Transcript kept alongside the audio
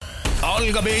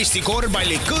algab Eesti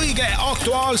korvpalli kõige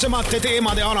aktuaalsemate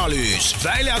teemade analüüs.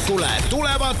 Väljakule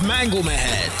tulevad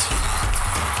Mängumehed.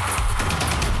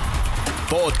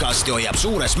 Podcasti hoiab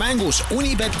suures mängus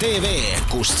Unibet TV,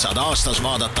 kust saad aastas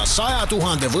vaadata 100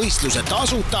 000 võistluse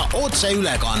tasuta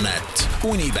otseülekannet.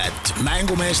 Unibet,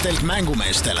 mängumeestelt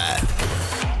mängumeestele.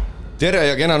 Tere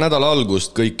ja kena nädala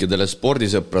algust kõikidele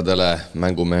spordisõpradele.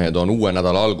 Mängumehed on uue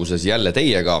nädala alguses jälle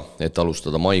teiega, et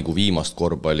alustada maikuu viimast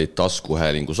korvpalli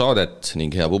taskuhäälingu saadet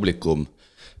ning hea publikum.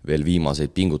 Veel viimaseid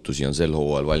pingutusi on sel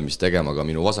hooajal valmis tegema ka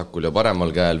minu vasakul ja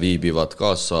paremal käel viibivad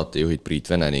kaassaatejuhid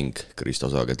Priit Vene ning Kristo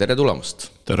Saage. Tere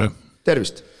tulemast! Tere!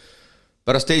 Tervist!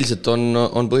 Pärast eilset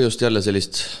on põhjust jälle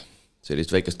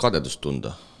sellist väikest kadedust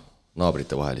tunda,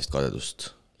 naabrite vahelist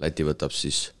kadedust. Läti võtab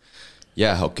siis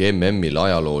jäähoki MM-il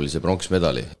ajaloolise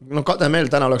pronksmedali. No kade meil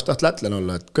täna oleks taht lätlane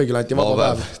olla, et kõigil anti vaba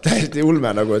päev. Täiesti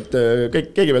ulme nagu, et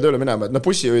keegi peab tööle minema, et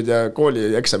bussijuhid ja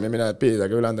kooli eksami minevad pidid,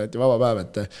 aga ülejäänud anti vaba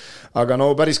päev. Aga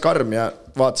päris karm ja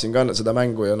vaatasin ka seda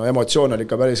mängu ja emotsioon oli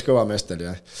ikka päris kõva meestel.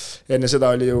 Ja enne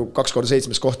seda oli ju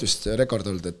 2x7 koht vist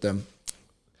rekord olnud.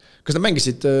 Kas nad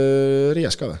mängisid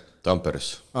Riias ka või?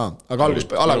 Tamperes. Aga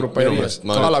alagruppe ja Riias.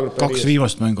 2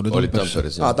 viimast mängu oli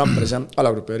Tamperes. Tamperes jah,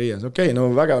 alagruppe ja Riias. Okei,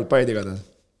 vägevalt paid igatahes.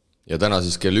 Ja täna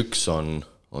siis kell 1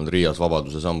 on Riias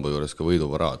Vabaduse sambu juures ka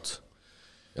võiduvaraad.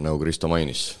 Ja nagu Kristo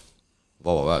mainis,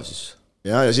 vaba päev siis.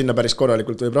 Ja sinna päris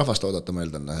korralikult võib rahvast oodata, ma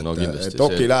eeldan. No kindlasti. Et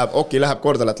oki läheb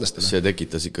korda lätlastele. See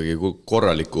tekitas ikkagi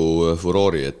korraliku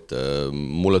furoori, et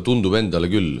mulle tundub endale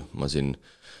küll, ma siin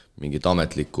mingit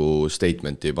ametlikku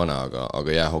statementi ei pane,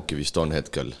 aga jäähoki vist on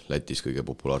hetkel Lätis kõige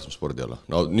populaarsem spordiala.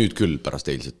 No nüüd küll pärast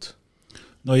eilset.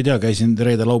 No ei tea, käisin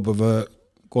reede laupäev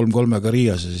 3-3-ga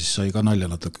Riias ja siis sai ka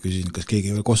nalja natuke, küsisin, kas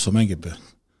keegi veel Kosso mängib ja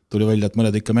tuli välja, et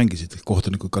mõned ikka mängisid,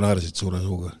 kohtunikud ka naersid suure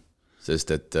suuga.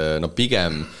 Sest et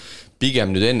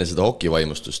pigem nüüd enne seda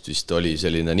hokivaimustust vist oli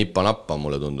selline nippa-nappa,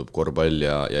 mulle tundub, korvpall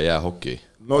ja jäähoki.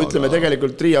 No ütleme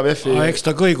tegelikult Riia VF-i... Eks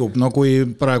ta kõigub, kui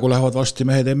praegu lähevad vasti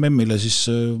mehed MM-ile, siis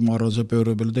ma arvan, see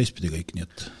pöörab jälle teistpidi kõik. Nii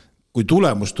et kui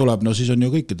tulemus tuleb, siis on ju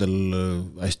kõikidel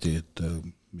hästi, et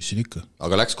mis siin ikka.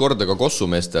 Aga läks korda ka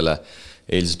kossumeestele.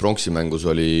 Eilses pronksimängus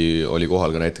oli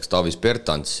kohal ka näiteks Tavis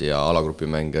Bertans ja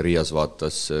alagrupimänge Riias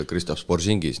vaatas Kristof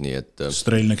Sporzingis, nii et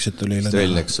Strelneksit oli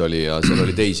Strelneks oli ja seal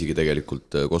oli teisigi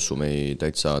tegelikult kossumehi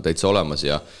täitsa olemas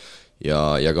ja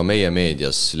ka meie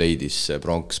meedias leidis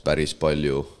pronks päris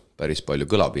palju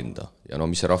kõlapinda. Ja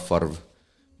mis see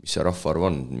rahvaarv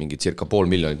on? Mingi circa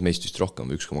 500 000 meist vist rohkem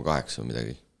või 1,8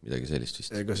 või midagi sellist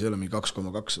vist. Ega see ei ole mingi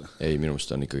 2,2? Ei, minu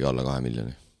meelest on ikkagi alla 2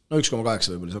 miljoni. No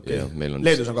 1,8 võib-olla, okei.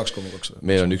 Leedus on 2,2.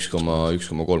 Meil on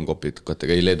 1,3 kopit,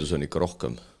 ei, Leedus on ikka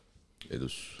rohkem.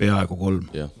 Peaaegu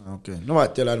 3. Okay. No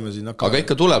vaat ei ole ärme siin hakka. Aga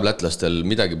ikka tuleb lätlastel,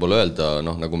 midagi pole öelda,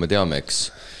 nagu me teame, eks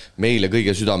meile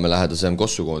kõige südamelähedasem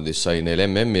kossukoondis sai neil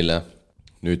MM-ile,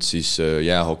 nüüd siis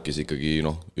jäähokis ikkagi,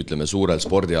 ütleme suurel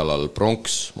spordialal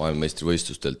pronks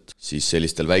maailmameistrivõistlustelt, siis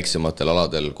sellistel väiksematel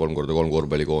aladel 3x3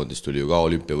 korvpallikoondis tuli ju ka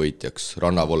olümpiavõitjaks,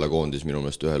 rannavolle-koondis minu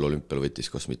meelest ühel olümpial võttis,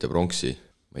 kas mitte pronksi.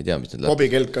 Ma ei tea, mis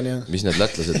need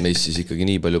lätlased meist siis ikkagi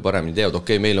nii palju paremini teavad.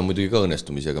 Okei, meil on muidugi ka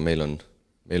õnnestumisi, aga meil on,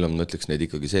 ma ütleks, neid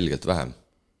ikkagi selgelt vähem.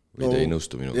 Või te ei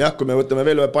nõustu minuga? Jah, kui me võtame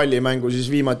veel pallimängu,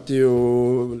 siis viimati ju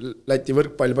Läti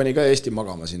võrkpall pani ka Eesti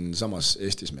magama siin samas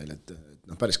Eestis meil, et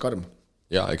päris karm.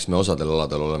 Ja, eks me osadel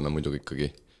aladel oleme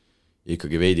muidugi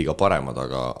ikkagi veidi ka paremad,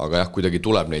 aga jah, kuidagi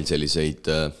tuleb neil selliseid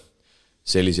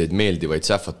meeldivaid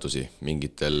sähvatusi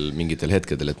mingitel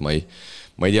hetkedel, et ma ei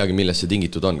teagi, millest see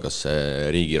tingitud on, kas see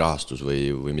riigi rahastus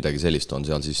või midagi sellist on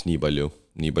seal siis nii palju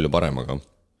parem, aga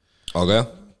jah,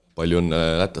 palju on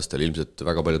lätlastel, ilmselt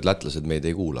väga paljud lätlased meid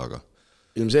ei kuula, aga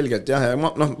ilmselgelt jah,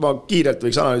 ma kiirelt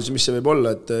võiks analüüsida, mis see võib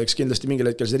olla, et eks kindlasti mingil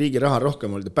hetkel see riigi raha rohkem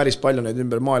olnud, päris palju neid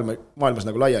ümber maailmas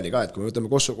nagu laiali ka, et kui me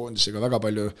võtame kossukoondisega väga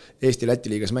palju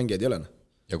Eesti-Läti liigas mängijaid ei ole.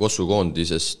 Ja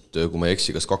kossukoondisest, kui ma ei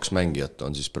eksi, kas 2 mängijat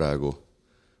on siis praegu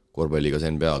korvpalliigas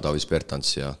NBA, Tavis Bertans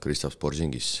ja Kristof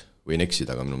Sporzingis, võin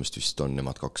eksida, aga minu meelest vist on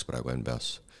nemad 2 praegu NBA-s.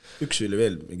 Üks oli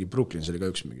veel, mingi Brooklyns oli ka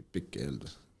üks mingi pikk ei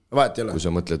olnud. Vahet ei ole. Kui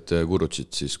sa mõtled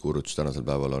Kurutšit, siis Kurutš tänasel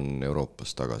päeval on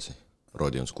Euroopas tagasi.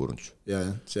 Rodion Kurutš.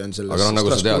 See on selles aga nagu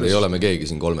sa tead, ei ole me keegi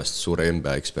siin 3 suure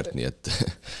NBA ekspert, nii et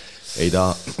ei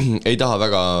taha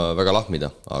väga lahmida,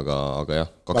 aga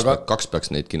jah, 2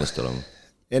 peaks neid kindlasti olema.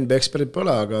 NBA ekspert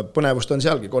pole, aga põnevust on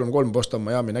sealgi 3-3 Boston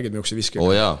Miami nägid miukse viskiga.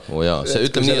 jaa. See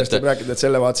ütleb nii, et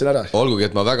selle vaatasin ära. Olgugi,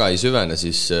 et ma väga ei süvene,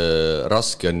 siis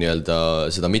raske on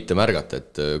seda mitte märgata,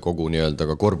 et kogu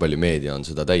ka korvpallimeedia on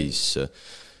seda täis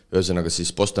Ühesõnaga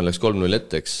siis Boston läks 3-0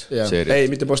 ette, eks? Ei,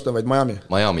 mitte Boston, vaid Miami.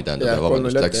 Miami tähendab,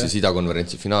 vabandust, läks siis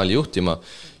idakonverentsi finaali juhtima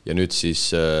ja nüüd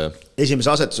siis...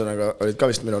 Esimese asetusega olid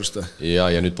ka vist minu arust. Ja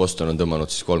nüüd Boston on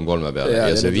tõmmanud siis 3-3 peale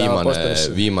ja see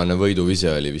viimane võiduvise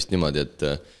oli vist niimoodi,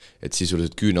 et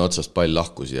sisuliselt küüne otsast pall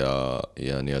lahkus ja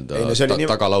nii-öelda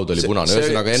tagalaud oli punane.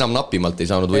 Ühesõnaga enam napimalt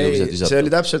ei saanud võiduviset visata. See oli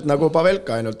täpselt nagu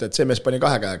Pavelka ainult, et see mees pani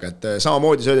 2 käega, et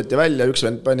samamoodi söödeti välja, üks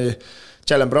vend pani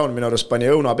Jalen Brown minu arust pani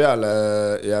õuna peale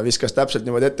ja viskas täpselt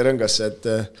niimoodi ette rõngasse, et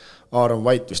Aaron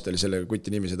White vist oli selle kuti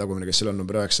nimi, see tagumine, kes seal on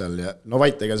number 9 all ja no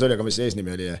White ega see oli, aga mis see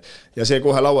eesnimi oli ja see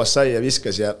kohe lauas sai ja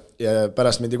viskas ja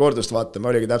pärast mindi kordust vaatama,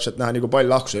 oligi täpselt näha, nagu pall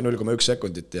lahkus 0,1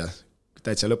 sekundit ja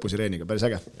täitsa lõpusireeniga, päris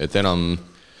äge. Et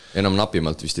enam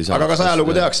napimalt vist ei saa. Aga kas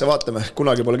ajalugu tehakse, vaatame,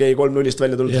 kunagi pole keegi 3-0-st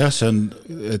välja tulnud. Jah, see on,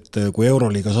 et kui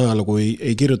Euroliigas ajalugu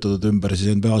ei kirjutatud ümber, siis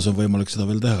NBA-s on võimalik seda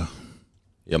veel teha.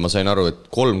 Ja ma sain aru, et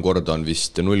 3 korda on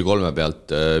vist 0-3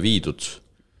 pealt viidud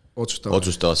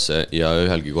otsustavasse ja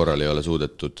ühelgi korral ei ole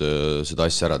suudetud seda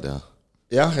asja ära teha.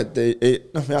 Jah, et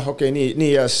okei, nii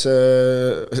heas,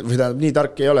 või tähendab, nii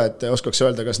tark ei ole, et oskaks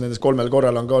öelda, kas nendes 3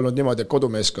 korral on ka olnud niimoodi, et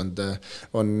kodumeeskond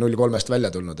on 0-3-st välja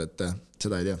tulnud, et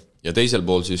seda ei tea. Ja teisel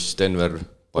pool siis Denver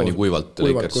pani kuivalt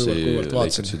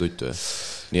Lakersi tuttu.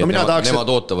 Nii et nemad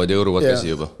ootavad ja õuruvad käsi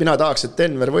juba. Mina tahaks, et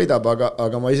Denver võidab,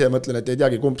 aga ma ise mõtlen, et ei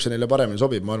teagi, kumb see neile paremini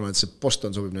sobib. Ma arvan, et see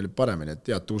Boston sobib neile paremini, et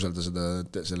tead tuuselda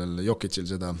sellel Jokitsil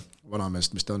seda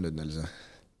vanameest, mis ta on nüüd neil see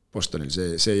Bostonil,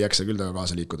 see ei jaksa küll taga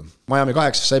kaasa liikuda. Miami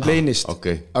 8 sai play-inist,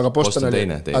 aga Boston oli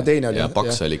teine oli. Ja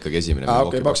Paks oli ikkagi esimene.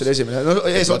 Paks oli esimene. No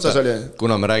ees otsas oli.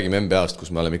 Kuna me räägime NBA-st,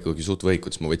 kus me oleme ikkagi suht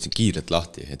võhikud, siis ma võtsin kiirelt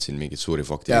lahti, et siin mingid suuri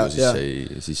fakti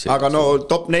siis aga no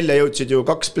top 4 jõudsid ju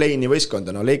 2 play-ini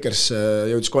võistkonda. No Lakers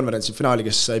jõudis konverentsi finaali,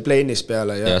 kes sai play-inis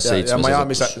peale ja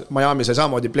Miami sai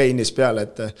samamoodi play-inis peale.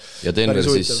 Ja Denver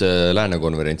siis Lääne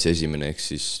konverentsi esimene, ehk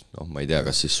siis ma ei tea,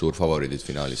 kas siis suur favoriidid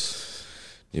finaalis.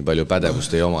 Nii palju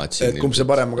pädevust ei oma, et siin... kumb see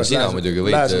parem, kas sina muidugi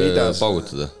võid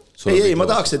paugutada. Ei, ma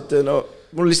tahaks, et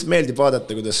mul lihtsalt meeldib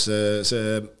vaadata, kuidas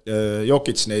see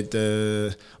Jokits neid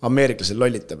ameeriklased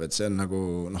lollitab, et see on nagu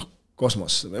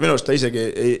kosmos. Minu arust ta isegi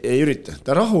ei ürita.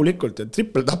 Ta rahulikult ja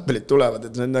triple-tappelid tulevad,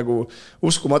 et see on nagu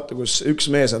uskumatu, kus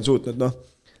üks mees on suutnud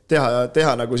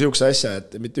teha nagu siukse asja,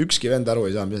 et mitte ükski vend aru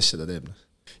ei saa, mis asja ta teeb.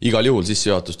 Igal juhul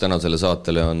sissejuhatus tänasele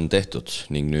saatele on tehtud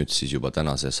ning nüüd siis juba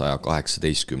tänase 118.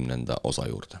 osa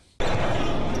juurde.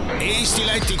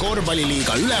 Eesti-Läti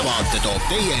korvpalliliiga ülevaate toob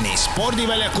teieni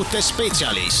spordiväljakute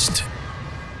spetsialist.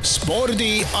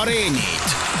 Spordiareenid.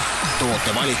 Toote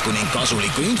valiku ning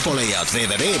kasuliku info leiad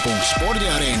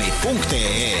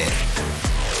www.spordiareenid.ee.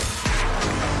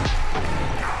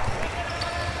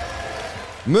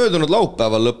 Möödunud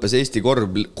laupäeval lõppes Eesti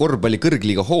korvpalli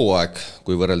kõrgliiga hooaeg,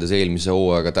 kui võrreldes eelmise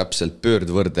hooaega täpselt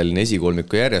pöördvõrdeline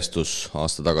esikolmiku järjestus.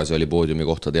 Aasta tagasi oli poodiumi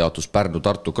kohtade jaotus Pärnu,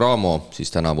 Tartu, Graamo, siis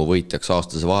tänavu võitjaks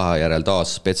aastase vahe järel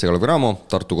taas Petsekalu Graamo,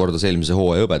 Tartu kordas eelmise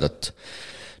hooaja hõbedat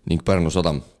ning Pärnu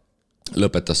Sadam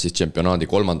lõpetas siis čempionaadi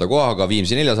 3. kohaga,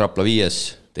 Viimsi 4, Rapla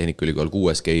 5, Tehnikaülikool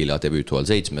 6, Keila debüüthooajal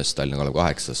 7, Tallinna Kalev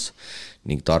 8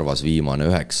 ning Tarvas viimane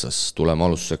 9. Tuleme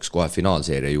alustuseks kohe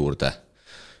finaalseeria juurde,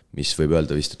 mis võib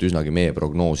öelda vist, et üsnagi meie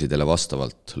prognoosidele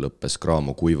vastavalt lõppes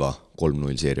Graamo kuiva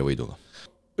 3-0 seeria võiduga.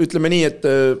 Ütleme nii, et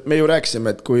me ju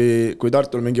rääkisime, et kui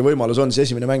Tartul mingi võimalus on, siis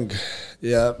esimene mäng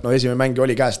ja esimene mäng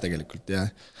oli käes tegelikult ja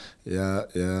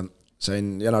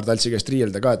sain Janar Taltsi käest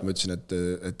riielda ka, et ma ütlesin,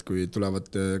 et kui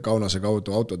tulevad Kaunase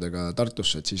kaudu autodega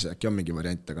Tartusse, et siis äkki on mingi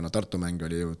variant, aga Tartu mäng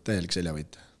oli ju täielik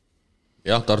seljavõit.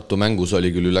 Jah, Tartu mängus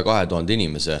oli küll üle 2000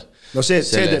 inimese. No see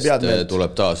teeb head meelt.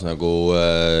 Tuleb taas nagu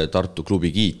Tartu klubi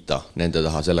kiita, nende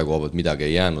taha selle koha pealt midagi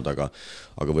ei jäänud, aga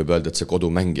võib öelda, et see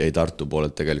kodumäng jäi Tartu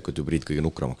poolelt tegelikult ju Priit kõige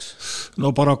nukramaks.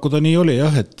 No paraku ta nii oli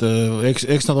jah, et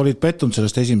eks nad olid pettunud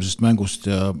sellest esimesest mängust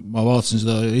ja ma vaatasin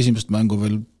seda esimest mängu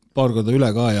veel paar korda üle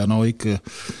ka ja no ikka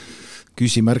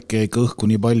küsimärke jäi kõhku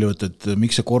nii palju, et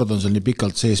miks see kord on seal nii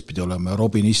pikalt sees pidi olema ja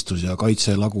Robin istus ja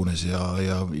kaitse lagunes ja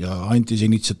antis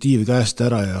initsiatiivi käest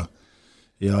ära ja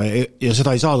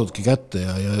seda ei saadudki kätte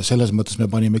ja selles mõttes me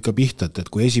panime ikka pihta,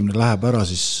 et kui esimene läheb ära,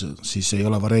 siis ei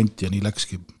ole varianti ja nii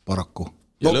läkski paraku.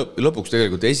 Ja lõpuks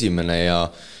tegelikult esimene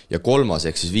ja 3,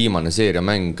 ehk siis viimane seeria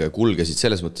mäng kulgesid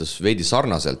selles mõttes veidi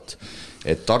sarnaselt,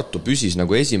 et Tartu püsis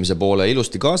nagu esimese poole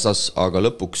ilusti kaasas, aga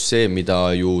lõpuks see, mida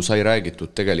ju sai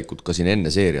räägitud tegelikult ka siin enne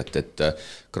seeriat, et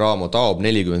Graamo taob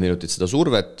 40 minutit seda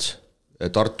survet,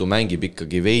 Tartu mängib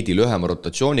ikkagi veidi lühema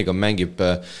rotatsiooniga, mängib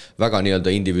väga nii-öelda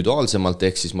individuaalsemalt,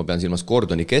 ehk siis ma pean silmas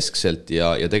Gordoni keskselt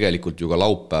ja tegelikult ju ka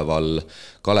laupäeval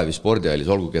Kalevi spordihallis,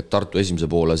 olgugi et Tartu esimese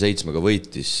poole 7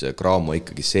 võitis, Graamo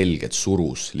ikkagi selgelt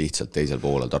surus lihtsalt teisel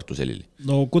poolel Tartu selili.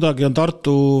 No kuidagi on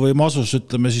Tartu või Masus,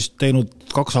 ütleme siis, teinud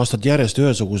 2 aastat järjest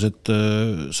ühesugused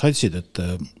satsid,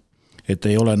 et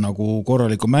ei ole nagu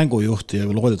korraliku mängujuhti ja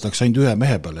loodetakse ainult ühe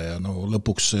mehe peale ja no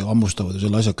lõpuks hammustavad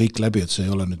selle asja kõik läbi, et see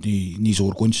ei ole nüüd nii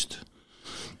suur kunst.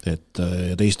 Et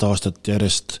ja teist aastat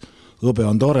järjest hõbe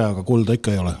on tore, aga kulda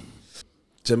ikka ei ole.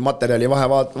 See materjali vahe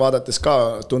vaadates ka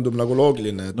tundub nagu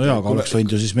loogiline. No jaa, aga oleks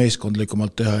võinud ju siis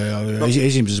meeskondlikumalt teha ja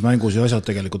esimeses mängus ju asjad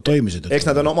tegelikult toimisid. Eks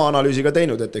nad on oma analüüsi ka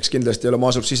teinud, et eks kindlasti ei ole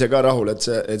Maasurs ise ka rahul, et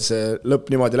see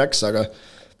lõpp niimoodi läks, aga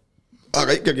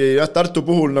ikkagi jah, Tartu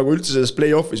puhul nagu üldse selles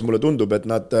play-offis mulle tundub, et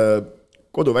nad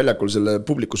koduväljakul selle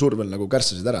publiku survel nagu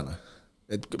kärsasid ära.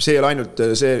 Et see ei ole ainult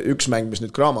see üks mäng, mis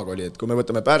nüüd Graamaga oli, et kui me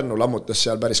võtame Pärnu, lammutas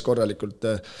seal päris korralikult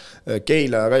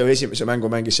Keila ka ju esimese mängu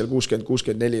mängis seal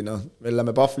 60-64, veel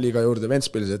lähme Pahvliiga juurde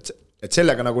Ventspilis, et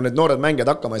sellega nagu need noored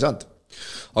mängijad hakkama ei saanud.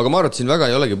 Aga ma arvan, et siin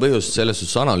väga ei olegi põhjust selles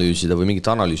suhtes analüüsida või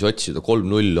mingit analüüsi otsida.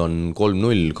 3-0 on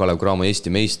 3-0, Kalev Cramo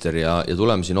Eesti meister ja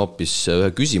tuleme siin hoopis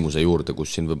ühe küsimuse juurde,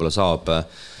 kus siin võib-olla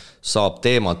saab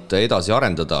teemat edasi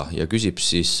arendada ja küsib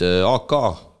siis AK,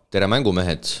 tere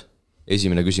Mängumehed.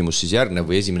 Esimene küsimus siis järgnev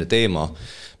või esimene teema.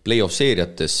 Play-off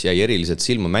seeriates jäi eriliselt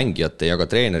silma mängijate ja ka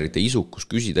treenerite isukus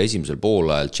küsida esimesel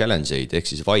poolajal challenge'eid ehk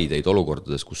siis vaideid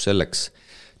olukordades, kus selleks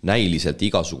näiliselt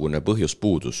igasugune põhjus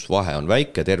puudus. Vahe on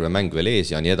väike, terve mäng veel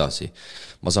ees ja nii edasi.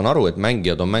 Ma saan aru, et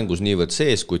mängijad on mängus niivõrd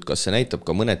sees, kuid kas see näitab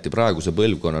ka mõneti praeguse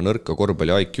põlvkonna nõrka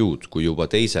korvpalli IQ-d, kui juba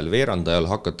teisel veerandajal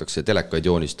hakatakse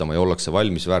telekaid joonistama ja ollakse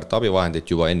valmis väärt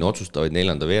abivahendit juba enne otsustavaid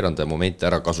 4. veerandaja momente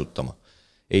ära kasutama.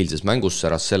 Eilses mängus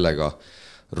säras sellega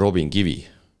Robin Kivi.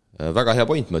 Väga hea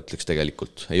point, ma ütleks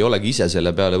tegelikult. Ei olegi ise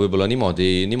selle peale võib-olla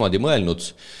niimoodi mõelnud.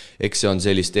 Eks see on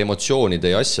selliste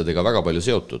emotsioonide ja asjadega väga palju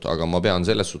seotud, aga ma pean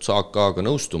selles suhtes AK-ga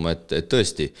nõustuma, et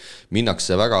tõesti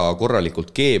minnakse väga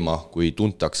korralikult keema, kui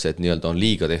tuntakse, et nii-öelda on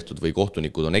liiga tehtud või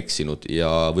kohtunikud on eksinud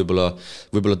ja võib-olla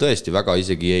tõesti väga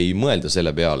isegi ei mõelda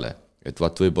selle peale, et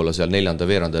võib-olla seal 4.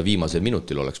 veeranda ja viimasel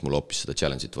minutil oleks mul hoopis seda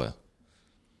challenge'it vaja.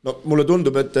 No mulle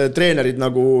tundub, et treenerid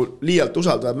nagu liialt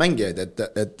usaldavad mängijaid,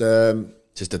 et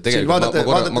sest et tegelikult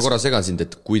ma korra segan sind,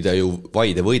 et kui te ju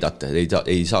vaide võidate, ei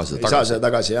saa seda tagasi. Ei saa seda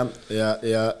tagasi,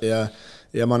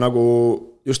 ja ma nagu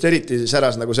just eriti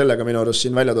säras nagu sellega minu arust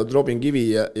siin välja tood Robin Kivi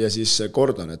ja siis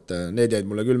Gordon, et need jäid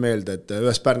mulle küll meelde, et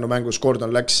ühes Pärnu mängus Gordon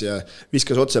läks ja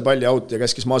viskas otse palli out ja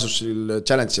käskis Maasussil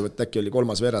challenge'i võtta, äkki oli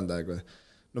 3. veerandaja.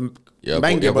 No, ja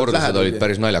kordused olid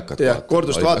päris naljakad. Ja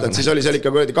kordust vaatad, siis oli seal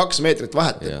ikka 2 meetrit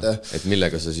vahet. Et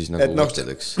millega sa siis nagu mõtled,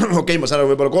 eks? Okei, ma saan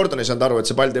võib-olla Gordon ei saanud aru,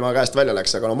 et see pall tema käest välja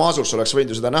läks, aga Maasurs oleks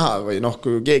võinud seda näha või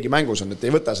kui keegi mängus on, et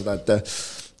ei võta seda,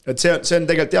 et see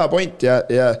on tegelikult hea point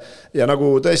ja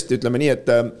nagu tõesti ütleme nii,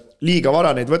 et liiga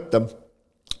vara neid võtta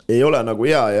ei ole nagu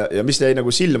hea ja mis jäi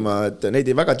nagu silma, et neid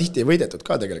väga tihti ei võidetud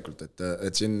ka tegelikult,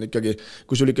 et siin ikkagi,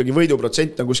 kui sul ikkagi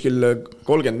võiduprotsent on kuskil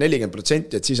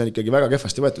 30-40%, et siis on ikkagi väga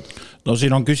kehvasti võetud. No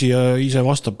siin on küsija ise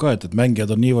vastab ka, et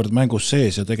mängijad on niivõrd mängus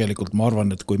sees ja tegelikult ma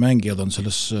arvan, et kui mängijad on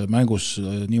selles mängus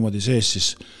niimoodi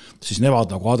sees, siis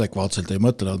nemad nagu adekvaatselt ei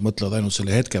mõtle, nad mõtlevad ainult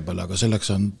selle hetke peale, aga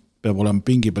selleks peab olema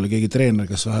pingi peale keegi treener,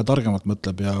 kes vähe targemalt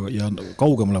mõtleb ja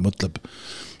kaugemale mõtleb.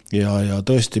 Ja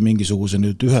tõesti mingisuguse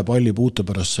nüüd ühe palli puute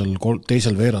pärast seal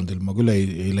teisel veerandil ma küll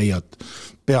ei leia, et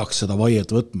peaks seda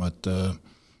vaiet võtma, et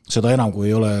seda enam kui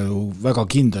ei ole väga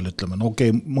kindel, ütleme,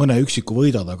 okei, mõne üksiku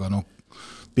võidad, aga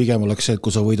pigem oleks see, et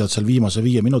kui sa võidad seal viimase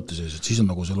 5 minuti sees, et siis on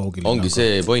nagu see loogiline. Ongi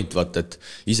see point, vaat, et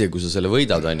ise kui sa selle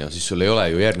võidad, siis sul ei ole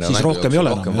ju järgneva siis rohkem ei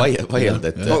ole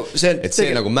vaielda, et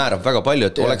see nagu määrab väga palju,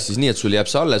 et oleks siis nii, et sul jääb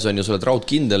see alles, sa oled raud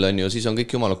kindel, siis on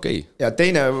kõik jumal okei. Ja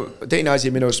teine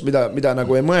asi minus, mida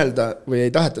nagu ei mõelda või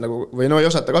ei taheta nagu, või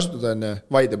ei osata kasutada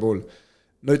vaide puhul.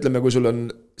 No ütleme, kui sul on,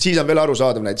 siis on veel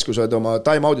arusaadav näiteks, kui sa oled oma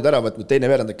time-outid ära võtnud, teine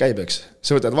veerand käib, eks.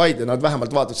 Sa võtad vaid ja nad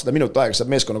vähemalt vaatavad seda minut aega, saab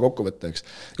meeskonna kokku võtta, eks.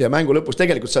 Ja mängu lõpus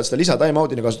tegelikult saad seda lisa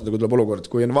time-outini kasutada, kui tuleb olukord,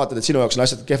 kui vaatad, et sinu jaoks on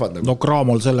asjad kehvad. Nagu. No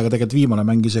Graamol sellega tegelikult viimane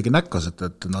mäng isegi näkkas,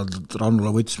 et nad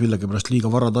Rannula võttis millegi pärast liiga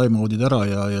vara time-outid ära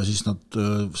ja siis nad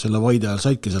selle vaide ajal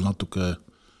saidki seal natuke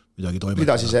midagi toimetada.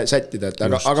 Mida siis sättida,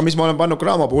 aga mis ma olen pannud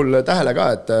Graamo puhul tähele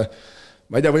ka, et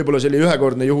ma ei tea, võib-olla see oli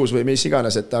ühekordne juhus või mis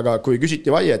iganes, et aga kui küsiti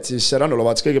vaiet, siis Rannula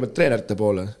vaatas kõigepealt treenerite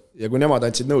poole ja kui nemad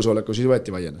andsid nõusoleku, siis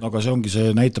võeti vaiena. Aga see ongi, see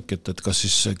näitabki, et kas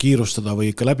siis kiirustada või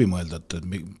ikka läbi mõelda, et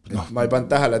Ma ei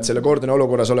pannud tähele, et selle Gordoni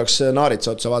olukorras oleks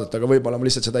Naaritsa otsa vaadata, aga võib-olla ma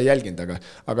lihtsalt seda ei jälginud,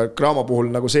 aga Graamo puhul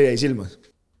nagu see jäi silma.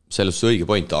 Sellest õige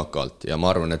point AK-lt ja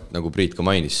ma arvan, et nagu Priit ka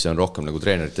mainis, see on rohkem nagu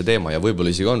treenerite teema ja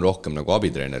võib-olla isegi on rohkem nagu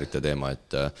abitreenerite teema,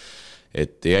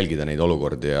 et jälgida neid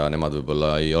olukordi ja nemad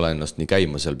võib-olla ei ole ennast nii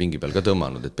käima seal pingi peal ka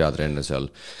tõmmanud, et peatreener seal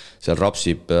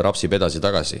rapsib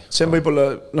edasi-tagasi. See on võib-olla...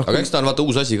 aga eks ta on vaata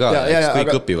uus asi ka,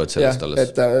 kõik õpivad sellest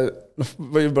alles. Et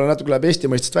võib-olla natuke läheb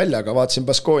Eesti mõistest välja, aga vaatasin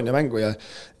Baskonia mängu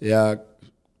ja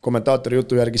kommentaatori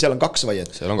jutu järgi seal on 2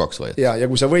 vaiet. Seal on 2 vaiet. Ja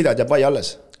kui sa võidad, jääb vai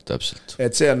alles. Täpselt.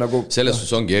 Et see on nagu... Selles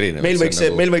ongi erinev. Meil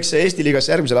võiks see Eesti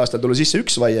liigasse järgmisel aastal tulla sisse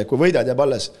 1 vaie, kui võidad, jääb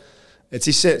alles. Et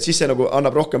siis see nagu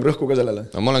annab rohkem rõhku ka sellele.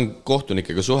 No, ma olen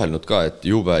kohtunikega suhelnud ka, et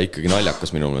jube ikkagi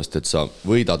naljakas minu meelest, et sa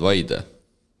võidad vaide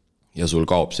ja sul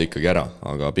kaob see ikkagi ära,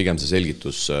 aga pigem see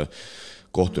selgitus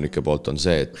kohtunike poolt on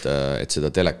see, et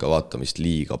seda teleka vaatamist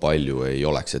liiga palju ei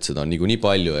oleks, et seda on nii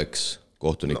palju, eks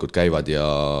kohtunikud käivad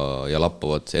ja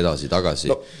lappavad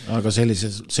edasi-tagasi. Aga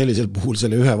sellisel puhul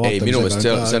selle ühe vaatamisega ei, minu meelest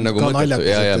see on nagu mõttetu.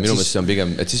 Ja minu meelest see on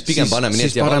pigem, et siis pigem paneme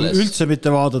nii, et jääb alles. Siis üldse mitte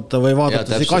vaadata või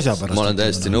vaadata see asja pärast. Ma olen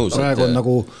täiesti nõus. Praegu on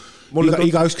nagu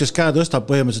igaüks, kes käe tõstab,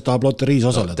 põhimõtteliselt tahab loteriis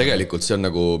osaleda. Tegelikult see on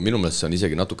nagu, minu meelest see on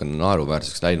isegi natukene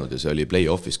naeruväärseks läinud ja see oli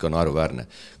play-offis ka naeruväärne.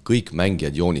 Kõik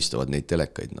mängijad joonistavad neid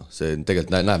telekaid. See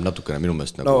tegelikult näeb natukene minu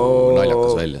meelest nagu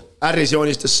naljakas välja. Ärris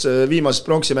joonistas viimasest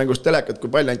pronksi mängust telekat, kui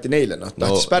palju anti neile.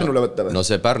 Tahtis Pärnule võtta või? No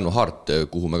see Pärnu Hart,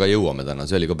 kuhu me ka jõuame täna,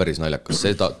 see oli ka päris naljakas.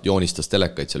 See joonistas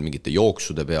telekaid seal mingite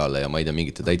jooksude peale ja ma ei tea,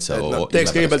 mingite täitsa...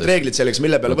 Teeks kõigepealt reeglid selleks,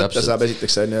 mille peale võtta saab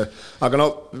esiteks. Aga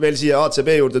veel siia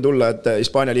ACB juurde tulla, et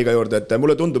Hispaania liiga juurde, et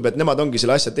mulle tundub, et nemad ongi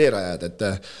selle asja teerajad,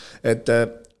 et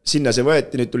sinna see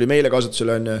võeti, nüüd tuli meile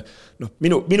kasutusele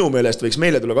minu meelest võiks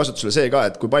meile tulla kasutusele see ka,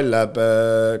 et kui pall läheb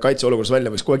kaitseolukorras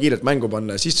välja, võiks kohe kiirelt mängu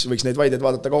panna, siis võiks neid vaideid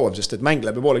vaadata kauem, sest et mäng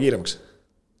läheb ju poole kiiremaks.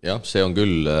 Jah, see on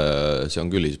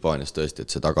küll Hispaanias tõesti,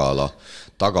 et see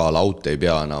tagaala out ei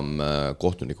pea enam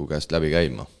kohtuniku käest läbi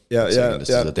käima. Ja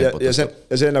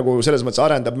see nagu selles mõttes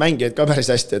arendab mängijaid ka päris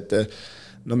hästi, et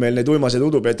meil neid uimaseid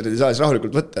udupeetrid ei saa siis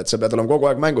rahulikult võtta, et sa pead olema kogu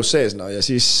aeg mängus sees, ja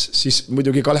siis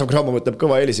muidugi Kalev Cramo võtab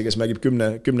kõva helisi, kes mängib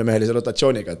 10-mehelise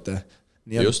rotatsiooniga,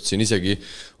 et just siin isegi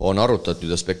on arutatud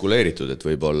ja spekuleeritud, et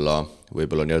võib-olla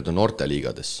nii-öelda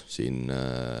noorteliigades siin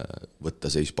võtta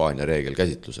see Hispaania reegel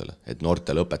käsitlusele, et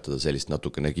noortele õpetada sellist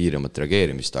natukene kiiremat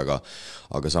reageerimist,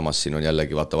 aga samas siin on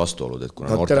jällegi vaata vastuolud, et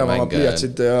kuna noorte mänge...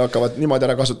 pliiatsid hakkavad niimoodi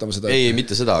ära kasutama seda. Ei,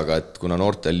 mitte seda, aga et kuna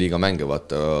noortel liiga mänge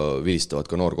vaata vilistavad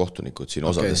ka noorkohtunikud, siin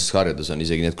osades harjades on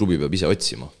isegi need klubi peab ise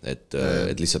otsima, et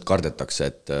lihtsalt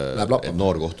kardetakse, et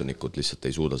noorkohtunikud lihtsalt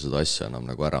ei suuda seda asja enam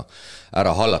nagu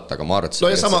ära hallata, aga ma arvan,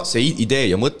 et see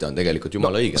idee ja mõte on tegelikult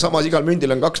jumala õige. Samas igal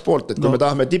mündil on 2 poolt, et kui me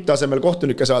tahame tipptasemel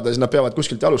kohtunikke saada, siis nad peavad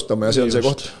kuskilt alustama ja see on see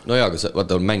koht. No jaa, aga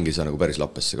vaata mängi saa nagu päris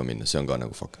lappesse ka minna, see on ka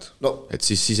nagu fakt. Et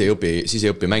siis ei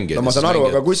õpi mängijad. No ma saan aru,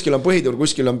 aga kuskil on põhitur,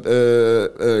 kuskil on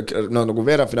nagu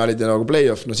veerandfinaalid ja nagu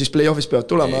play-off, siis play-offis peavad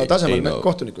tulema tasemel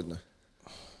kohtunikud.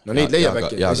 No neid leiab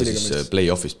äkki. Ja siis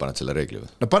play-offist paned selle reegli või?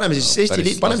 No paneme siis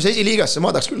esiliigasse,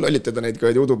 ma tahaks küll lollitada neid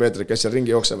udupeetrid, kes seal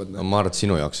ringi jooksevad. No ma arvan, et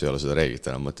sinu jaoks ei ole seda reeglit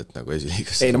enam mõtet nagu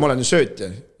esiliigasse. Ei, no ma olen ju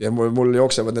söötja ja mul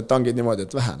jooksevad need tangid niimoodi,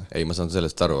 et vähe. Ei, ma saan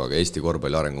sellest aru, aga Eesti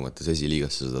korvpalli arengu mõttes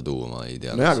esiliigasse seda tuua, ma ei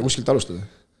tea. No jaa, aga kuskilt alustada.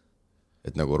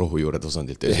 Et nagu rohujuure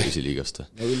tasandilt esiliigast.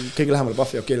 Kõige lähemal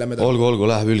Pahvi, okei, lähme edasi. Olgu,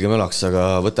 läheb ülge mölaks, aga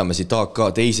võtame siit AK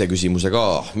teise küsimuse ka.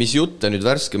 Mis jutte nüüd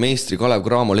värske meistri Kalev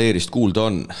Cramo leerist kuulda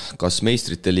on? Kas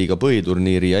meistrite liiga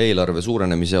põhiturniiri ja eelarve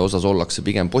suurenemise osas ollakse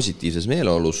pigem positiivses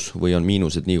meeleolus või on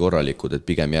miinused nii korralikud, et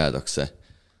pigem jäädakse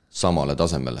samale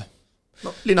tasemele? No,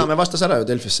 Linnamäe vastas ära ju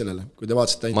Delfis sellele, kui te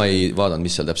vaatasite. Ma ei vaadanud,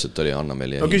 mis seal täpselt oli, Anna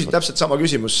meeli. No küsid täpselt sama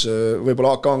küsimus,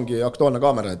 võib-olla AK ongi aktuaalne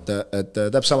kaamera, et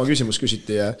täpselt sama küsimus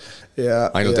küsiti ja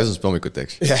ainult esmaspäeva hommikut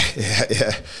teeks. Ja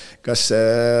kas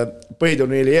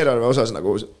põhiturniiri eelarve osas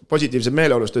nagu positiivse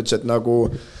meeleolust ütles,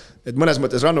 et mõnes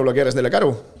mõttes Rannula keeras neile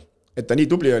käru, et ta nii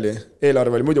tubli oli,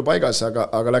 eelarve oli muidu paigas,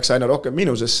 aga läks aina rohkem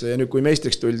miinusesse ja nüüd kui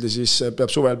meistriks tuldi, siis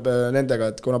peab suvel nendega,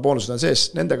 et kuna boonused on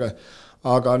sees nendega,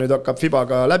 aga nüüd hakkab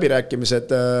FIBaga läbirääkimised,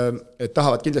 et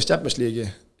tahavad kindlasti Champions League'i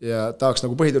ja tahaks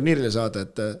nagu põhiturniirile saada,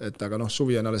 et aga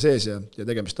suvi on alles sees ja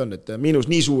tegemist on, et miinus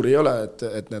nii suur ei ole,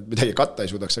 et need midagi katta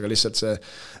ei suudaks, aga lihtsalt see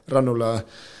Rannula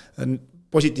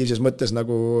positiivses mõttes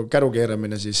nagu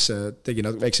kärukeeramine siis tegi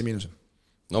väikse miinuse.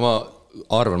 No ma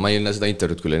arvan, ma ei seda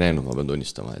intervjuud küll ei näinud, ma pean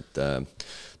tunnistama, et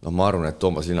ma arvan, et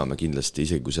Toomas Linnamäe kindlasti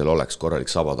isegi kui seal oleks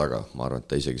korralik saba taga, ma arvan, et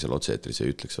ta isegi seal otse-eetris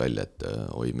ei ütleks välja, et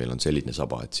oi, meil on selline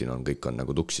saba, et siin on kõik on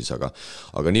nagu tuksis, aga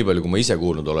nii palju, kui ma ise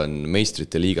kuulnud olen,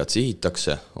 meistrite liigat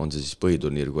sihitakse, on see siis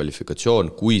põhiturniiri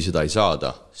kvalifikatsioon, kui seda ei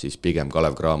saada, siis pigem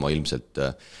Kalev Cramo ilmselt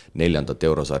 4.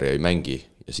 eurosarja ei mängi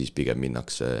ja siis pigem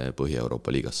minnakse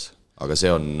Põhja-Euroopa liigasse. Aga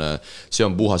see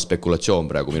on puhas spekulatsioon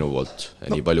praegu minu poolt,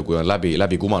 nii palju kui on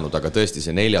läbi kumanud, aga tõesti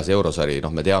see 4. eurosari,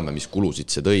 me teame, mis kulusid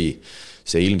see tõi,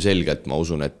 see ilmselgelt, ma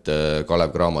usun, et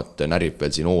Kalev Cramo närib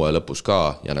veel siin hooaja lõpus ka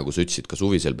ja nagu sa ütlesid ka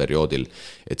suvisel perioodil,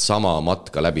 et sama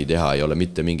matka läbi teha ei ole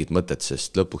mitte mingit mõtet,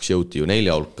 sest lõpuks jõuti ju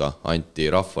 4 hulka, anti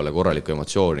rahvale korralikku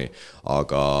emotsiooni,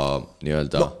 aga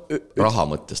nii-öelda raha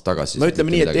mõttes tagasi. No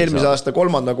ütleme nii, et eelmise aasta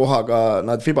 3. kohaga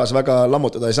nad Fibas väga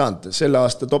lammutada ei saanud. Selle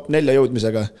aasta top 4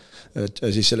 jõudmisega,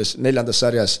 siis selles 4.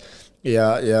 sarjas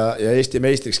ja Eesti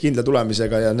meistriks kindla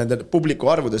tulemisega ja nende publiku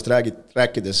arvudest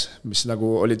rääkides, mis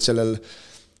nagu olid sellel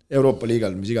Euroopa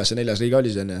liigal, mis igas see 4. liiga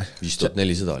oli see.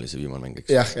 5400 oli see viimane mäng.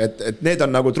 Jah, et need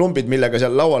on nagu trumbid, millega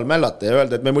seal laual mällata ja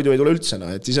öelda, et me muidu ei tule üldse.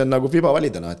 Et siis on nagu Fiba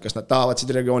valida, et kas nad tahavad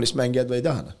siit regioonist mängijad või ei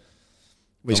taha.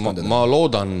 Ma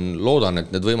loodan,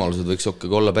 et need võimalused võiks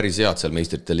olla päris head seal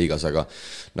meistrite liigas, aga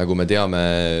nagu me teame,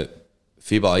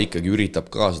 Fiba ikkagi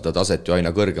üritab ka seda taset ju aina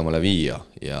kõrgemale viia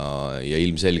ja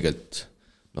ilmselgelt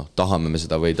tahame me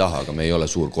seda või ei taha, aga me ei ole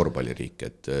suur korvpalliriik,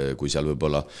 et kui seal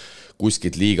võib-olla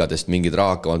kuskilt liigadest mingid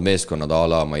rahakamad meeskonnad a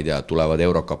la, ma ei tea, tulevad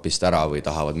Eurocupist ära või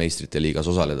tahavad meistrite liigas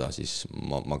osaleda, siis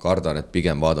ma kardan, et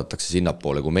pigem vaadatakse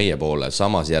sinnapoole kui meie poole.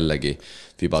 Samas jällegi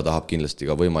Fiba tahab kindlasti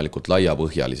ka võimalikult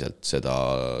laiapõhjaliselt seda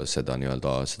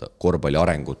korvpalli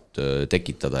arengut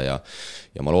tekitada ja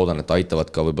ma loodan, et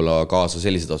aitavad ka võib-olla kaasa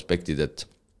sellised aspektid, et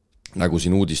nagu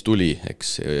siin uudis tuli,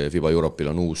 eks Fiba Europe'il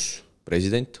on uus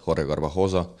president, Jorge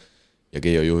Carvajosa ja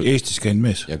Keijo Eestis käinud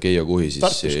mees. Ja Keijo Kuhi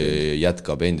siis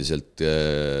jätkab endiselt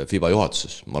Fiba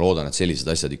juhatuses. Ma loodan, et sellised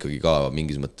asjad ikkagi ka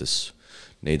mingis mõttes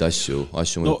neid asju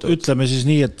mõjutavad. Ütleme siis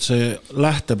nii, et see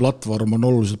lähteplatvorm on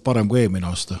oluliselt parem kui eelmine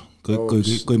aasta.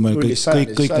 Kui me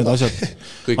kõik need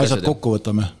asjad kokku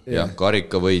võtame. Ja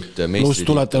karikavõit, plus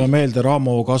tuletame meelde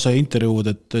Raamo Kase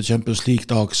intervjuud, et Champions League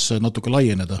tahaks natuke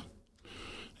laieneda.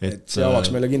 Et see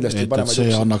avaks meile kindlasti paremaid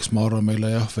see annaks, ma arvan,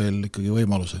 meile veel ikkagi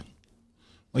võimaluse.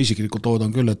 Ma isiklikult oodan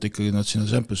küll, et ikkagi nad sinna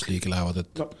Champions League lähevad.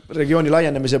 Regiooni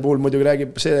laienemise puhul muidugi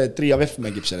räägib see, et Riia VEF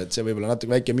mängib seal, et see võib olla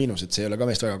natuke väike miinus, et see ei ole ka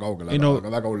meist väga kaugel,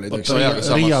 aga väga hull ei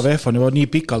tohiks. Riia VEF on juba nii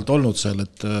pikalt olnud seal,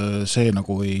 et see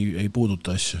nagu ei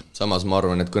puuduta asju. Samas ma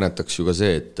arvan, et kõnetaks ju ka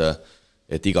see,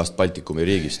 et igast Baltikumi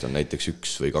riigist on näiteks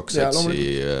 1 või 2 satsi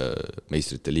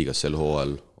meistrite liigas sel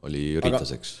hooajal oli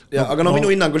ritaseks. Aga minu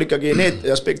hinnangul ikkagi need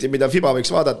aspektid, mida Fiba võiks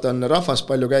vaadata, on rahvas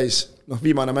palju käis,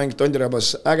 viimane mäng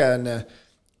Tondirabas äge on.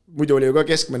 Muidu oli ju ka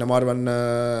keskmine, ma arvan,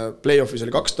 play-offis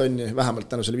oli 2 tonni, vähemalt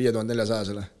tänu selle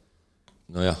 5400-sele.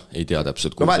 Nojah, ei tea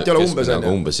täpselt. Vahet ei ole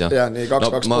umbes, jah.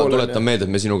 Ma tuletan meelde,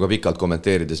 et me sinuga pikalt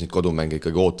kommenteerides neid kodumänge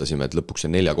ikkagi ootasime, et lõpuks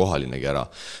see 4 kohalinegi ära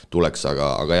tuleks,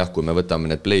 aga jah, kui me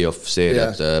võtame need play-off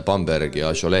seeriad, Bamberg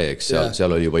ja Cholet, seal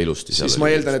oli juba ilusti. Siis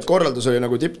ma eeldan, et korraldus oli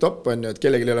nagu tip-top, et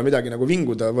kellelgi ei ole midagi nagu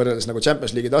vinguda võrreldes nagu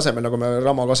Champions League'i tasemel, nagu me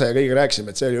Ramo Kase ja kõigiga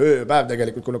rääkisime, et see oli ööpäev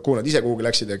tegelikult, kui nad ise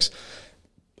kuhugi läksid, eks.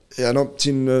 Ja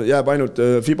siin jääb ainult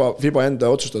Fiba enda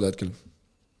otsustada hetkel.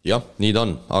 Jah, nii ta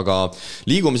on, aga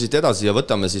liigume siit edasi ja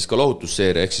võtame siis ka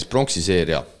lohutusseeria ehk siis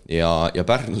pronksiseeria ja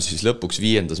Pärnu siis lõpuks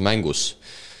 5. mängus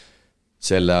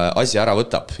selle asja ära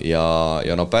võtab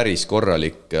ja päris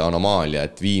korralik anomaalia,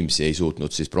 et Viimsi ei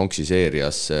suutnud siis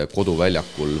pronksiseerias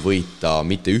koduväljakul võita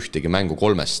mitte ühtegi mängu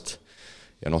 3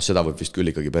 ja seda võib vist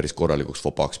küll ikkagi päris korralikuks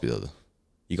fopaks pidada.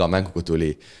 Iga mänguga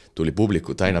tuli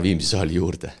publikut aina Viimsi saali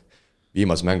juurde.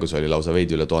 Viimas mängus oli lausa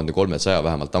veidi üle 1300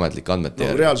 vähemalt ametlik andmete.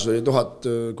 Reaalsus oli 1000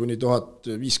 kuni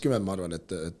 1050, ma arvan.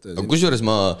 Kusjuures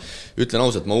ma ütlen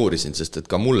ausalt, ma uurisin, sest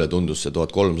et ka mulle tundus see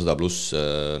 1300 pluss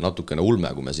natukene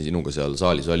ulme, kui me sinuga seal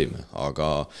saalis olime.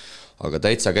 Aga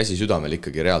täitsa käsi südamel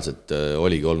ikkagi reaalselt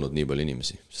oligi olnud nii palju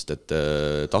inimesi. Sest et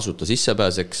tasuta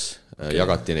sissepääseks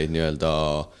jagati neid nii-öelda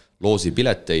loosi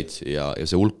pileteid ja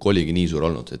see hulk oligi nii suur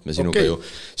olnud, et me sinuga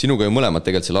ju mõlemad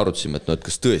tegelikult seal arutasime, et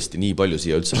kas tõesti nii palju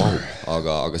siia üldse mahub,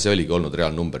 aga see oligi olnud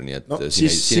reaalne number, nii et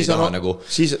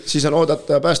siis on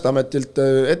oodata Päästeametilt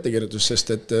ettekirjutus,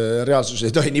 sest et reaalsus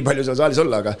ei tohi nii palju seal saalis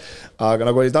olla, aga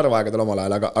nagu oli tarvaaegadel omal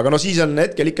ajal, aga siis on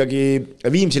hetkel ikkagi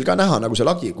Viimsil ka näha nagu see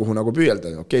lagi, kuhu nagu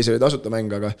püüelda, see oli tasuta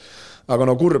mäng, aga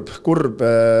kurb,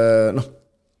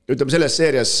 ütleme selles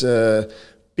seerias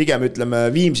pigem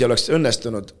ütleme, Viimsi oleks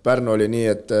õnnestunud, Pärnu oli nii,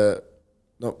 et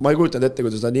ma ei kujutanud ette,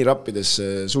 kuidas nad nii rappides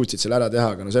suutsid selle ära teha,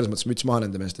 aga selles mõttes müts maha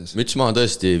nende meestes. Müts maha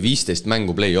tõesti, 15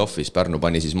 mängu play-offis, Pärnu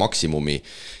pani siis maksimumi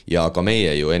ja ka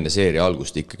meie ju enne seeria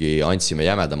algust ikkagi andsime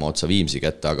jämedama otsa Viimsi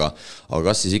kätte, aga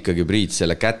kas siis ikkagi Priit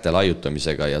selle kätte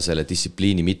laiutamisega ja selle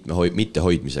distsipliini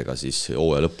mittehoidmisega siis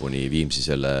hooaja lõpuni Viimsi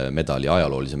selle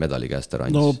ajaloolise medali käest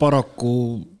ära andis? Paraku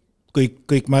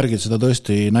kõik märgid seda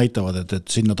tõesti näitavad, et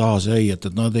sinna taha see ei, et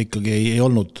nad ikkagi ei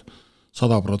olnud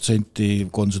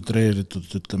 100% kontsentreeritud,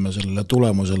 ütleme sellele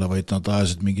tulemusele, vaid nad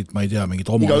ajasid mingit, ma ei tea,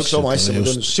 mingit oma asja. Igaüks oma asja,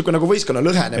 niisugune nagu võistkonna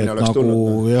lõhenemine oleks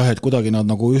tulnud. Jah, et kuidagi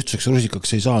nad nagu ühtseks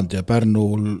rusikaks ei saanud ja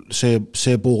Pärnul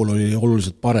see pool oli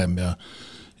oluliselt parem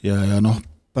ja noh,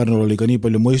 Pärnul oli ka nii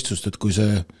palju mõistust, et kui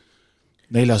see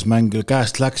 4. mäng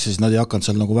käest läks, siis nad ei hakanud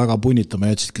seal nagu väga punnitama,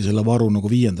 jätsidki selle varu nagu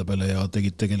 5. peale ja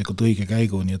tegid tegelikult õige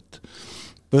käigu, nii et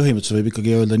põhimõtteliselt võib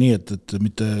ikkagi öelda nii, et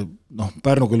mitte, noh,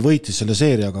 Pärnu küll võitis selle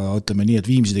seeria, aga ütleme nii, et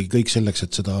Viimsi tegi kõik selleks,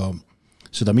 et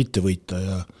seda mitte võita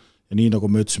ja nii nagu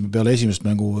me ütlesime peale esimest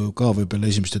mängu ka või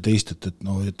peale esimest ja teist,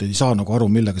 et ei saa nagu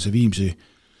aru, millega see Viimsi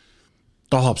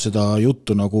tahab seda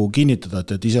juttu nagu kinnitada,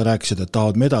 et ise rääkisid, et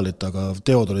tahavad medalit, aga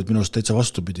teod olid minu arust täitsa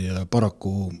vastupidi ja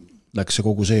paraku läks see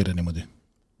kogu seeria niimoodi.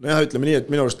 Nojah, ütleme nii, et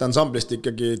minu arust ansamblist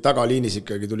ikkagi tagaliinis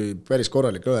ikkagi tuli päris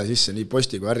korralik lõhe sisse nii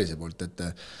Posti kui Harrise poolt, et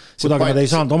kuidagi nad ei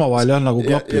saanud omavahel jah nagu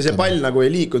klappi. Ja see pall nagu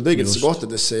ei liikunud õigetesse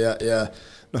kohtadesse ja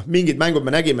noh, mingid mängud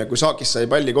me nägime, kui Saakis sai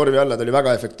palli korvi alla, ta oli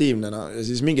väga efektiivne ja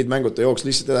siis mingid mängud ta jooks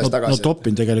lihtsalt edasi tagasi. No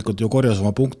Toppin tegelikult ju korjas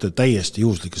oma punkte täiesti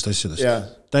juhuslikest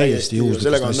asjadest. Täiesti juhuslikest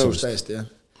sellega on nõus täiesti, jah.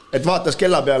 Et vaatas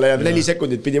kella peale ja 4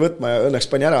 sekundit pidi võtma ja õnneks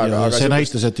pani ära. Ja aga see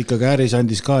näitas, et ikkagi Äris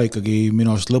andis ka ikkagi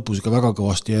minu arust lõpus ikka väga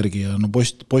kõvasti järgi ja no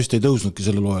post ei tõusnudki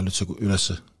sellel loel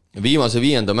ülesse. Viimase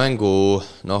 5. mängu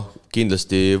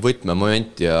kindlasti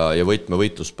võtmemoment ja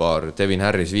võitluspaar Devin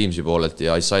Harris Viimsi poolelt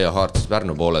ja Isaiah Hart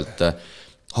Pärnu poolelt.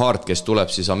 Hart, kes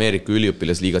tuleb siis Ameerika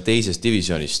üliõpilasliiga 2.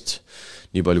 divisionist,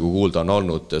 nii palju kui kuulda on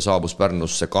olnud, saabus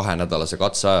Pärnusse 2-nädalase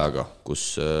katseajaga,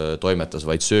 kus toimetas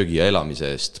vaid söögi ja elamise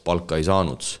eest, palka ei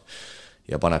saanud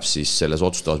ja paneb siis selles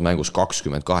otsustavas mängus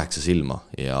 28 silma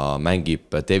ja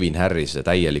mängib Devin Harrise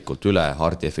täielikult üle,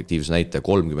 Harti efektiivse näite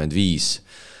 35,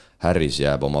 Harris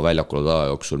jääb oma väljakul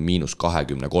aja jooksul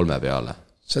 -23 peale.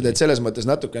 Sa teed selles mõttes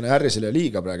natukene Harrisele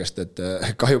liiga praegust, et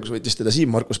kahjuks võitis teda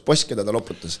Siim Markus Poss, keda ta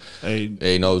loputas.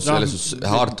 Ei no selles suhtes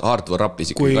Hart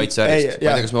rappis ikkagi kaitse Harrist. Ma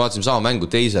ei tea, kas me vaatasime sama mängu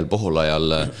teisel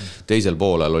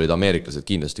poolel olid ameeriklased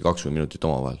kindlasti 20 minutit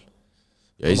omavahel.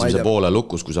 Ja esimese poole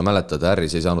lukus, kui sa mäletad,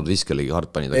 Harris ei saanud viskelegi, Hart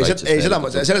pani ta kaitsest. Ei,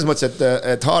 selles mõttes,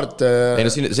 et Hart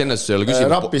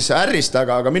rappis Harrist,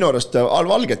 aga minu arust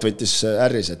Valget võttis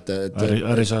Harris.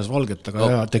 Harris ajas Valget,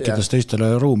 aga tekitas teistele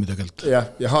ruumi tegelikult.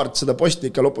 Ja Hart seda posti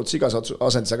ikka loputas igas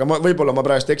asendis, aga võib-olla ma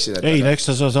praegust eksin. Ei,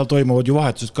 eks seal toimuvad ju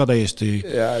vahetused ka täiesti.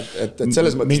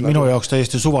 Minu jaoks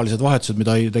täiesti suvalised vahetused,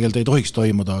 mida tegelikult ei tohiks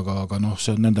toimuda, aga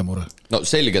see on nende mure. No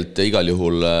selgelt igal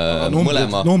juhul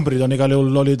numbrid on igal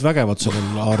juhul olid vägevad sellel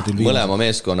mõlema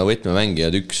meeskonna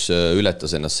võtmemängijad, üks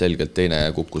ületas ennast selgelt, teine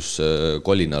kukkus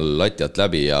kolinal latjalt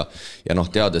läbi ja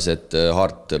teades, et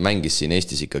Hart mängis siin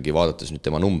Eestis ikkagi, vaadates nüüd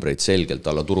tema numbreid selgelt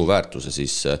alla turuväärtuse,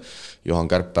 siis Johan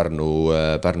Kärp,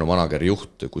 Pärnu manageri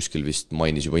juht, kuskil vist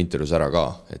mainis juba intervjuus ära ka,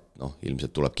 et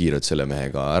ilmselt tuleb kiirelt selle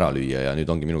mehega ära lüüa ja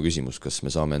nüüd ongi minu küsimus, kas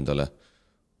me saame endale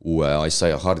uue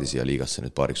Isaiah Hardi siia liigasse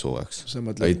nüüd paariks hooajaks.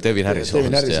 Devin Harris.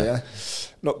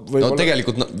 No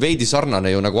tegelikult veidi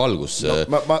sarnane ju nagu algus.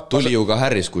 Tuli ju ka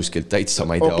Harris kuskilt täitsa,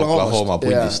 ma ei tea, Oklahoma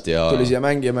pundist. Tuli siia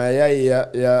mängima ja jäi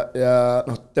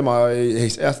ja tema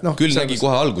ei... Küll nägi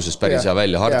kohe alguses päris hea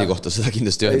välja, Hardi kohta seda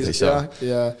kindlasti öelda ei saa.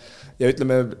 Ja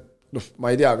ütleme,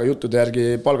 ma ei tea, aga juttude järgi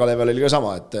palgalevel oli ka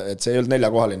sama, et see ei olnud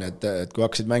 4-kohaline, et kui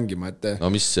hakkasid mängima. No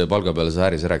mis palga peale sa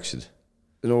Harris rääkisid?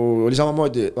 No oli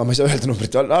samamoodi, ma ei saa öelda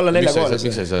numbrit, alla 4 kohal.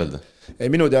 Miks sa ei saa öelda? Ei,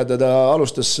 minu teada ta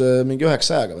alustas mingi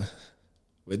 900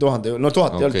 või 1000 ei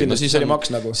olnud kindlasti, see oli maks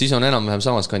nagu. Siis on enam-vähem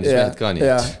samas kandis mehed ka nii.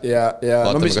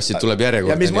 Vaatame, kas siit tuleb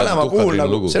järjekord. Ja mis mõlema puhul,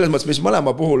 selles mõttes, mis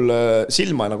mõlema puhul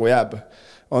silma nagu jääb,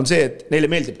 on see, et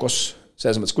neile meeldib koss.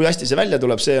 Selles mõttes, kui hästi see välja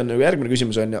tuleb, see on järgmine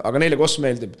küsimus on, aga neile koss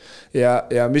meeldib.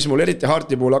 Ja mis mul eriti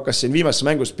Harti puhul hakkas siin viimases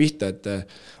mängus pihta, et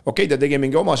okei, ta tegi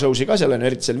mingi oma showsi ka seal,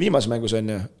 eriti seal viimases mängus on,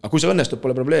 aga kui see õnnestub,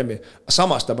 pole probleemi.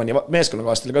 Samas ta pani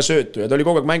meeskonnakaastele ka söötu ja ta oli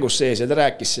kogu aeg mängus sees ja ta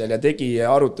rääkis seal ja tegi ja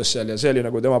arutas seal ja see oli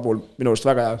nagu tema puhul minu arust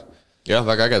väga hea. Jah,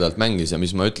 väga ägedalt mängis ja mis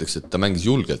ma ütleks, et ta mängis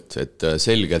julgelt, et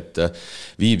selgelt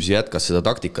Viimsi jätkas seda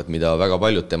taktikat, mida väga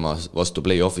paljud tema vastu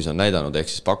play-offis on näidanud,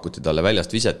 ehk siis pakuti talle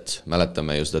väljast viset,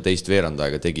 mäletame ju seda teist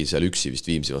veerandaega, tegi seal üksi vist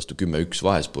Viimsi vastu 10-1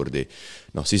 vahespurdi,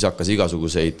 siis hakkas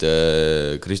igasuguseid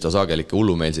Kristo Saagelikke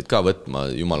hullumeelsid ka võtma,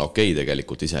 jumala okei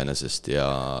tegelikult iseenesest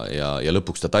ja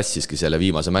lõpuks ta tassiski selle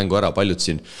viimase mängu ära, paljud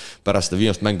siin pärast seda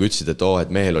viimast mängu ütlesid, et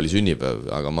mehel oli sünnipäev,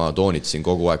 aga ma toonitasin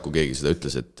kogu aeg, kui keegi seda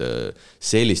ütles, et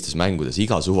sellistes mängudes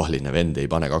iga suvaline vend ei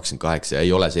pane 28 ja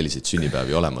ei ole selliseid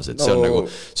sünnipäevi olemas, et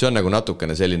see on nagu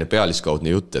natukene selline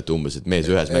pealiskaudne jutt, et umbes, et mees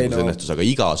ühes mängus õnnestus, aga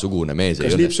igasugune mees ei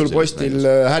õnnestus. Kas Liipsul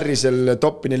Postil, Harrisel,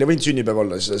 Toppinil ei võinud sünnipäev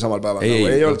olla samal päeval?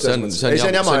 See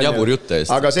on jabur jutt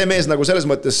eest. Aga see mees nagu selles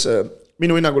mõttes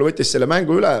minu hinnangul võttis selle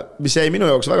mängu üle, mis jäi minu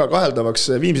jaoks väga kaheldavaks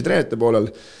Viimsi treenerite poolel.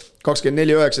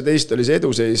 24-19 oli see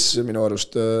eduseis minu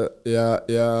arust ja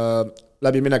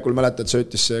läbiminekul mäletad,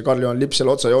 söötis Karl-Johan Lipp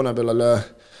selle otsajoone peale,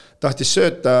 tahtis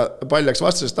sööta, pall läks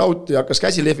vastasest auti ja hakkas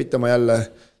käsi lehvitama jälle,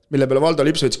 mille peale Valdo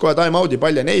Lips võttis kohe time out'i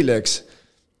palja neile, eks.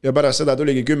 ja pärast seda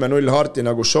tuligi 10-0 Harti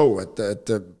nagu show,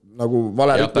 et nagu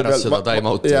vale rütmi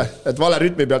pealt, et vale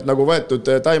rütmi pealt nagu võetud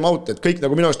time out, et kõik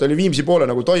nagu minu arust oli Viimsi poole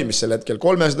nagu toimis sel hetkel,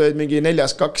 300 olid mingi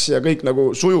 4-2 ja kõik nagu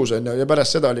sujus ja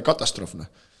pärast seda oli katastroofne.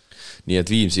 Nii et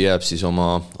Viimsi jääb siis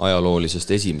oma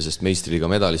ajaloolisest esimesest meistriliiga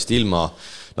medalist ilma.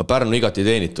 No Pärnu igati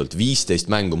teenitult, 15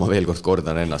 mängu, ma veel kord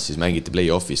kordan ennast, siis mängiti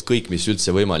play-offis, kõik mis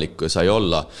üldse võimalik sai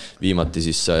olla, viimati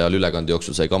siis ajal ülekande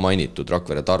jooksul sai ka mainitud,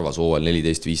 Rakvere Tarvas hooajal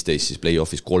 14-15, siis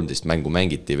play-offis 13 mängu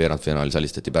mängiti, veerandfinaalis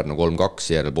alistati Pärnu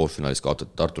 3-2, järel poolfinaalis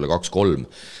kaotati Tartule 2-3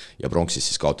 ja pronksis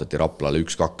siis kaotati Raplale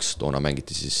 1-2, toona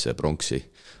mängiti siis pronksi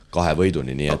 2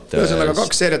 võiduni, nii et ühesõnaga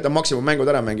 2 seeriat on maksimum mängud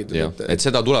ära mängitud. Et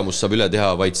seda tulemust saab üle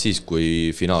teha vaid siis,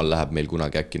 kui finaal läheb meil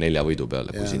kunagi äkki 4 võidu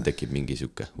peale, kui siin tekib mingi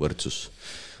süke võrdsus.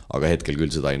 Aga hetkel küll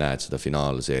seda ei näe, et seda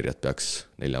finaalseeriat peaks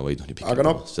 4 võiduni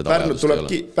pikendama. Aga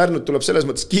Pärnut tuleb selles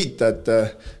mõttes kiita, et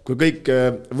kui kõik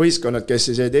võistkonnad, kes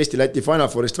siis jäid Eesti-Läti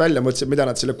Final Fourist välja, mõtlesid, mida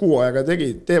nad selle kuu ajaga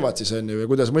teevad siis on ju, ja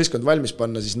kuidas võistkond valmis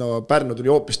panna, siis Pärnu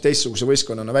tuli hoopis teistsuguse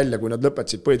võistkonnana välja, kui nad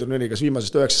lõpetasid põhiturniiri, kas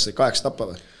viimasest 9 sai 8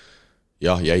 tappa või?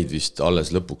 Jah, jäid vist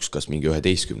alles lõpuks kas mingi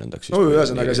 11-ndaks.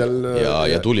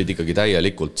 Ja tulid ikkagi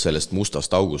täielikult sellest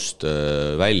mustast august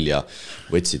välja,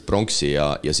 võtsid pronksi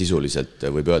ja sisuliselt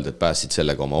võib öelda, et pääsid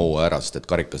sellega oma hooaja ära, sest et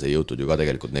karikas ei jõutud ju ka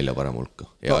tegelikult 4 parem hulka.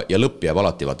 Ja lõpp jääb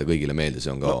alati vaata kõigile meelde,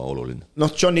 see on ka oluline.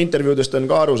 Johni intervjuudest on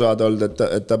ka aru saada olnud,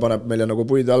 et ta paneb meile nagu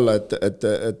puid alla, et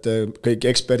kõik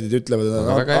eksperdid ütlevad,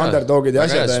 et underdogid ja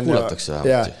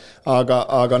asjad.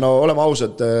 Aga no oleme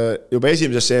ausad, juba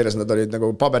esimeses seerias nad olid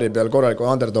nagu paberi peal korraliku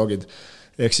underdogid.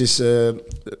 Ehk siis,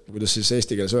 kuidas siis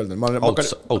eesti keeles öelda?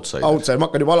 Outsider. Ma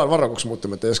hakkan juba Alar Varrakoks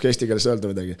muutuma, et ei oska eesti keeles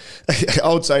öelda midagi.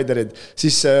 Outsiderid.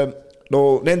 Siis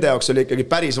nende jaoks oli ikkagi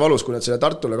päris valus, kui nad selle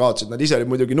Tartule kaotsid. Nad ise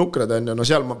olid muidugi nukrad, no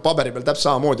seal paberi peal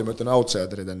täpselt samamoodi, ma ütlen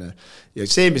outsiderid. Ja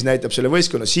see, mis näitab selle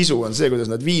võistkonna sisu, on see,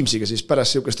 kuidas nad Viimsiga siis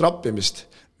pärast siukest rappimist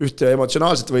ühte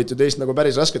emotsionaalset võitu, teist nagu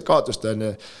päris rasket kaotust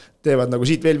teevad nagu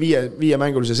siit veel 5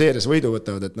 mängulise seerias võidu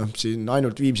võtavad, et siin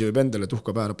ainult Viimsi võib endale tuhka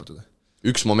pähe raputada.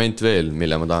 Üks moment veel,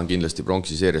 mille ma tahan kindlasti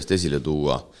pronksi seeriast esile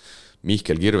tuua.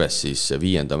 Mihkel Kirves siis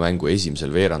 5. mängu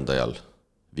esimesel veerandajal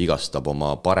vigastab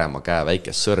oma parema käe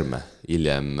väikest sõrme.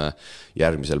 Hiljem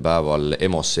järgmisel päeval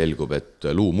EMOS selgub, et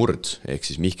luumurd, ehk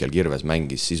siis Mihkel Kirves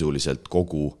mängis sisuliselt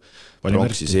kogu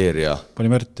pronksi seeria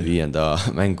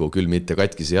 5. mängu, küll mitte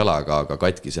katkise jalaga, aga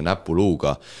katkise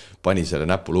näpuluuga, pani selle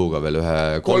näpuluuga veel ühe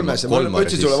kolmari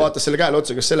sisse. Sulle vaatas selle käele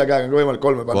otsa, kas selle käega on võimalik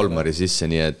kolmari sisse,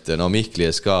 nii et Mihkli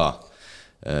ees ka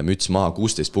müts maha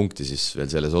 16 punkti siis veel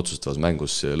selles otsustavas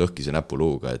mängus lõhkise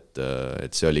näpuluuga,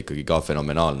 et see oli ikkagi ka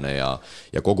fenomenaalne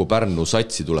ja kogu Pärnu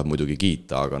satsi tuleb muidugi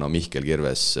kiita, aga Mihkel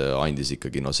Kirves andis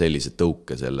ikkagi sellise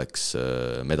tõuke selleks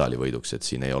medalivõiduks, et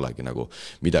siin ei olegi nagu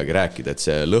midagi rääkida, et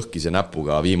see lõhkise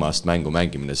näpuga viimast mängu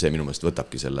mängimine, see minu meelest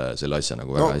võtabki selle asja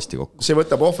nagu väga hästi kokku. See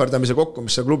võtab ohverdamise kokku,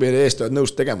 mis sa klubi eest oled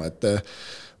nõust tegema, et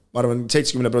ma arvan,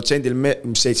 70%,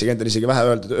 70 on isegi vähe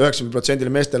öeldud, 90%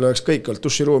 meestel oleks kõik olnud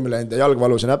tuširuumi läinud ja jalg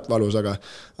valus ja näpp valus,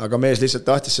 aga mees lihtsalt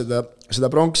tahtis seda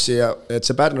pronksi ja et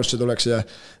see Pärnusse tuleks ja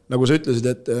nagu sa ütlesid,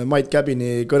 et Mait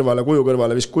Käbini kõrvale, kuju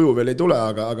kõrvale vist kuju veel ei tule,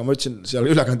 aga ma ütlesin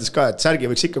seal ülekandes ka, et särgi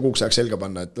võiks ikka kuuks ajaks selga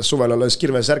panna, et suvel olla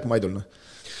Kirve särk Maidul.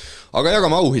 Aga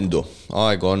jagame auhindu,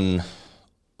 aeg on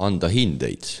anda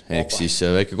hindeid, ehk siis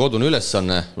väike kodune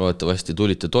ülesanne, loodetavasti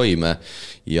tulite toime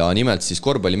ja nimelt siis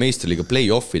korvpallimeistriliiga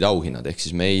play-offide auhinnad, ehk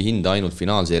siis me ei hinda ainult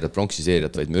finaalseeriat,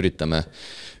 pronksiseeriat, vaid me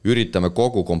üritame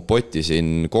kogu kompoti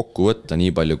siin kokku võtta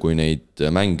nii palju, kui neid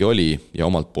mänge oli ja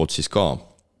omalt poolt siis ka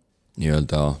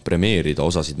nii-öelda premeerida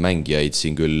osasid mängijaid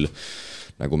siin küll,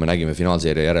 nagu me nägime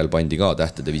finaalseeria järel pandi ka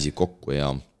tähtede viisid kokku ja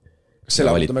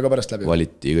selle võtame ka pärast läbi.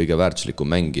 Valiti kõige väärtuslikum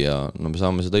mängija, me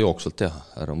saame seda jooksvalt teha,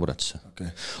 ära muretse. Okay.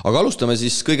 Aga alustame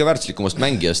siis kõige väärtuslikumast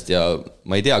mängijast ja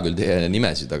ma ei tea küll teie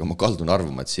nimesid, aga ma kaldun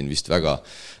arvama, et siin vist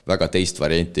väga teist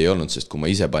varianti ei olnud, sest kui ma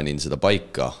ise panin seda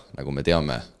paika, nagu me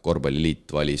teame,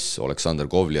 korvpalliliit valis Aleksander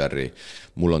Kovliari,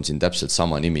 mul on siin täpselt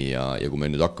sama nimi ja kui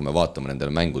me nüüd hakkame vaatama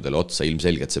nendele mängudele otsa,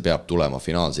 ilmselgelt see peab tulema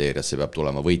finaalseerias, see peab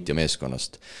tulema võitja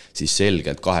meeskonnast, siis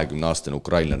selgelt 20-aastane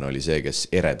ukrainlane oli see, kes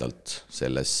eredalt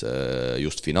selles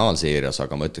just finaalseerias,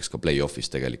 aga ma ütleks ka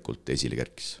play-offis tegelikult esile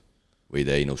kerkis. Või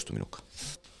te ei nõustu minuga?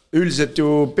 Üldiselt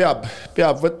ju peab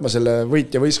võtma selle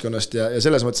võitja võistkonnast ja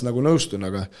selles mõttes nagu nõustun,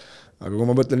 aga kui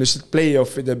ma mõtlen lihtsalt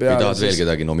play-offide peale... Või tahad veel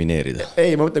kedagi nomineerida?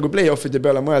 Ei, ma mõtlen, kui play-offide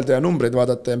peale mõelda ja numbreid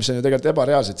vaadata, mis on ju tegelikult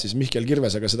ebareaalsed, siis Mihkel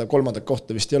Kirves, aga seda 3.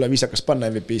 kohta vist ei ole viisakas panna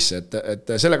MVP-sse,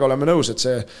 et sellega oleme nõus, et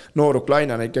see noor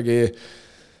ukrainlane ikkagi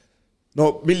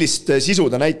millist sisu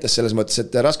ta näitas selles mõttes,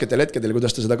 et rasketel hetkedel,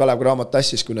 kuidas ta seda Kalev Cramo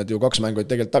tassis, kui nad ju 2 mängu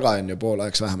tegelikult taga on ju pool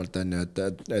ajaks vähemalt on ju,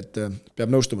 et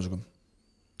peab nõustuma suga.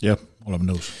 Jah, oleme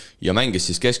nõus. Ja mängis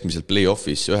siis keskmiselt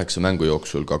play-offis 9 mängu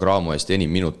jooksul ka Graamo eest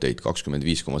enim minuteid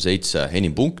 25,7,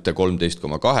 enim punkte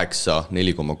 13,8,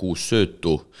 4,6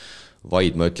 söötu,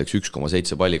 vaid ma ütleks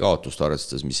 1,7 palli kaotust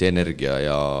arvestades, mis energia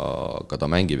ja ka ta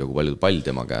mängib ja kui palju pall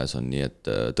tema käes on, nii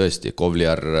et tõesti,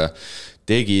 Kovliar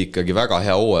tegi ikkagi väga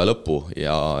hea hooaja lõpu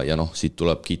ja noh, siit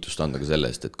tuleb kiitust anda ka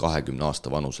selle eest, et 20 aasta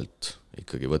vanuselt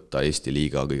ikkagi võtta Eesti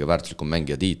liiga kõige väärtuslikum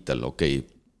mängija tiitel, okei,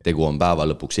 tegu on päeva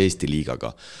lõpuks Eesti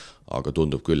liigaga, aga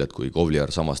tundub küll, et kui Kovliar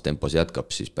samas tempos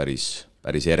jätkab, siis päris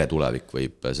ere tulevik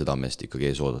võib seda meest ikkagi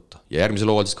ees oodata. Ja järgmise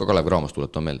looval siis ka Kalev Cramos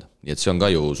tuletama meelde. Nii et see on ka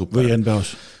ju super. Või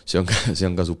NBA-s. See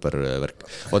on ka super värk.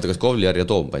 Oota, kas Kovliar ja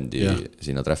Toom pandi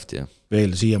sinna drafti? Ja?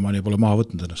 Veel siiamaani pole maha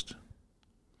võtnud ennast.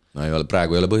 No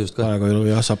praegu ei ole põhjust ka. Praegu ei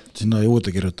ole, jah, saab sinna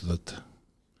juurde kirjutada. Et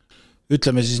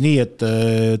ütleme siis nii,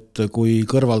 et kui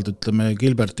kõrvalt ütleme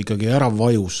Gilbert ikkagi ära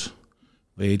vajus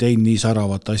või ei teinud nii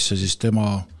säravat asja, siis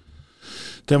tema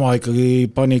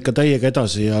ikkagi pani ikka täiega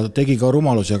edasi ja tegi ka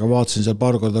rumalusi, aga vaatasin seal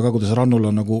paar korda ka, kuidas Rannul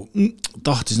on nagu,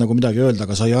 tahtis nagu midagi öelda,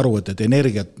 aga sai aru, et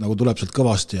energiat nagu tuleb sealt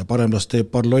kõvasti ja paremlas teeb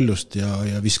paar lollust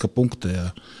ja viskab punkte ja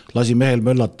lasi mehel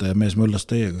möllata ja mees möllas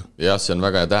teiega. Jah, see on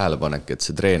väga hea tähelepanek, et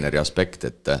see treeneri aspekt,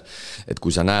 et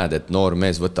kui sa näed, et noor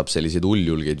mees võtab selliseid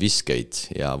uljulgeid viskeid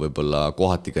ja võib-olla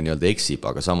kohati ka nii-öelda eksib,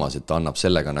 aga samas, et ta annab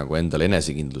sellega nagu endale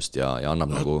enesekindlust ja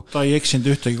annab nagu... Ta ei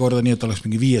eksinud ühtegi korda nii, et oleks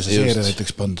mingi 5 seeria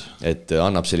näiteks pand. Et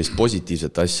annab sellist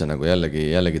positiivset asja nagu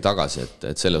jällegi tagasi,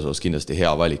 et selles osas kindlasti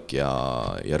hea valik ja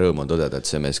rõõm on tõdeda,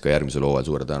 et see mees ka järgmisel hooajal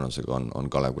suure tõenäosusega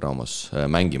on Kalev Cramos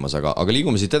mängimas, aga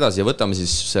liigume siit edasi ja võtame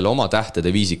siis selle oma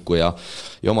tähtede viisiku ja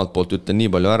omalt poolt ütlen nii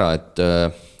palju ära,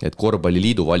 et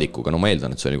korvpalliliidu valikuga, no ma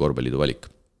eeldan, et see oli korvpalliliidu valik.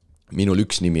 Minul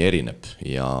üks nimi erineb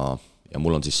ja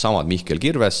mul on siis samad Mihkel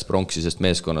Kirves, Pronksisest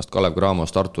meeskonnast Kalev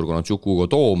Cramos, Artur Konatšuk, Hugo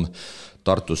Toom,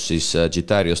 Tartus siis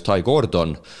Gitarios Tai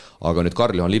Gordon, aga nüüd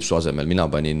Karl-Johan Lipsu asemel mina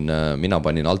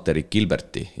panin Alterik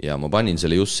Gilberti ja ma panin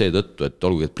selle just see tõttu, et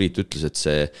olgugi, et Priit ütles, et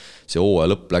see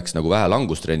hooaja lõpp läks nagu vähe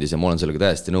langustrendis ja ma olen sellega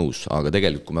täiesti nõus, aga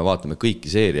tegelikult kui me vaatame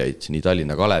kõiki seeriaid, nii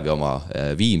Tallinna Kalevi oma,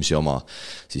 Viimsi oma,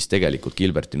 siis tegelikult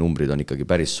Gilberti numbrid on ikkagi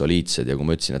päris soliidsed ja kui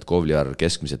ma ütlesin, et Kovliar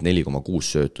keskmiselt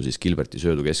 4,6 söötu, siis Gilberti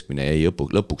söödu keskmine jäi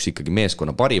lõpuks ikkagi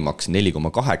meeskonna parimaks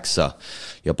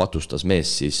 4,8 ja patustas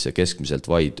mees siis keskmiselt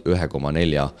vaid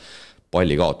 1,4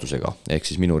 palli kaotusega, ehk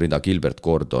siis minu rida Gilbert,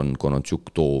 Gordon, Konatšuk,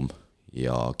 Toom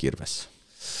ja Kirves.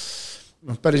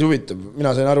 No, päris huvitav.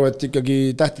 Mina sain aru, et ikkagi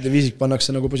tähtide viisik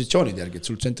pannakse nagu positsioonid järgi, et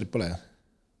sul tsentrit pole.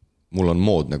 Mul on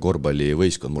moodne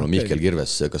korvpallivõistkond, mul on Mihkel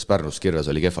Kirves, kas Pärnus Kirves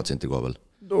oli kehva tsentri koha peal?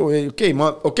 No,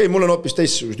 okei, mul on hoopis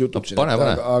teistsugust jutut siin,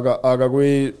 aga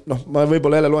kui, ma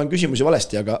võib-olla jälle loen küsimusi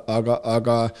valesti,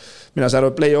 aga mina sain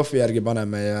aru, et play-offi järgi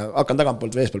paneme ja hakkan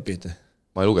tagantpoolt veespoolt pihta.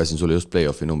 Ma lugesin sulle just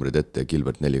play-offi numbrid ette,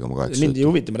 Gilbert 4,8. Mind ei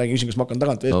huvita, ma räägin küsin, kas ma hakkan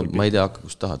tagant veespoolt pihta. Ma ei tea,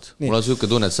 kust tahad. Mul on selline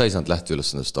tunne, et sa ei saanud lähtu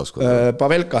üles nendest taaskord.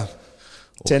 Pavelka,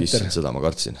 tsenter. Seda ma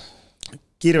kartsin.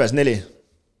 Kirves 4,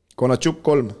 Konatšuk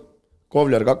 3,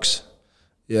 Kovliar 2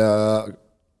 ja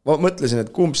ma mõtlesin,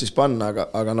 et kumb siis panna,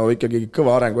 aga no ikkagi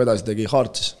kõva arengu edasi tegi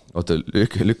Hartsis. Oota,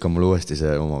 lükka mulle uuesti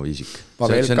see oma viisik.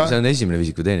 See on esimene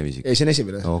viisik või teine viisik? Ei, see on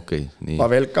esimene. Okay, nii.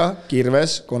 Pavelka,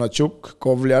 Kirves, Konatšuk,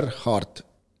 Kovliar, Hart.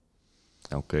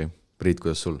 Okei. Priit,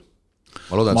 kuidas sul?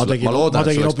 Ma tegin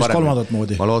hoopis kolmandat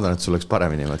moodi. Ma loodan, et sul oleks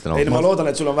paremini. Ma loodan,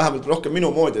 et sul on vähemalt rohkem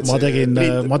minu moodi. Ma tegin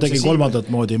kolmandat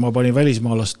moodi. Ma panin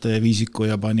välismaalaste viisiku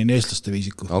ja panin eestlaste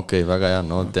viisiku. Okei, väga hea.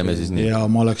 No teeme siis nii. Ja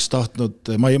ma oleks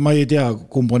tahtnud, ma ei tea,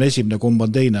 kumb on esimene, kumb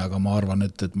on teine, aga ma arvan,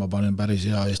 et ma panen päris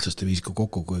hea eestlaste viisiku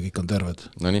kokku, kui kõik on terved.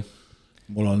 No nii.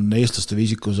 Mul on eestlaste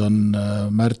viisikus on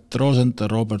Märt Roosenter,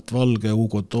 Robert Valge,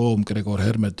 Hugo Toom, Gregor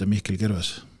Hermet ja Mihkel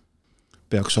Kirves.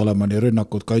 Peaks olema nii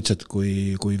rünnakud, kaitset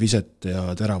kui viset ja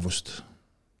teravust.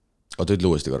 Oota, ütle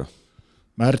uuesti korra.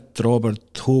 Märt,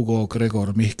 Robert, Hugo,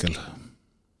 Gregor, Mihkel.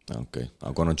 Okei,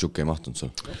 aga Konatšuk ei mahtunud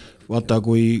sul? Vaata,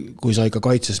 kui sa ikka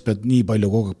kaitses pead nii palju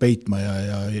kogu aeg peitma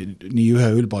ja nii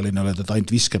ühe ülbaline oled, et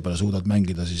ainult viske peale suudad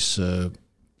mängida, siis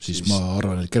ma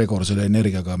arvan, et Gregor selle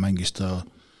energiaga mängis ta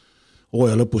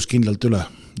hooaja lõpus kindlalt üle.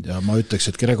 Ja ma ütleks,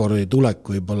 et Gregori tulek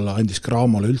võib-olla andis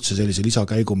Cramole üldse sellise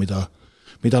lisakäigu, mida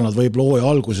nad võib-olla hooaja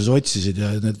alguses otsisid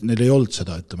ja neil ei olnud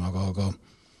seda, ütleme,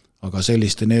 aga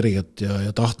sellist energiat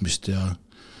ja tahtmist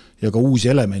ja ka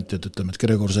uusi elemente, et ütleme, et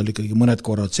Gregor seal ikkagi mõned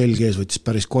korrad selge ees võttis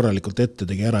päris korralikult ette,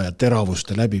 tegi ära ja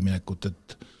teravuste läbiminekut,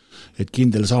 et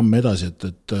kindel samm edasi,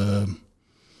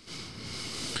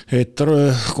 et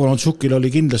Konatšukil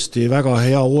oli kindlasti väga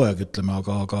hea hooaeg, ütleme,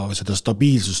 aga seda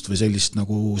stabiilsust või sellist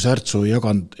nagu särtsu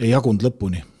ei jagunud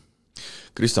lõpuni.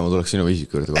 Krista, ma tuleks sinu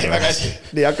viisiku juurde. Väga hästi,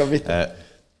 nii hakkab pihta.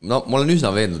 No ma olen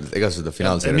üsna veendunud, et ega seda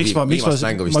finaalseeria viimast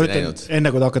mängu vist ei näinud. Enne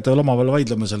kui te hakkate omavahel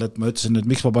vaidlema selle, et ma ütlesin, et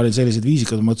miks ma panin sellised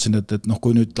viisikud, ma mõtlesin, et noh,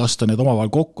 kui nüüd lasta need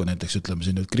omavahel kokku, näiteks ütleme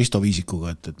siin nüüd Kristo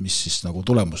viisikuga, et mis siis nagu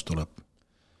tulemus tuleb.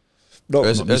 No,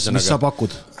 mis sa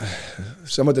pakud?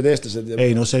 Sa mõtled eestlased?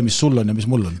 Ei, no see, mis sul on ja mis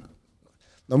mul on.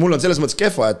 No mul on selles mõttes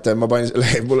kehva, et ma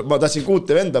tahtsin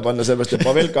 6 venda panna sellepärast, et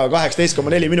Pavelka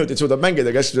 18,4 minutit suudab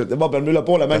mängida keskmiselt ja ma pean üle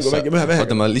poole mängu mängima ühe mehega.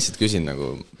 Vaata, ma lihtsalt küsin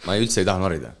nagu, ma üldse ei taha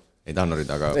norida,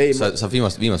 aga sa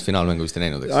viimast finaalmängu vist ei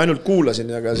näinud, eks? Ainult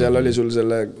kuulasin, aga seal oli sul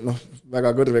selle,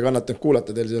 väga kõrvi kannatanud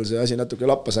kuulata teil seal see asi natuke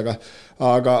lappas,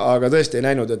 aga tõesti ei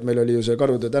näinud, et meil oli ju see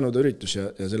karude tänude üritus ja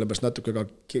sellepärast natuke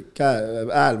ka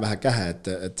ääl vähe kähe,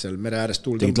 et seal mere äärest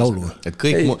tuul tõmbas. Et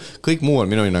kõik muu on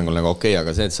minu hinnangul nagu okei,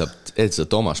 aga see, et sa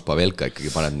Toomas Pavelka ikkagi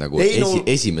paned nagu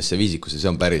esimesse viisikusse, see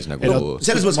on päris nagu...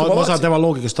 Ma saan tema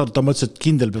loogikast aru, ta mõtles, et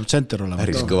kindel peab tsenter olema.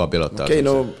 Päris kõva pilota.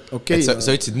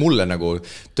 Sa ütlesid mulle nagu,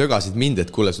 tögasid mind,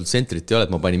 et kuule, sul tsentrit ei ole,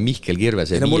 et ma panin Mihkel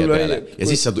Kirvese 5 peale ja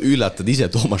siis sa üllatad ise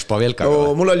Toomas Pavelka.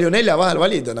 No, mul oli ju 4 vahel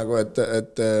valida nagu,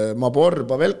 et Mabor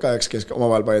Pavelka, kes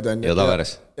omavahel paid on. Ja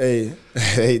Tavares? Ei,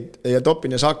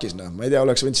 Toppin ja Saakis, ma ei tea,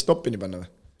 oleks võinud siis Toppini panna või?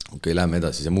 Okei, lähme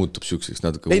edasi, see muutub sükseks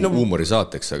natuke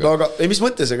huumorisaateks. Aga mis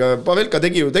mõttes, ega Pavelka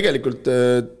tegi ju tegelikult,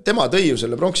 tema tõi ju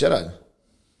selle pronksi ära.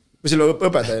 Või selle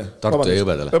õpedaja? Tartu jäi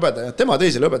õbedale. Õpedaja, tema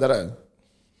tõi selle õbed ära.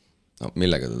 No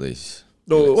millega ta tõi siis?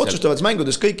 No otsustavates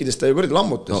mängudes kõikidest ta ju kuradi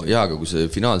lammutas. No jaa, aga kui see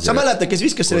finaalse... Sa mäletad, kes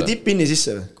viskas selle tipp-inni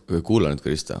sisse või? Kuula nüüd,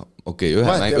 Krista. Okei,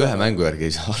 ühe mängu järgi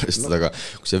ei saa arvestada, aga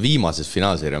kui sa viimases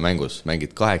finaalseeria mängus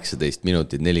mängid 18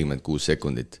 minutit 46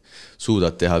 sekundit,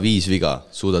 suudad teha 5 viga,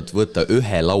 suudad võtta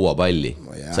 1 lauapalli,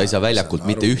 sa ei saa väljakult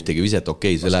mitte ühtegi viset,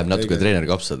 okei, see läheb natuke treeneri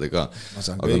kapsadega.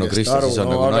 Aga no Krista, siis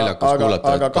on nagu naljakas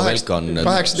kuulata, et Pavelka on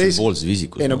sümboolses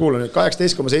viisikus. Ei no kuula nüüd,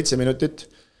 18,7 minutit.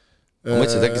 Ma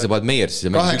mõtlesin, et äkki sa paned Meier, siis sa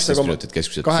mängid 11 minutit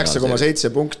keskmiselt. 8,7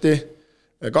 punkti,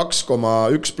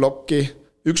 2,1 plokki,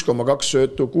 1,2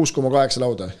 söötu, 6,8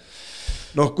 lauda.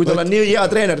 Noh, kui ta on nii hea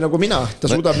treener nagu mina, ta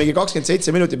suudab mingi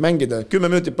 27 minutit mängida, 10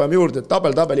 minutit paneme juurde,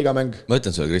 tabel iga mäng. Ma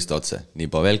ütlen sulle, Krista, otse, nii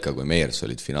Pavelka kui Meiers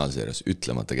olid finaalseerias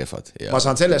ütlemata kehvad. Ma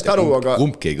saan sellest aru, aga...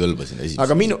 Kumbki ei kõlba sinna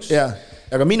esimeseks.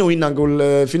 Aga minu hinnangul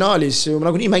finaalis ju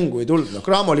nagu nii mängu ei tulnud.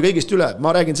 Kraamo oli kõigist üle,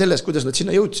 ma räägin sellest, kuidas nad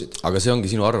sinna jõudsid. Aga see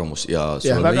ongi sinu arvamus ja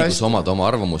sul on õigus omada oma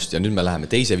arvamust ja nüüd me läheme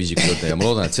teise viisikusse ja ma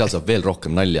loodan, et seal saab veel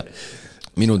rohkem nalja.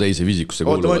 Minu teise viisikusse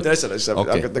kuuluvad. Oota, asjale, siis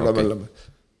hakkad tegema mõllama.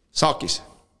 Saakis.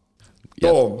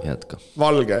 Toom,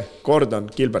 Valge, Gordon,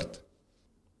 Gilbert.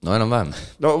 No enam-vähem.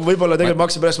 No võib-olla tegelikult ma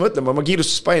hakkasin pärast mõtlema, ma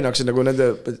kiirustas pain hakkasin nagu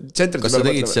nende tsentrite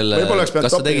peale mõtlema.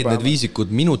 Kas sa tegid need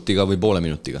viisikud minutiga või poole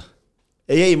minutiga?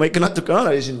 Ei, ma ikka natuke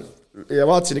analüüsin ja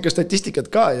vaatasin ikka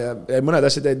statistikat ka ja mõned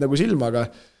asjad jäid nagu silma,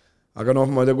 aga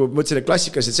ma nagu mõtlesin, et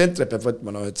klassikalised tsentrid peab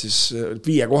võtma, et siis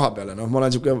 5 koha peale, ma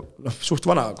olen suht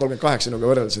vana, 38 nagu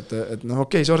võrreldes, et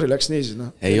okei, sorry, läks nii siis.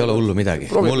 Ei ole hullu midagi.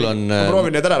 Ma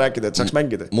proovin need ära rääkida, et saaks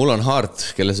mängida. Mul on Hart,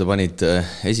 kelle sa panid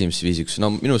esimeses viisikus.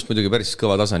 No minust muidugi päris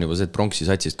kõva tasa on juba see, et pronksi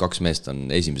satsist 2 meest on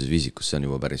esimeses viisikus, see on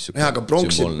juba päris sümboolne. Aga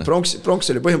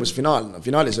pronks oli põhimõtteliselt finaal,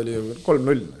 finaalis oli ju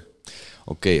 3-0.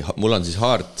 Okei, mul on siis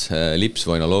Hart, Lips,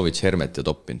 Vojnalovitš, Hermet ja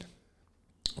Toppin.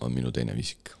 On minu teine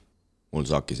viisik. Mul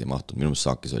Saakis ei mahtud, minu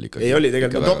Saakis oli ikka... Ei oli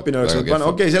tegelikult, Toppin oleks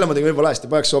panna, okei, selle ma tegin võib-olla hästi,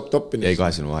 pojaks Toppin. Jäi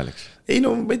 2 silma vahel, eks? Ei,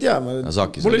 no ma ei tea,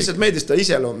 mul lihtsalt meeldis ta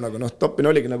iseloom, nagu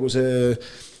Toppin oligi nagu see,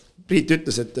 Priit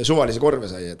ütles, et suvalise korve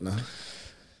sai, et no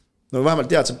vähemalt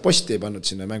tead, sa posti ei pannud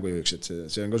sinna mängujuhiks, et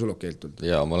see on ka sul okeiltud.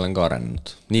 Jaa, ma olen ka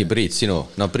arenenud. Nii, Priit, sinu,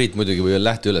 Priit muidugi või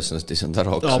lähte üles, ei saanud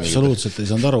aru. Absoluutselt ei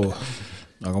saanud aru.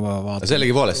 Aga ma vaatan.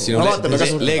 Sellegi poolest, sinu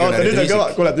leegenäride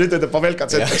viisik. Kuule, nüüd ütleb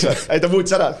Pavelkat settaks. Ei, ta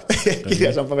muutis ära.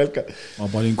 Kirjas on Pavelka. Ma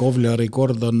panin Kovljari,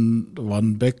 Gordon, Van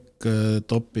Beck,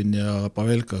 Toppin ja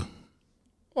Pavelka.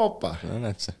 Opa. No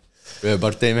näed see. Ühe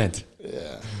partei mehed.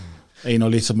 Ei,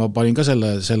 no lihtsalt ma panin ka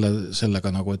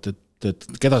sellega nagu, et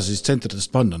keda siis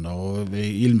tsentritest panna. No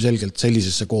ilmselgelt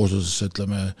sellisesse kooslusesse,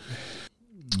 ütleme,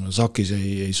 Sakis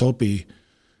ei sobi.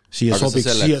 Siia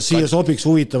sobiks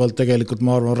huvitavalt tegelikult,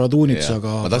 ma arvan, Radunic,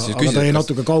 aga ta ei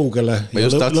natuke kaugele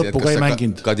ja lõppu ka ei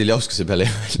mänginud. Kadiljaускase peale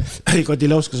ei mõelnud? Ei,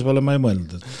 Kadiljaускase peale ma ei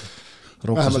mõelnud.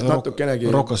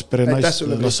 Rokas perenaist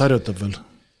las harjutab veel.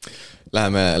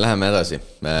 Läheme edasi.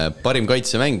 Parim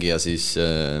kaitsemängija siis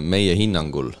meie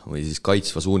hinnangul või siis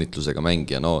kaitsva suunitlusega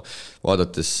mängija. No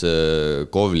vaadates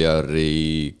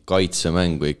Kovljari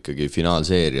kaitsemängu ikkagi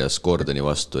finaalseerias Gordoni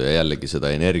vastu ja jällegi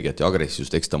seda energiat ja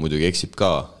agressiivust, eks ta muidugi eksib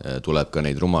ka, tuleb ka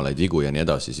neid rumalaid vigu ja nii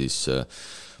edasi, siis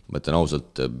ma ütlen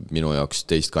ausalt, minu jaoks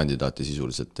teist kandidaati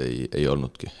sisuliselt ei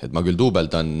olnudki. Et ma küll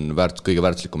duubeldan kõige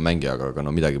väärtuslikum mängija, aga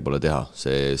no midagi pole teha.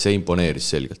 See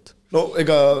imponeeris selgelt. No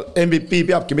ega MVP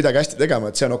peabki midagi hästi tegema,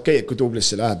 et see on okei, kui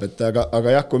duublisse läheb,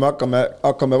 aga jah, kui me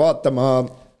hakkame vaatama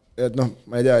et noh,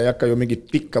 ma ei tea, ei hakka ju mingit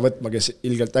pikka võtma, kes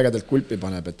ilgelt ägedalt kulpi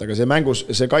paneb, et aga see mängus,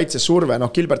 see kaitses surve,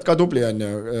 noh, Gilbert ka tubli on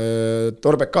ju,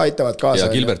 Torbek ka aitavad kaasa.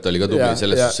 Ja Gilbert oli ka tubli,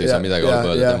 selles suhtes ei saa midagi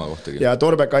halba öelda tema kohtagi. Ja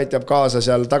Torbek aitab kaasa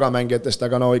seal tagamängijatest,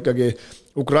 aga no ikkagi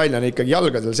ukrainlane ikkagi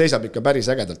jalgadel seisab ikka päris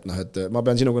ägedalt, noh, et ma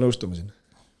pean sinuga nõustuma siin.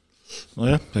 No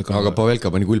jah, aga Pavelka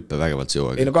pani kulpe vägevalt see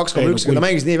hooaeg. Ei no 2,1, kui ta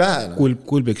mängis nii vähe. No.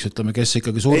 Kulbiks, ütleme, kes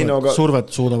ikkagi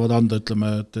survet suudavad anda,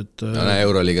 ütleme, et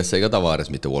Euroliigas sai ka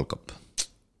Tavares, mitte World Cup.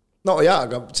 No jaa,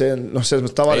 aga see on, noh, selles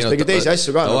mõttes Tavares tegi teisi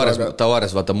asju ka.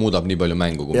 Tavares vaata muudab nii palju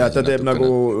mängu. Ja ta teeb nagu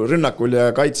rünnakul ja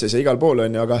kaitses ja igal pool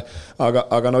on ju,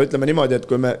 aga no ütleme niimoodi, et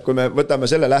kui me võtame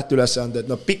selle lähteülesande,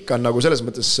 et no pikk on nagu selles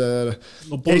mõttes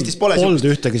Eestis pole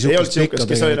ühtegi siukest,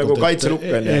 kes oli nagu kaitselukk.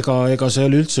 Ega see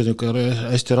oli üldse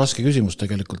hästi raske küsimus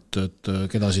tegelikult, et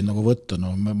keda siin nagu võtta.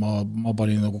 No, ma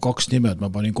panin nagu 2 nimed,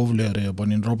 ma panin Kovleri ja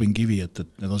panin Robin Kivi, et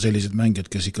need on sellised mängijad,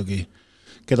 kes ikkagi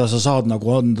keda sa saad nagu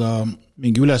anda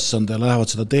mingi ülesande ja lähevad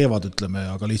seda teevad, ütleme,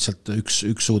 aga lihtsalt üks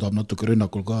suudab natuke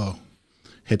rünnakul ka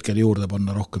hetkel juurde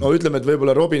panna rohkem. No ütleme, et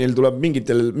võib-olla Robinil tuleb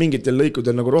mingitel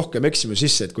lõikudel nagu rohkem eksime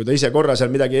sisse, et kui ta ise korra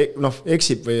seal midagi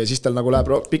eksib või siis tal nagu läheb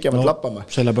pikemalt lappama.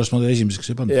 Sellepärast ma ta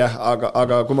esimeseks ei pannud. Jah,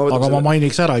 aga kui ma võtan ma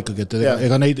mainiks ära ikkagi, et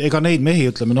ega neid mehi,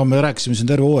 ütleme, no me rääkisime siin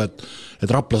terve hoo, et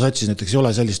Rapla satsis näiteks ei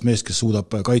ole sellist meest, kes suudab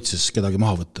kaitses kedagi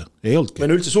maha võtta. Ei olnudki. Me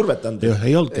on üldse survet anda.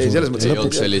 Ei olnudki. Ei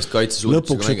olnud sellist kaitsesuulisega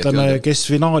lõpuks, ütleme, kes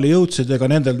finaali jõudsid,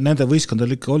 ega nende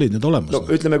võistkondel ikka olid need olemas. No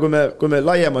ütleme, kui me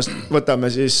laiemast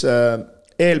võtame, siis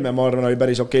Eelme, ma arvan, oli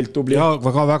päris okeilt tubli. Ja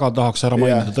väga tahaks ära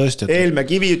mainida tõesti. Eelme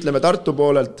Kivi, ütleme, Tartu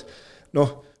poolelt,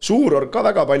 noh, Suurorg ka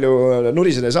väga palju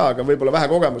nurised ei saa, aga võib-olla vähe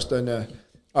kogemust on ja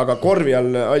aga korvi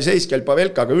all Seiskel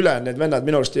Pavelka, aga üle need vennad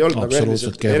minu arust ei olnud nagu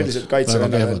eriliselt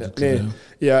kaitsevennad.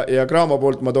 Ja Graamo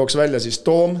poolt ma tooks välja siis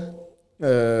Toom,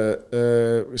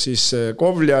 siis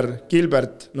Kovljar,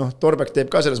 Gilbert, noh, Torbek teeb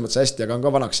ka selles mõttes hästi, aga on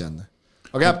ka vanaks jäänud.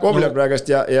 Aga jääb Kovljar praegast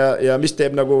ja mis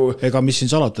teeb nagu... Ega mis siin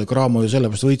salata, Graamo ju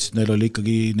sellepärast võitsid, neil oli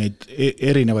ikkagi neid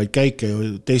erinevaid käike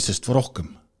ju teistest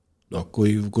rohkem. No,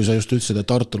 kui sa just ütlesid,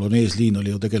 et Tartul on eesliin,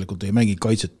 oli ju tegelikult ei mängi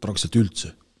kaitset praktiliselt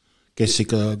üldse. Kes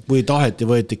ikka, või taheti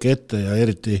võeti ikka ette ja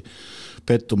eriti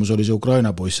pettumus oli see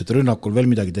Ukraina poiss, et rünnakul veel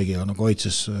midagi tegi, aga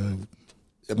kaitses...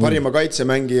 Parima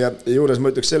kaitsemängija juures ma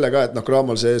ütleks selle ka, et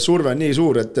Graamol see surve on nii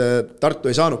suur, et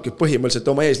Tartu ei saanudki põhimõtteliselt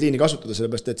oma eesliini kasutada,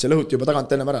 sellepärast, et see lõhuti juba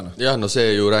tagant ennem ära. Jah, no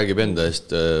see ju räägib enda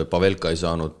eest, Pavelka ei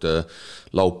saanud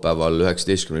laupäeval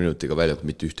 19 minutiga väljalt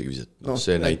mitte ühtegi viset. No,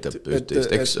 see näitab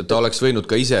üht-teist. Ta oleks võinud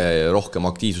ka ise rohkem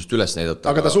aktiivsust üles näidata.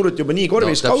 Aga ta suruti juba nii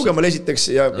korvis kaugemal esiteks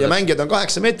ja mängijad on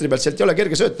 8 meetri pealt, sealt ei ole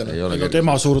kerge söötana.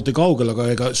 Tema suruti kaugel, aga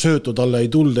ega söötu talle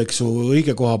ei tulnud, eks ju,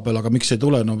 õige koha peal, aga miks ei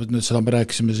tule? No, seda me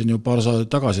rääkisime siin ju paar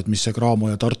saadet tagasi, et mis see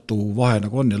Graamo ja Tartu vahe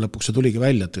nagu on ja lõpuks see tuligi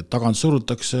välja, et tagant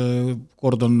surutakse,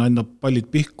 kord on enda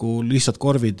pallid pihku, lihtsalt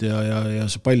korvid ja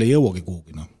see pall ei jõuagi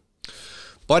kuhugi, noh.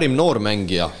 Parim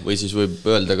noormängija või siis võib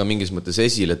öelda ka mingis mõttes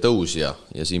esile tõusja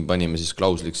ja siin panime siis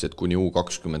klausliks, et kuni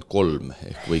U23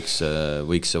 ehk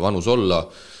võiks see vanus olla.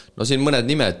 No siin mõned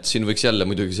nimed, siin võiks jälle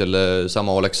muidugi selle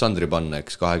sama Aleksandri panna,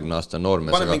 eks 20-aastane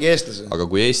noormees. Aga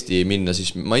kui Eesti minna,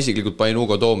 siis ma isiklikult panin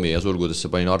Ugo Toomi ja sulgudesse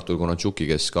panin Artur Konatšuki,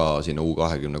 kes ka sinna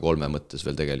U23 mõttes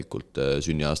veel tegelikult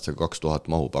sünniaastaga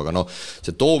 2000 mahub. Aga no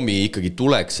see Toomi ikkagi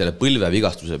tuleks selle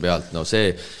põlvevigastuse pealt, no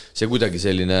see kuidagi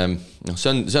selline, no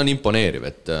see on imponeeriv,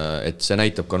 et see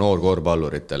näitab ka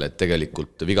noorkoorpalluritele, et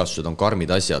tegelikult vigastused on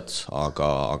karmid asjad,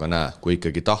 aga näe, kui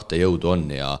ikkagi tahtejõudu on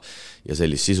ja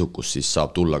sellist sisukust, siis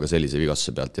saab tulla ka sellise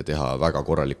vigastuse pealt ja teha väga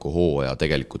korraliku hooaja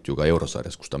tegelikult ju ka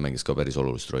Eurosarjas, kus ta mängis ka päris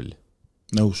olulist rolli.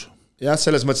 Nõus. Jah,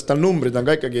 selles mõttes, et tal numbrid on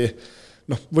ka ikkagi,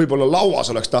 noh, võib-olla lauas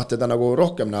oleks tahtada nagu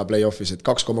rohkem näha play-offis, et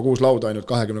 2,6 lauda ainult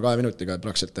 22 minutiga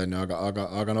praktiliselt on,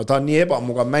 aga no ta on nii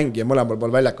ebamugav mängija mõlemal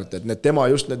pool väljakut, et need tema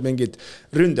just need mingid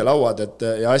ründelauad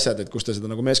ja asjad, et kus ta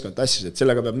seda nagu meeskond tassis, et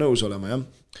sellega peab nõus olema,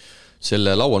 jah.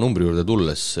 Selle lauanumbri juurde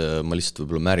tulles ma lihtsalt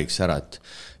võib-olla määriks ära,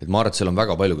 et ma arvan, et seal on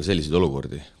väga palju ka selliseid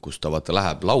olukordi, kus ta vaata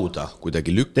läheb lauda, kuidagi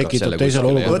lükkab selle.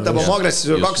 Võtab oma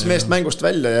agressiivsuse 2 meest mängust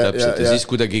välja. Täpselt, ja siis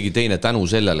kuidagi teine tänu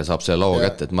sellele saab selle laua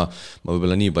kätte, et ma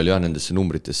võib-olla nii palju nendesse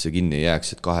numbritesse kinni ei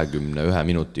jääks, et 21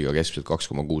 minutiga keskmiselt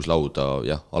 2,6 lauda,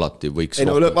 jah, alati võiks.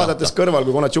 Ei no vaadates kõrval,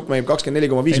 kui Konatšuk mängib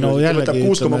 24,5 minutit, võtab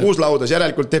 6,6 laudas,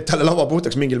 järelikult teeb talle laua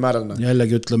puhtaks mingil määral.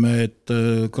 Jällegi ütleme, et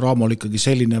Graamol ikkagi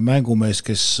selline mängumees,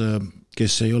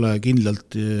 kes ei ole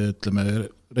kindlalt, ütleme,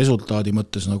 resultaadi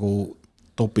mõttes nagu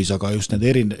topis, aga just need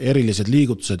erilised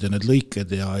liigutused ja need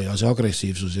lõiked ja see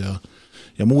agressiivsus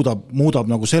ja muudab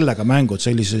nagu sellega mängu, et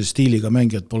sellise stiiliga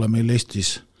mängijad pole meil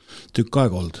Eestis tükk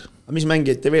aega olnud. Aga mis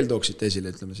mängijad te veel tooksite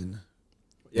esile, ütleme sinna?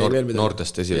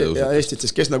 noortest esile tõusnud. Ja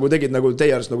Eestitest, kes nagu tegid nagu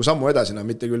teie arust nagu sammu edasi,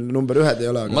 mitte küll number 1 ei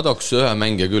ole. Aga... Ma tooks ühe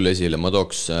mängija küll esile, ma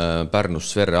tooks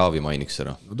Pärnus Sverre Aavi mainiks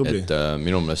ära. No, et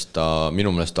minu meelest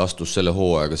ta astus selle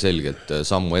hooajaga selgelt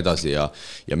sammu edasi ja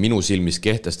minu silmis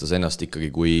kehtestas ennast ikkagi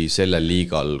kui sellel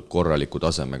liigal korraliku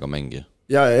tasemega mängija.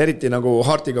 Ja eriti nagu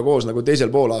Hartiga koos nagu teisel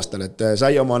poolaastal, et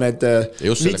sai oma need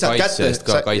vitsad kätte,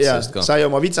 sai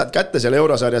oma vitsad kätte seal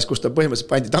eurosarjas, kus ta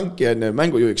põhimõtteliselt pandi tanki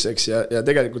mängujuhiks, eks, ja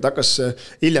tegelikult hakkas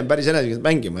hiljem päris energiliselt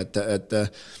mängima,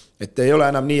 et ei ole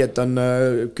enam nii, et on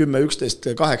 10,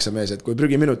 11, 8 mees, et kui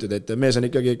prügiminutid, et mees on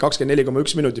ikkagi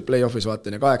 24,1 minutit play-offis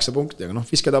vaatan ja 8 punkti, aga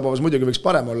fisketabavas muidugi võiks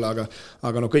parem olla,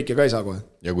 aga kõike ka ei saa kohe.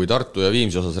 Ja kui Tartu ja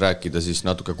Viimsi osas rääkida, siis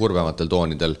natuke kurvematel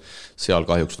toonidel seal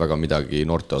kahjuks väga midagi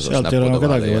noorte osas sealt ei ole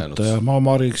kedagi võtta ja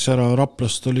Maamariks ära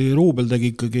Raplast oli Ruubel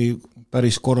tegi ikkagi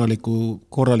päris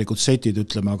korralikud setid,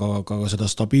 ütleme, aga seda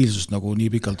stabiilsust nagu nii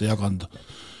pikalt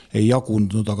ei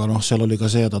jagunud, aga seal oli ka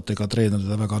see, et ega treener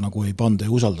teda väga nagu ei panda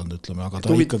ja usaldanud, ütleme, aga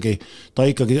ta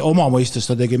ikkagi oma mõistes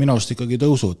ta tegi minu arust ikkagi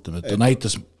tõusu, ütleme, et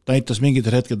ta näitas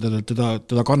mingitel hetkedel, et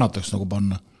teda kannataks nagu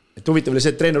panna. Et huvitav oli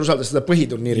see, et treener usaldas seda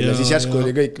põhiturniiri ja siis järsku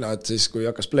oli kõik, et siis kui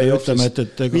hakkas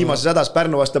play-offis viimases hädas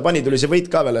Pärnu vasta pani, tuli see võit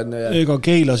ka veel enne. Ega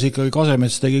Keilas ikkagi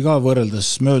Kasemets tegi ka võrreldes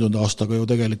möödunud aastaga ju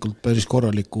tegelikult päris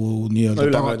korraliku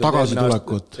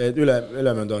tagasitulekut.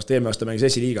 Ülemöödunud aasta, eelmine aasta mängis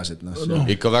esiliigas.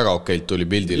 Ikka väga okeilt tuli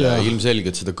pildile,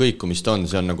 ilmselgelt seda kõikumist on,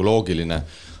 see on nagu loogiline.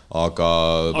 Aga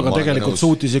tegelikult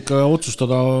suutis ikka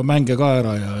otsustada mänge ka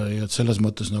ära ja selles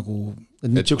mõttes nagu...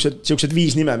 Siuksed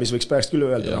 5 nime, mis võiks pärast küll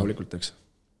öelda rahulikult, eks.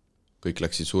 Kõik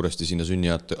läksid suuresti sinna sünni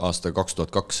aasta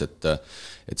 2002,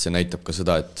 et see näitab ka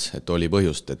seda, et oli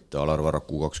põhjust, et Alar Varrak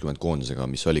U20 koondisega,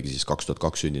 mis oligi siis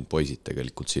 2002 sündinud poisid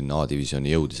tegelikult sinna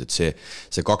A-divisiooni jõudis, et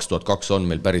see 2002 on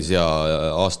meil päris hea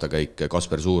aastakäik,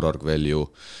 Kasper Suurorg veel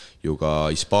ju ka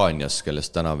Hispaanias,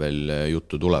 kellest täna veel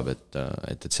juttu tuleb,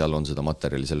 et seal on seda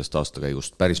materjali sellest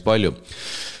aastakäigust päris palju.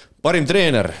 Parim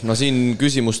treener, no siin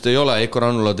küsimust ei ole, Eiko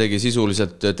Rannula tegi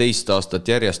sisuliselt 2 aastat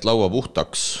järjest laua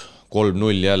puhtaks,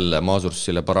 3-0 jälle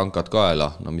Maasurssile Barankat kaela,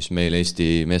 no mis meil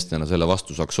Eesti meestena selle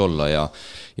vastu saaks olla ja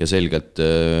selgelt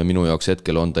minu jaoks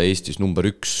hetkel on ta Eestis number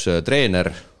 1 treener,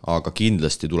 aga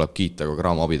kindlasti tuleb kiita ka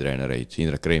Graamo abitreenereid,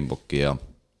 Indrek Reinbocki ja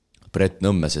Brett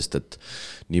Nõmme, sest et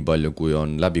nii palju kui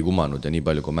on läbi kumanud ja nii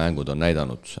palju kui mängud on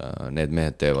näidanud, need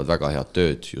mehed teevad väga head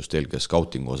tööd just eelkõige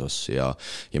scoutingu osas ja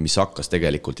mis hakkas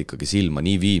tegelikult ikkagi silma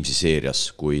nii Viimsi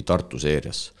seerias kui Tartu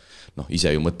seerias.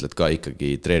 Ise ju mõtled ka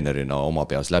ikkagi treenerina oma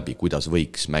peas läbi, kuidas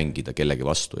võiks mängida kellegi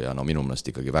vastu ja minu meelest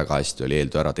ikkagi väga hästi oli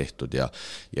eeltöö ära tehtud ja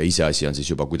ise asi on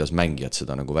siis juba, kuidas mängijad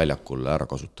seda nagu väljakul ära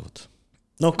kasutavad.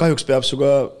 Kahjuks peab suga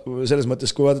selles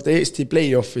mõttes, kui vaadata Eesti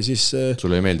play-offi, siis...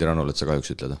 Sulle ei meeldi, Rannul, et sa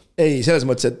kahjuks ütleda? Ei, selles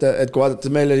mõttes, et kui vaadata,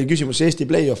 meil oli küsimus Eesti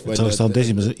play-off. Sa oleks tahtnud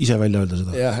esimese ise välja öelda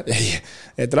seda. Jah,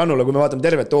 et Rannule, kui me vaatame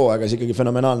tervet hooaega, siis ikkagi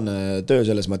fenomenaalne töö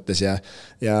selles mõttes ja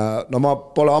ma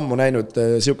pole ammu näinud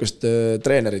siukest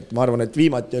treenerit. Ma arvan, et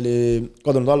viimati oli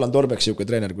kadunud Allan Torbek siuke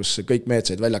treener, kus kõik mehed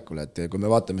said väljakule, et kui me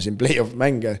vaatame siin play-off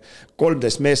mänge,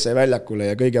 13 mees sai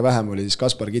väljakule ja kõige vähem oli siis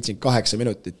Kaspar Kitsing 8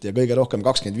 minutit ja kõige rohkem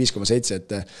 25,7,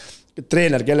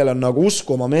 treener, kellel on nagu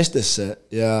usku oma meestesse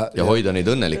ja hoida neid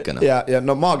õnnelikena. Ja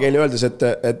maakeeli öeldes,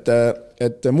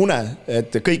 et mune,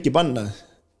 et kõiki panna,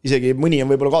 isegi mõni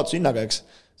on võib-olla kaotushinnaga, eks.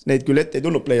 Neid küll ette ei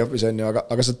tulnud play-offis on ju,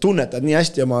 aga sa tunnetad nii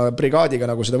hästi oma brigaadiga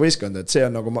nagu seda võiskonda, et see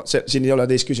on nagu, siin ei ole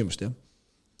teist küsimust, jah.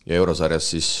 Ja eurosarjas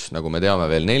siis, nagu me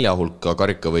teame, veel 4 hulka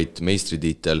karikavõit,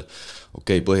 meistritiitel,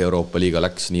 Põhja-Euroopa liiga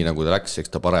läks nii, nagu ta läks,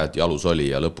 eks ta parajalt jalus oli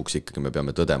ja lõpuks ikkagi me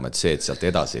peame tõdema, et see, et sealt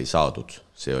edasi ei saadud,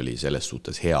 see oli selles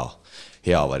suhtes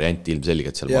hea variant,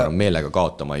 ilmselgelt seal ma meelega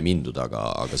kaotama ei mindud,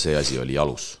 aga see asi oli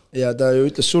jalus. Ja ta ju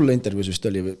ütles sulle intervjuus vist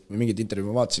oli, või mingit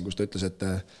intervjuu ma vaatasin, kus ta ütles,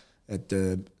 et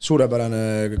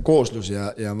suurepärane kooslus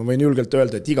ja ma võin julgelt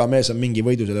öelda, et iga mees on mingi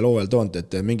võidu selle loo ajal toonud,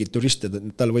 et mingid turiste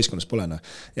tal võistkonnas pole.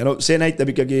 Ja see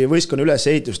näitab ikkagi võistkonna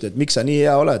ülesehitust, et miks sa nii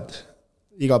hea oled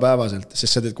igapäevaselt,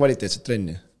 sest sa teed kvaliteetset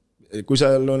trenni. Kui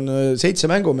seal on 7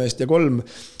 mängumeest ja 3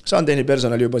 saanteeni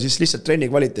personali juba, siis lihtsalt trenni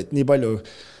kvaliteet nii palju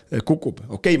kukub.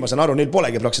 Ma saan aru, neil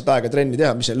polegi praktiliselt aega trenni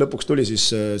teha, mis lõpuks tuli siis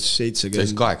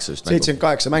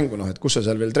 78 mängu, et kus sa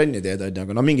seal veel trenni teed,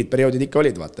 aga mingid perioodid ikka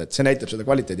olid, vaata, et see näitab seda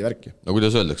kvaliteedi värki. No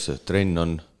kuidas öeldakse, trenn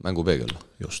on mängupeegel.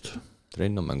 Just.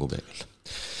 Trenn on mängupeegel.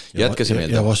 Jätke see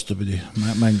meelde. Ja vastupidi,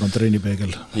 mäng on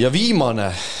trennipeegel. Ja viimane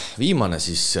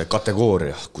siis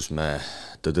kategooria, kus me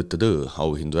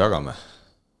auhindu jagame.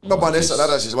 Ma panen Essan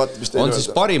ära siis, vaata, mis teile on siis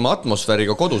parima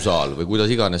atmosfääriga kodusaal või kuidas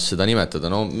iganes seda nimetada.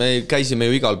 No me käisime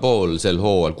ju igal pool sel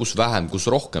hooajal, kus vähem, kus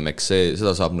rohkem, eks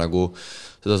seda saab nagu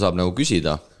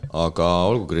küsida. Aga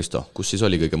olgu, Kristo, kus siis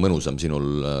oli kõige mõnusam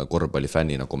sinul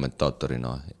korvpallifännina,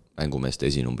 kommentaatorina, mängumeeste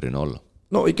esinumbrina olla?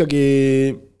 no ikkagi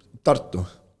Tartu,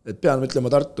 et pean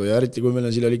ütlema Tartu ja eriti kui meil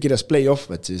on siin oli kirjas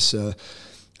play-off, et siis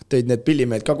tõid need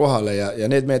pillimehed ka kohale ja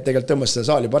need mehed tegelikult tõmbas seda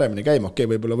saali paremini käima,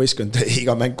 võib-olla võistkond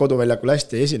iga mäng koduväljakul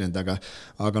hästi ei esinenud,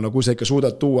 aga no kui sa ikka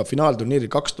suudad tuua finaalturniiri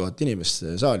 2000 inimest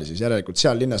saali, siis järelikult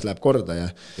seal linnas läheb korda ja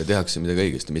tehakse midagi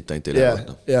õigesti, mitte ainult ei läheb.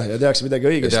 Ja tehakse midagi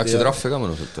õigesti. Ja tehakse trahve ka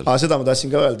mõnusalt. Seda ma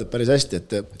tahtsin ka öelda, et päris hästi.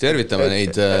 Tervitame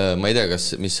neid, ma ei tea,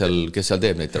 kes seal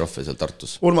teeb neid trahve seal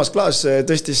Tartus. Urmas Klaas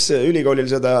tõstis ülikoolil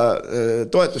seda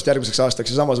toetust järgmiseks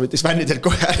aastaks ja samas võttis fännidelt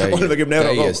kohe 30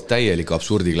 euro. Täielik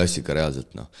absurdi klassika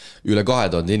reaalselt, noh. Üle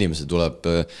 2000 inimese tuleb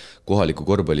kohaliku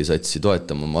korvpallisatsi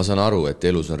toetama, ma saan aru, et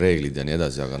elus on reeglid ja nii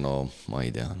edasi, aga no ma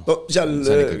ei tea. No, see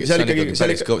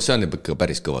on ikka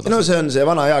päris kõva. No see on see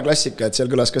vana hea klassika, et seal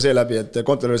kõlas ka see läbi, et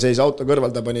kontrolör seis auto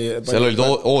kõrval, ta pani seal olid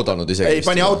oodanud isegi. Ei,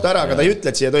 pani auto ära, aga ta ei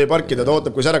ütle, et siia tohi parkida, ta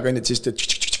ootab, kui sa ära kõnnid, siis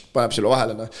paneb sulle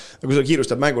vahele. Kui sa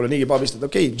kiirustab mängule niigi paabistad,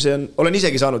 okei, see on, olen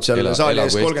isegi saanud seal saali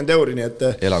eest 30 euri, nii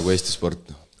et elagu Eesti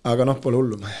sport. Aga noh, pole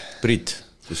hullu. Priit,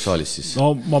 kus saalis siis?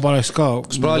 No ma paneks ka.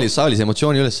 Kus saalis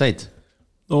emotsiooni üles said?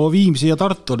 No Viimsi ja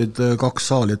Tartu olid 2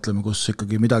 saali, ütleme, kus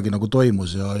ikkagi midagi nagu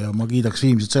toimus ja ma kiidaks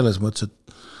Viimsit selles mõttes,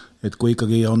 et kui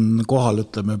ikkagi on kohal,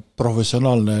 ütleme,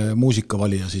 professionaalne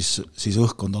muusikavalija, siis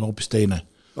õhkkond on hoopis teine.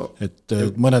 No. Et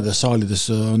mõnedes saalides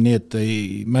on nii, et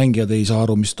mängijad ei saa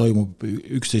aru, mis toimub,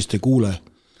 üksteist ei kuule.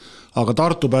 Aga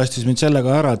Tartu päästis mind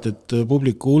sellega ära, et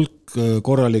publiku hulk,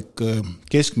 korralik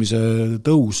keskmise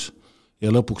tõus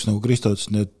ja lõpuks, nagu Kristo ütles,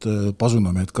 need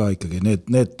pasunamehed ka ikkagi,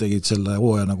 need tegid selle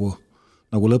hooaja nagu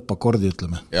lõppakordi,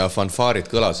 ütleme. Ja fanfaarid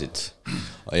kõlasid.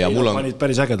 Ja mul on panid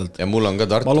päris ägedalt. Ja mul on ka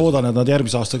Tartus. Ma loodan, et nad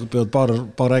järgmise aastaga peavad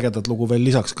paar ägedat lugu veel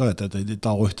lisaks ka, et ei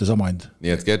taha ühte sama end.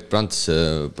 Nii et Gert Prants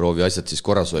proovi asjad siis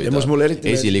korras hoida.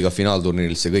 Esiliiga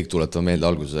finaalturniiril see kõik tuletava meelde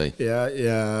alguse sai.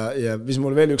 Ja mis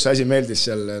mul veel üks asi meeldis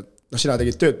seal, sina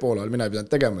tegid tööd poole, mina ei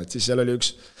pidanud tegema, et siis seal oli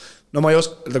üks, no ma ei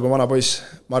oska öelda, kui vana poiss,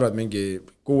 ma arvan, mingi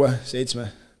 6, 7,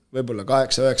 võib-olla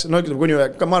 8, 9, no ütleme kuni,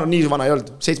 ma arvan, nii vana ei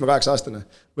olnud, 7-8 aastane,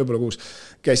 võib-olla 6.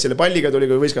 Käis selle palliga,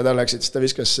 tuli, kui võiskad alla läksid, siis ta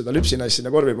viskas seda lüpsinassi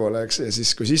sinna korvi poole, eks, ja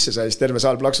siis kui sisse sai, siis terve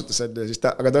saal plaksutas,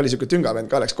 aga ta oli siuke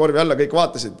tüngavend ka, läks korvi alla, kõik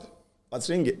vaatasid, vaatas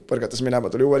ringi, põrgatas minema,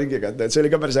 tuli uue ringiga, et see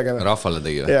oli ka päris äge. Rahvale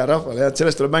tegi või? Ja, rahvale, et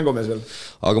sellest tuleb mängumees veel.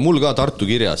 Aga mul ka Tartu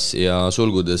kirjas ja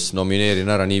sulgudes nomineerin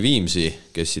ära nii Viimsi,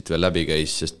 kes siit veel läbi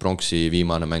käis, sest pronksi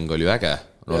viimane mäng oli ju äge.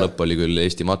 No lõpp oli küll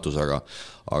Eesti matus, aga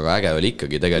äge oli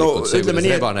ikkagi tegelikult see, kuidas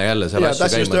Rebane jälle seal asju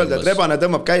käima tõmbas. Rebane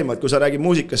tõmbab käima, et kui sa räägid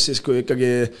muusikast, siis kui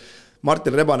ikkagi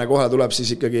Martin Rebane kohale tuleb,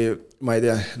 siis ikkagi, ma ei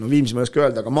tea, no Viimsi ma ei oska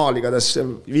öelda, aga maal igatahes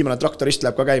viimane traktorist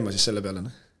läheb ka käima siis selle peale.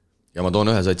 Ja ma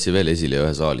toon ühe satsi veel esile ja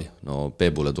ühe saali. No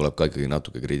Peebule tuleb ka ikkagi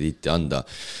natuke krediiti anda.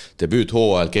 Debüüt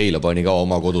hooajal Keila pani ka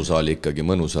oma kodusaali ikkagi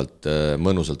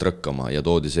mõnusalt rõkkama ja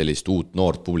toodi sellist uut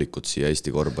noort publikut siia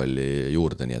Eesti korvpalli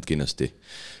juurde, nii et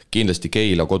kindlasti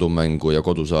Keila kodumängu ja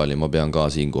kodusaali ma pean ka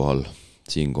siinkohal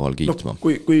kiitma. No,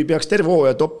 kui peaks terve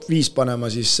hooaja top 5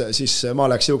 panema, siis ma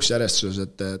läheks jõuks järjestuses,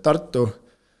 et Tartu,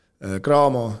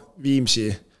 Graamo, Viimsi,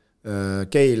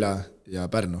 Keila ja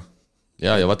Pärnu.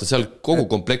 Ja vaata seal kogu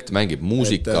komplekt mängib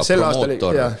muusika,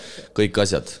 promootor, kõik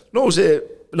asjad. No see,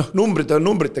 numbrid on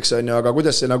numbriteks on ju, aga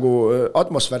kuidas see nagu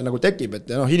atmosfäär nagu tekib,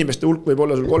 et inimeste hulk võib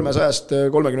olla sul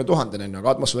 300-30 000,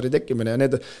 aga atmosfääri tekkimine ja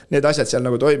need asjad seal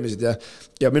nagu toimisid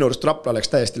ja minu arust Rapla läks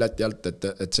täiesti Läti alt,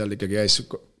 et seal ikkagi jäis,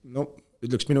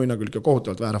 ütleks minu hinnangul ikka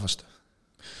kohutavalt vähe rahvast.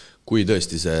 Kui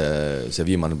tõesti see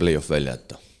viimane play-off välja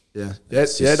jätta.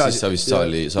 Siis sa vist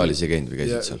saalis ei käinud või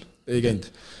käisid seal? Ei käinud.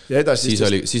 Ja edasi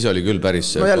siis oli küll päris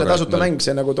no jälle tasuta mäng,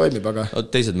 see nagu toimib, aga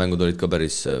teised mängud olid ka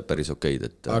päris okeid,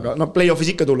 et aga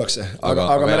play-offis ikka tullakse,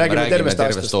 aga me räägime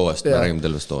tervest hooast. Me räägime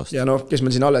tervest hooast. Ja kes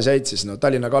meil siin alles jäid, siis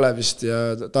Tallinna Kalevist ja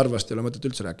Tarvast ei ole mõtet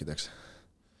üldse rääkidaks.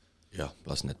 Jah,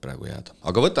 las need praegu jääda.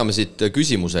 Aga võtame siit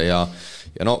küsimuse ja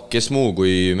kes muu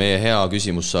kui meie hea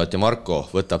küsimussaatja Marko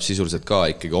võtab sisuliselt ka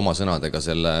ikkagi oma sõnadega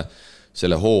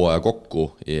selle hooaja kokku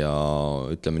ja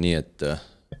ütleme nii, et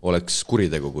oleks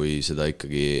kuritegu, kui seda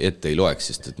ikkagi ette ei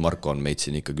loeks, sest et Marko on meid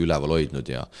siin ikkagi üleval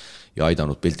hoidnud ja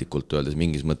aidanud piltlikult öeldes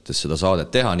mingis mõttes seda saadet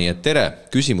teha, nii et tere,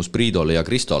 küsimus Priidole ja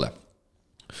Kristole.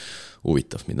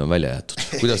 Huvitav, mind on välja jäetud.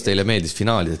 Kuidas teile meeldis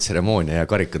finaalide tseremoonia ja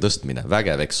karika tõstmine?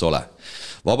 Vägev, eks ole.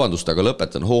 Vabandust, aga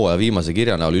lõpetan hooaja viimase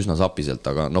kirja näol üsna sapiselt,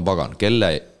 aga pagan,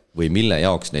 kelle või mille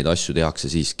jaoks neid asju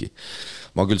tehakse siiski?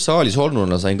 Ma küll saalis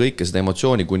olnuna sain kõike seda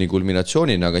emotsiooni kuni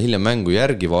kulminatsioonina, aga hiljem mängu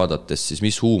järgi vaadates, siis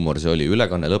mis huumor see oli?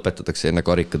 Ülekanne lõpetatakse enne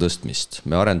karika tõstmist.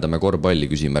 Me arendame korvpalli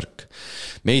küsimärk.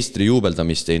 Meistri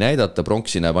juubeldamist ei näidata,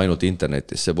 pronksi näeb ainult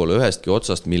internetis. See pole ühestki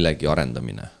otsast millegi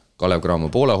arendamine. Kalev Cramo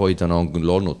poolehoidjana on küll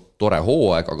olnud tore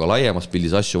hooaeg, aga laiemas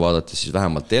pildis asju vaadates siis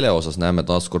vähemalt teleosas näeme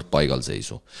taaskord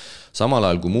paigalseisu. Samal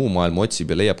ajal, kui muu maailm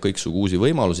otsib ja leiab kõiksugu uusi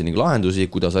võimalusi ning lahendusi,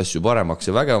 kuidas asju paremaks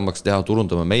ja vägevamaks teha,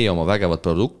 turundame meie oma vägevat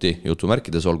produkti,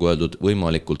 jutumärkides olgu öeldud,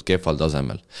 võimalikult kehval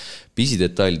tasemel.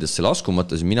 Pisidetailidesse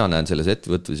laskumates mina näen selles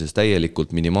ettevõtmises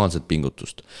täielikult minimaalset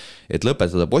pingutust. Et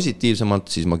lõpetada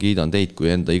positiivsemalt, siis ma kiidan teid kui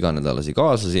enda iganädalasi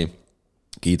kaaslasi.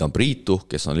 Kiidan Priitu,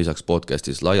 kes on lisaks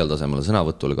podcastis laialdasemale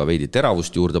sõnavõtule ka veidi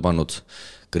teravust juurde pannud,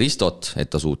 Kristot, et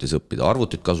ta suutis õppida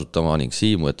arvutit kasutama ning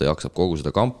Siimu, et ta jaksab kogu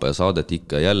seda kampa ja saadet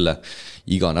ikka jälle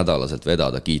iganädalaselt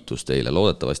vedada. Kiitus teile.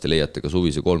 Loodetavasti leiate ka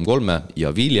suvise 3-3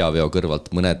 ja viljaveo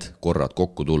kõrvalt mõned korrad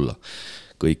kokku tulla.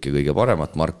 Kõike kõige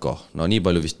paremat, Marko. No nii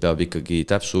palju vist peab ikkagi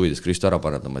täpsuvides Kristo ära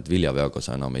parandama, et viljaveoga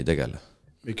sa enam ei tegele.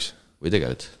 Miks? Või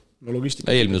tegeled? No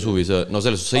logistika. Eelmine suvi, no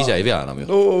selles sa ise ei vea enam ju.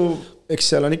 No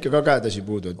eks seal on ikka ka käedasi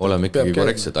puudu. Oleme ikkagi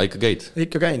korrektsed, ikka käid.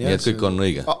 Ikka käin, jah. Nii et kõik on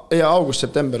õige. Ja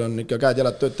august-september on ikka käed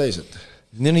jalad tööd täis.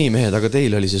 No nii, mehed, aga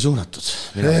teil oli see suunatud.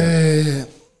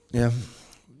 Jah.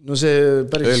 No see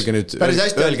päris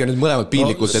hästi. Öelge nüüd mõlemad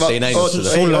piinlikult, et ei näinud seda.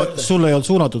 Sulle ei olnud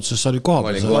suunatud, sest sa olid koha.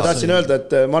 Ma tahtsin öelda,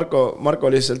 et Marko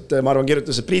lihtsalt, ma arvan,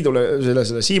 kirjutas Priidule,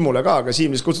 selle Siimule ka, aga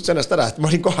Siim lihtsalt kutsus ennast ära, et ma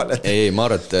olin kohal. Ei, ma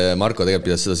arvan, et Marko tegelikult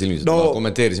pidas seda silmis, et ma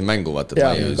kommenteerisin mängu, vaata, et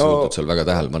ma ei suutnud seal väga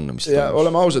tähele panna. Ja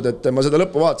oleme ausad, et ma seda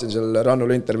lõppu vaatasin seal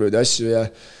Rannule intervjuud ja asju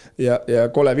ja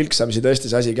kole vilksamisi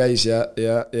tõesti see asi käis ja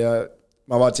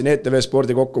ma vaatasin ETV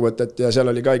spordi kokkuvõtet ja seal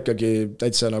oli ka ikkagi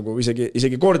täitsa nagu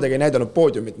isegi kordagi ei näidanud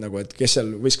poodiumit, nagu, et kes seal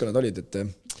võistkonnad olid.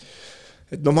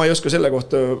 Et no ma ei oska selle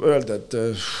kohta öelda, et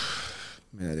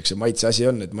see maitse asi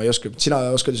on, et ma ei oska, sina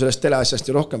oskad ju sellest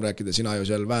teleasjast ju rohkem rääkida, sina ju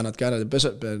seal väänad kääned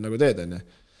ja nagu teed.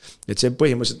 Et see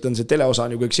põhimõtteliselt on see teleosa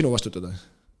on ju kõik sinu vastutada.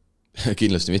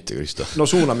 Kindlasti mitte, Kristo. No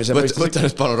suunamise võta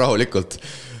nüüd palun rahulikult.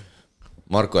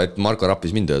 Marko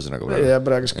rappis mind ühesõnaga. Ja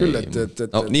praegus küll,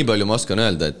 No, nii palju ma oskan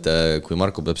öelda, et kui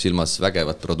Marko peab silmas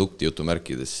vägevat produkti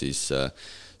jutumärkides,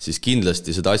 siis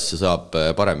kindlasti seda asja saab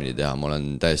paremini teha. Ma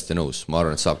olen täiesti nõus. Ma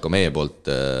arvan, et saab ka meie poolt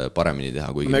paremini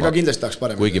teha. Me ka kindlasti tahaks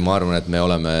paremini. Kuigi ma arvan, et me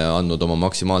oleme andnud oma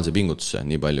maksimaalse pingutuse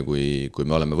nii palju, kui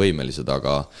me oleme võimelised,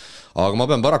 aga ma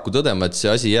pean paraku tõdema, et see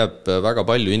asi jääb väga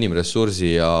palju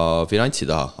inimressursi ja finantsi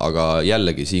taha, aga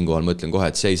jällegi siinkohal mõtlen kohe,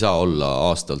 et see ei saa olla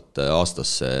aastalt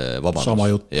aastasse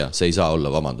vabandus. Ja, see ei saa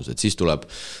olla vabandus, et siis tuleb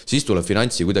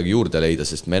finantsi kuidagi juurde leida,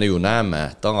 sest me ju näeme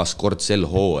taas kord sel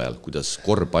hooajal, kuidas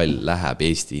korvpall läheb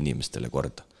Eesti inimestele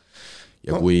korda.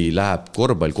 Ja kui läheb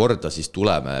korvpall korda, siis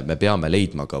me peame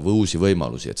leidma ka uusi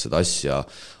võimalusi, et seda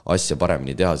asja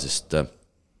paremini teha, sest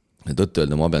tõtt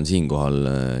öelda, ma pean siinkohal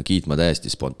kiitma täiesti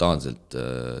spontaanselt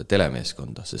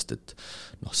telemeeskonda, sest et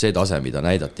see tase, mida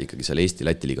näidati ikkagi seal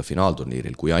Eesti-Läti liiga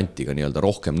finaalturniiril, kui anti ka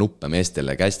rohkem nuppe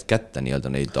meestele kätte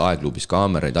neid aeglubis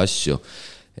kaameraid asju,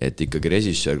 et ikkagi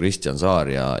režissöör Kristjan Saar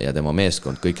ja tema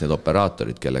meeskond, kõik need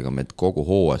operaatorid, kellega me kogu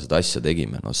hooaja seda asja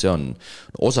tegime, see on,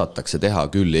 osatakse teha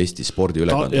küll Eesti spordi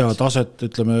ülekanded. Ja taset,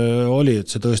 ütleme, oli,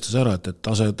 et see tõestas ära, et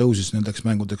tase tõusis nendeks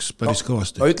mängudeks päris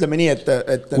kõvasti. No ütleme nii,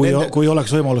 et kui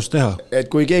oleks võimalus teha.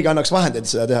 Et kui keegi annaks vahendeid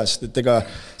seda teha, sest et ega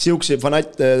siuksi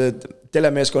fanatt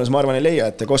telemeeskonnas ma arvan ei leia,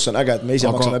 et kos on äge, et me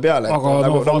ise maksame peale.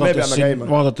 Aga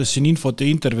vaadates siin infot ja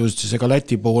intervjuust, siis ega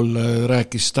Läti pool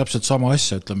rääkis täpselt sama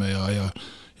asja, ütleme,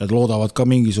 ja loodavad ka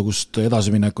mingisugust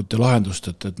edasiminekut ja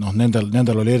lahendust, et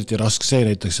nendel oli eriti raske see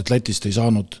näiteks, et Lätist ei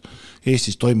saanud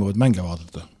Eestis toimuvad mänge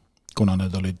vaadata, kuna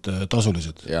need olid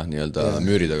tasulised. Jah, nii-öelda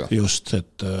müüridega. Just,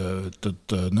 et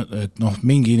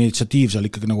mingi initsiatiiv seal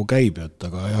ikkagi nagu käib,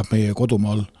 aga jah, meie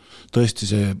kodumaal tõesti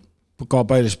see ka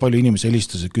päris palju inimesi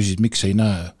helistas ja küsis, miks ei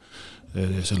näe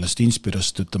sellest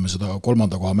Inspirast, ütleme seda 3.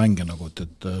 koha mänge nagu,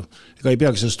 et ega ei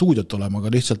peagi seda stuudiot olema,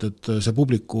 aga lihtsalt, et see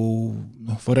publiku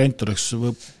variant oleks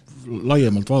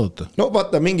laiemalt vaadata. No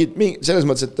vaata, selles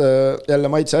mõttes, et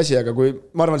jälle maitse asi, aga kui,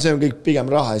 ma arvan, see on kõik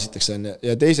pigem raha esiteks on,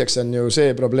 ja teiseks on ju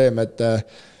see probleem, et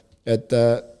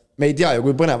me ei tea ju,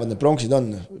 kui põnevad need pronksid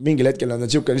on. Mingil hetkel on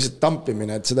need siuke lihtsalt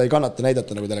tampimine, et seda ei kannata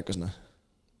näidata nagu telekas.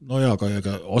 No jaa,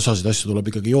 aga osasid asju tuleb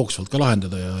ikkagi jooksvalt ka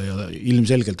lahendada ja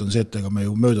ilmselgelt on see, et ega me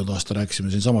ju möödunud aasta rääkisime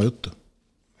siin sama juttu.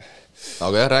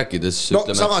 Aga jah, rääkides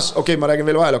ütleme... samas, ma räägin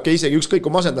veel vahel, ükskõik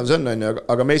kui masendav see on,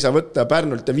 aga me ei saa võtta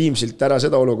Pärnult ja Viimsilt ära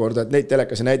seda olukorda, et neid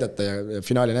telekasi näidata ja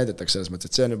finaali näidatakse selles mõttes,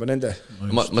 et see on juba nende...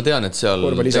 Ma tean, et seal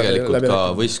tegelikult ka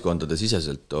võistkondade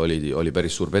siseselt oli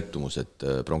päris suur pettumus, et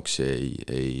pronksi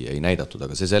ei näidatud,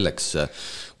 aga see selleks,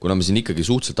 kuna me siin ikkagi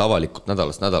suhteliselt avalikult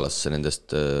nädalast nädalasse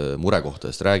nendest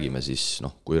murekohtadest räägime, siis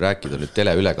kui rääkida nüüd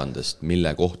teleülekandest,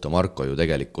 mille kohta Marko ju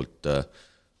tegelikult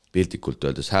piltlikult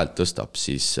öeldes häält tõstab,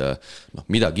 siis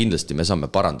mida kindlasti me saame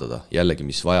parandada, jällegi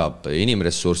mis vajab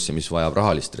inimressurssi, mis vajab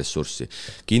rahalist ressurssi.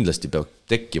 Kindlasti peab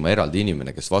tekkima eraldi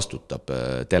inimene, kes vastutab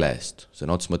tele eest, see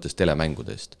on otsas mõttes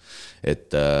telemängude eest.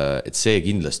 Et see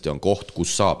kindlasti on koht,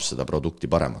 kus saab seda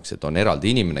produkti paremaks, et on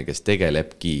eraldi inimene, kes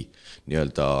tegelebki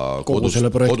nii-öelda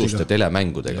koduste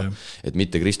telemängudega. Et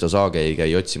mitte Kristo Saage ei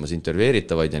käi otsimas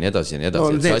intervjueeritavaid ja nii edasi ja nii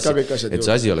edasi. Et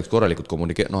see asi oleks korralikult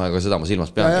aga seda ma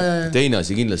silmas pean. Teine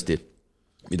asi kindlasti,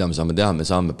 mida me saame teha, me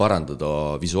saame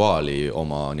parandada visuaali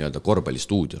oma nii-öelda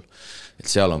korvpallistuudiol. Et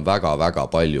seal on väga-väga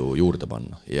palju juurde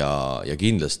panna ja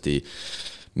kindlasti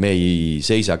me ei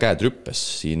seisa käed rüppes,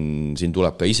 siin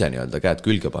tuleb ka ise nii-öelda käed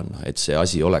külge panna, et see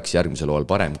asi oleks järgmisel hooajal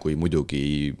parem, kui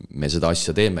muidugi me seda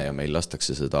asja teeme ja meil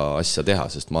lastakse seda asja teha,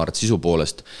 sest ma arvan, et sisu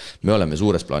poolest me oleme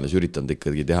suures plaanis üritanud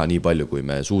ikkagi teha nii palju, kui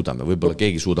me suudame. Võib-olla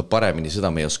keegi suudab paremini,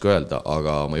 seda me ei oska öelda,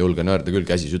 aga ma julgen öelda küll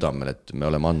käsi südamel, et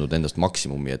me oleme andnud endast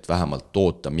maksimumi, et vähemalt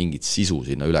toota mingit sisu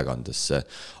sinna ülekandesse,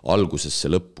 algusesse,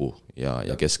 lõppu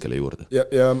ja keskele juurde.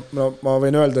 Ja ma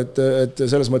võin öelda, et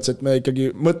selles mõttes, et me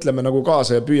ikkagi mõtleme nagu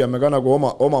kaasa ja püüame ka nagu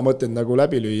oma mõtted nagu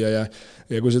läbi lüüa ja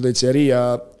kui sa tõid siia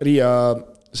Riia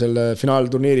selle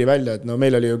finaalturniiri välja, et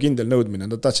meil oli ju kindel nõudmine,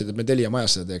 nad tahtsid, et me Telia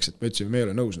majas seda teeks, et me ütlesime, me ei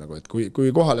ole nõus nagu, et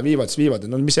kui kohale viivad, siis viivad,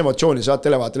 mis emotsiooni saad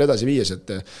televaatel edasi viies,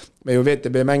 et me ju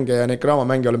VTB mänge ja neid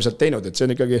kraamamänge oleme sealt teinud, et see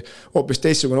on ikkagi hoopis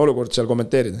teistsugune olukord seal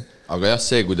kommenteerida. Aga jah,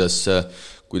 see,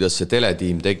 kuidas see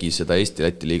teletiim tegi seda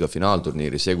Eesti-Läti liiga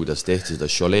finaalturniiri, see, kuidas tehti seda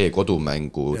Cholet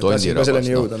kodumängu Tonnirabas,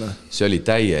 see oli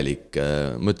täielik,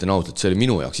 ma ütlen ausalt, see oli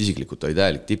minu jaoks isiklikult oli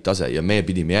täielik tipptase ja me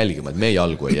pidime jälgima, et me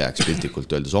jalgu ei jääks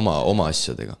piltlikult öeldes oma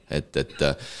asjadega.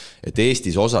 Et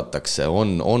Eestis osatakse,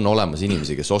 on olemas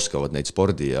inimesi, kes oskavad neid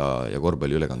spordi ja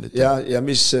korvpalli ülekandeid. Ja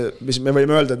mis me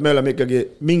võime öelda, et me oleme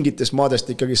ikkagi mingitest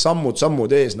maadest ikkagi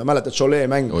sammud ees, mäletad Cholet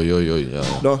mäng.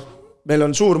 Meil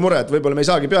on suur mure, et võib-olla me ei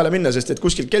saagi peale minna, sest et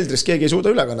kuskil keldris keegi ei suuda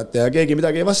ülekannata ja keegi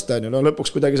midagi ei vasta. Lõpuks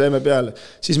kuidagi saime peale.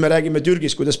 Siis me räägime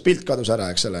Türgis, kuidas pilt kadus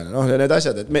ära, eks selle. Ja need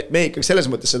asjad, et me ikkagi selles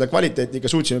mõttes seda kvaliteeti ikka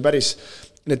suutsime päris,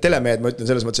 need telemehed, ma ütlen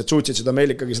selles mõttes, et suutsid seda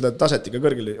meil ikkagi seda taset ikka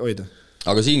kõrgel hoida.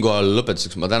 Aga siinkohal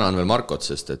lõpetuseks ma tänan veel Markot,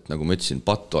 sest et nagu ma ütlesin,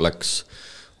 Patt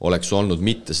oleks olnud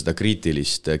mitte seda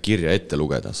kriitilist kirja ette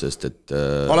lugeda, sest et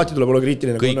alati tuleb olla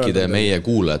kriitiline. Kõikide meie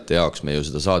kuulajate jaoks me ju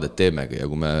seda saadet teemegi ja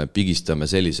kui me pigistame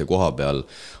sellise koha peal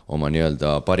oma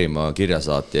nii-öelda parima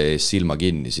kirjasaatja ees silma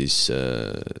kinni, siis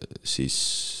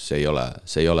see ei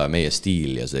ole meie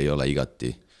stiil ja see ei ole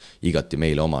igati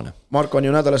meile omane. Marko on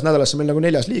ju nädalasse meil nagu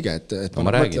 4. liige, et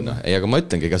ma räägin, aga ma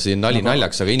ütlengi, ega siin nali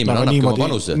naljaks, aga inimene annabki oma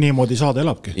panuse. Niimoodi saade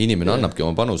elabki. Inimene annabki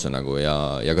oma panuse nagu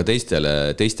ja ka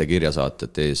teiste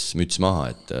kirjasaatjate ees müts maha,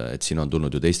 et siin on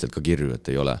tulnud ju teistelt ka kirju, et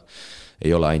ei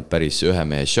ole ainult päris ühe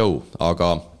mehe show,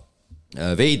 aga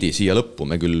veidi siia lõppu,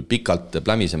 me küll pikalt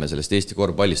plämiseme sellest Eesti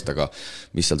korvpallist, aga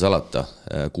mis seal salata,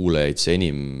 kuulajaid see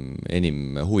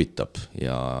enim huvitab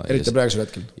eriti praegusel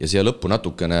hetkel. Ja siia lõppu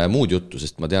natukene muud juttu,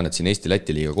 sest ma tean, et siin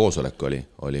Eesti-Läti liiga koosolek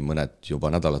oli mõned juba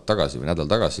nädal tagasi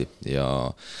ja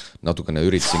natukene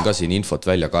üritasin ka siin infot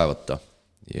välja kaevata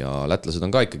ja lätlased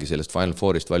on ka ikkagi sellest Final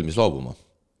Fourist valmis loobuma.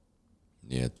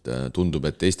 Nii et tundub,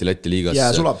 et Eesti-Läti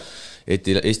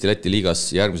liigas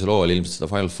järgmisel hooajal ilmselt seda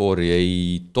Final Fouri ei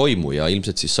toimu ja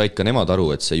ilmselt siis said ka nemad aru,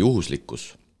 et see juhuslikkus,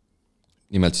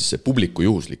 nimelt siis see publiku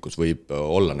juhuslikkus võib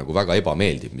olla nagu väga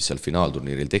ebameeldiv, mis seal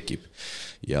finaalturniiril tekib.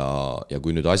 Ja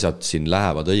kui nüüd asjad siin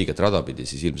lähevad õiget radapidi,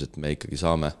 siis ilmselt me ikkagi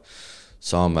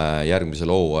saame järgmisel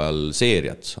hooajal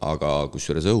seeriat, aga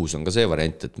kusjuures õhus on ka see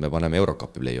variant, et me paneme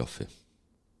Eurocupi play-offi.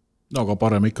 No aga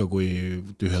parem ikka, kui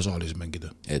tühja saalis mängida.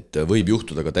 Et võib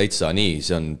juhtuda ka täitsa nii,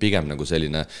 see on pigem nagu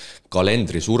selline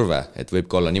kalendrisurve, et võib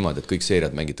ka olla niimoodi, et kõik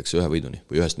seeriad mängitakse ühe võiduni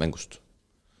või ühest mängust.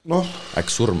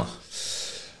 Äks surma.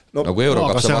 Nagu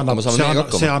Eurocup saab hakkama, saame meiega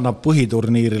hakkama. See annab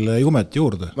põhiturniirile jumet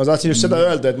juurde. Ma tahtsin just seda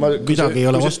öelda, et midagi ei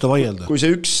ole vastu vaielda. Kui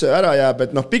see üks ära jääb,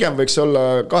 et pigem võiks olla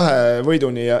 2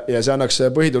 võiduni ja see annaks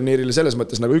põhiturniirile selles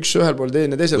mõttes nagu üks ühel pool,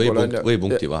 teine teisel pool. Või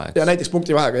punkti vahe. Ja näiteks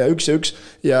punkti vahega ja 1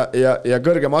 ja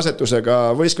kõrgema asetusega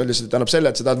võistkond lihtsalt annab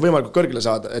selle, et sa tahad võimalikult kõrgele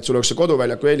saada, et sul oleks see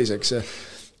koduväljaku eeliseks.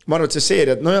 Ma arvan, et see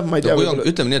seeriad, ma ei tea.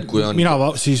 Ütleme nii, et kui on... Mina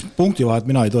siis punkti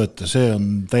vahet mina ei toeta, see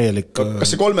on täielik...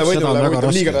 Kas see 3 võidule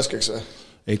võitab liiga raskeks?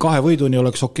 Ei, 2 võiduni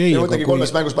oleks okei,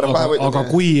 aga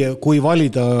kui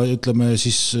valida, ütleme,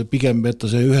 siis pigem jätta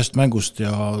see ühest mängust ja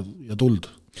tuld.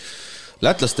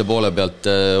 Lätlaste poole pealt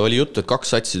oli juttu, et 2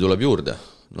 satsi tuleb juurde.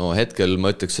 No hetkel ma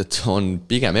ütleks, et on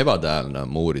pigem ebatääline.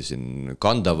 Ma uurisin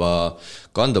kandava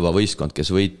võistkond,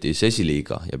 kes võitis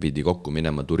esiliiga ja pidi kokku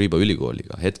minema Turiba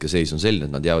ülikooliga. Hetkeseis on selline,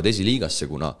 et nad jäävad esiliigasse,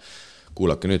 kuna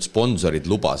kuulake nüüd, sponsorid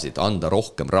lubasid anda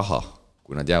rohkem raha,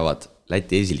 kui nad jäävad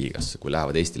Läti esiliigasse, kui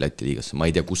lähevad Eesti-Läti liigasse, ma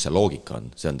ei tea, kus see loogika on,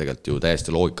 see on tegelikult ju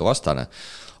täiesti loogika vastane,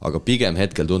 aga pigem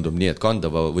hetkel tundub nii, et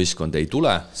kandava võistkond ei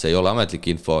tule, see ei ole ametlik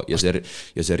info ja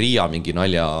see Riia mingi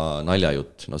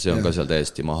naljajutt, no see on ka seal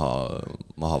täiesti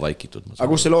maha vaikitud.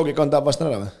 Aga kus see loogika on, tahab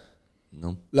vastan ära või?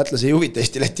 No. Lätlasi ei huvita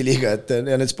Eesti-Läti liiga, et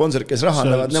ja need sponsorid, kes raha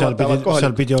annavad, nemad tahavad kohalikku.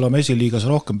 Seal pidi olema esiliigas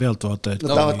rohkem pealtvaata.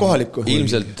 Nad tahavad kohalikku.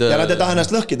 Ilmselt, ja nad ei taha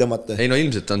ennast lõhki tõmmata. Ei no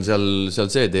ilmselt on seal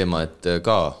see teema, et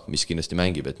ka, mis kindlasti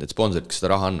mängib, et need sponsorid, kes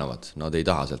seda raha annavad, nad ei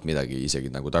taha sealt midagi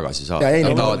isegi nagu tagasi saada.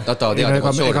 Nad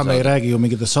tahavad ega me ei räägi ju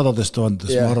mingitest 100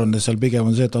 000, ma arvan, et seal pigem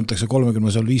on see, et antakse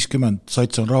 30, seal 50,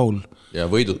 sats on rahul. Ja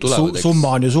võidud tulevad. Summa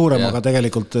on ju suurem, aga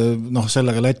tegelikult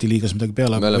sellega Läti liigas midagi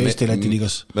peale, Eesti-Läti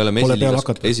liigas pole peale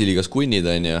hakata. Esiliigas kunnid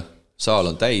on ja saal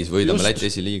on täis, võidame Läti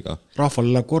esiliiga.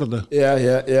 Rahval läheb korda. Ja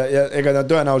ega ta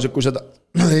tõenäoliselt, kui seda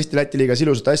Eesti-Läti liigas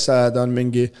ilusat asja ajada on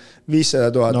mingi 500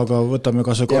 000. No aga võtame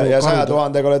kas ja 100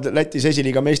 000 oled Lätis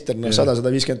esiliiga meister,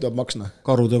 100-150 000 maksna.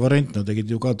 Karude variant, nad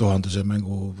tegid ju ka 1000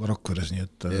 mängu Rakveres,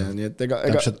 nii et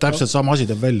täpselt sama asi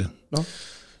teeb välja.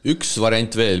 Üks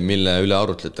variant veel, mille üle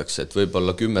arutletakse, et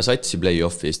võib-olla 10 satsi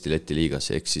play-offi Eesti-Läti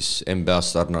liigas, ehk siis NBA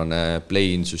sarnane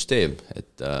play-in süsteem,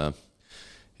 et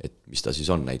mis ta siis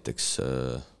on näiteks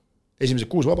esimesed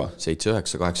 6 vaba 7,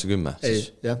 9, 8,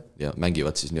 10 ja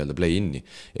mängivad siis nii-öelda play-inni,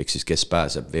 ehk siis kes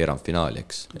pääseb veerandfinaali,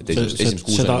 eks.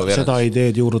 Seda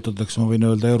ideed juurutatakse, ma võin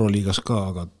öelda Euroliigas ka,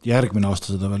 aga järgmine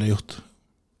aasta seda veel ei juhtu.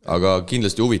 Aga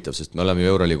kindlasti huvitav, sest me oleme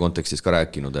ju Euroliiga kontekstis ka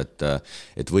rääkinud,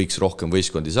 et võiks rohkem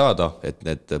võistkondi saada, et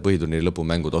need põhiturniiri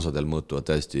lõpumängud osadel muutuvad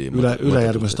täiesti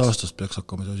ülejärgmist aastast peaks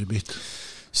hakkama see asi pihta.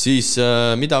 Siis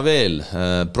mida veel?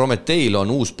 Prometeil on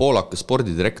uus poolaka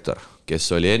spordidirektor, kes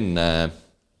oli enne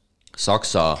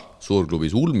Saksa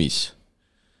suurklubis Ulmis.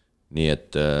 Nii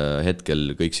et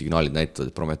hetkel kõik signaalid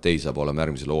näitavad, et Prometei saab olema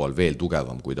järgmisel hooajal veel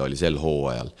tugevam, kui ta oli sel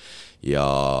hooajal. Ja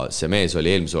see mees oli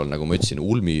eelmisel, nagu ma ütlesin,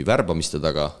 Ulmi värbamiste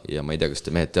taga ja ma ei tea, kas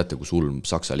te mehed teate, kus Ulm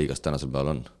Saksa liigas tänasel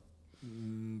päeval on?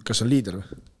 Kas on liider?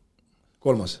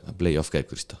 3. Play-off käib,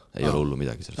 Krista, ei ole hullu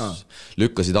midagi selles.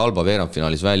 Lükkasid Alba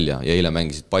veerandfinaalis välja ja eile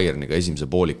mängisid Bayerniga esimese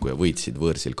pooliku ja võitsid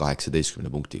võõrsil 18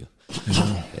 punktiga.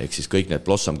 Ehk siis kõik need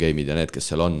blossom game'id ja need,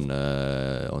 kes seal on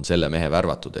selle mehe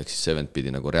värvatud, ehk siis see vend pidi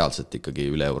nagu reaalselt ikkagi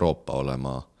üle Euroopa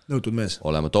olema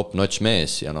top-notch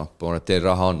mees ja Prometei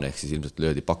raha on, ehk siis ilmselt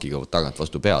löödi pakiga tagant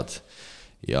vastu pead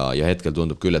ja hetkel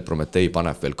tundub küll, et Prometei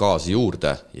paneb veel gaasi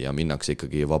juurde ja minnakse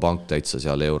ikkagi vabank täitsa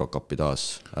seal Eurokappi taas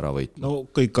ära võitma. No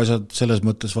kõik asjad selles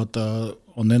mõttes vaata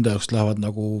on nende jaoks lähevad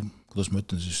nagu, kuidas ma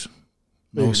ütlen siis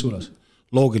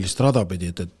loogilist radapidi,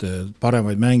 et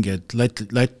paremaid mängijaid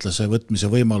lätlase võtmise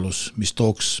võimalus, mis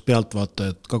tooks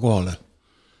pealtvaatajad ka kohale.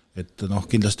 Et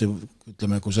kindlasti,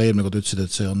 ütleme, kui sa eelmine kord ütlesid,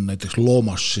 et see on näiteks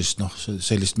Loomas, siis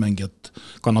sellist mängijat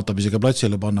kannatab isegi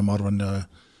platsile panna, ma arvan,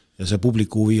 ja see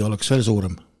publiku huvi oleks veel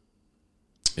suurem.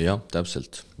 Jah,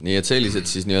 täpselt. Nii et sellised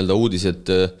siis nii-öelda uudised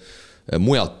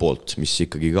mujalt poolt, mis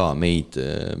ikkagi ka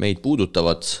meid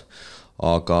puudutavad,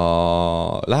 aga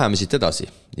läheme siit edasi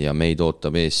ja meid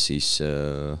ootab ees siis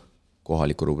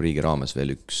kohaliku rubriigi raames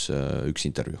veel üks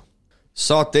intervjuu.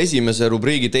 Saate esimese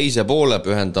rubriigi teise poole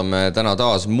pühendame täna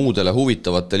taas muudele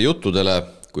huvitavatele juttudele,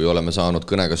 kui oleme saanud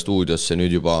kõnega stuudiosse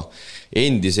nüüd juba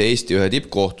endise Eesti ühe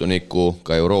tippkohtuniku,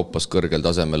 ka Euroopas kõrgel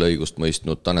tasemel õigust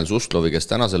mõistnud Tanel Suslovi,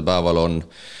 kes tänasel päeval on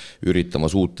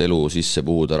üritamas uut elu sisse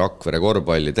puhuda Rakvere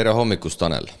korvpalli. Tere hommikust,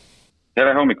 Tanel!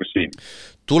 Tere hommikust, Siim!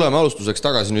 Tuleme alustuseks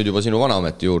tagasi nüüd juba sinu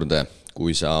vanaameti juurde,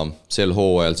 kui sa sel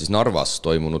hooajal siis Narvas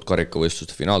toimunud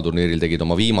karikavõistluste finaalturniiril tegid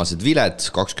oma viimased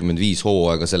viled, 25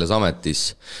 hooaega selles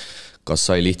ametis. Kas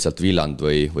sai lihtsalt villand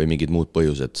või mingid muud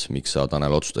põhjused, miks sa,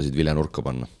 Tanel, otsustasid vile nurka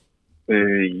panna?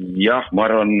 Jah, ma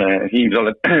arvan, Siim, sa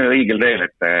oled õigel teel,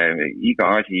 et iga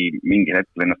asi mingi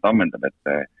hetkel ennast ammendab, et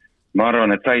ma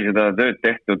arvan, et sai seda tööd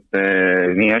tehtud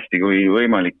nii hästi kui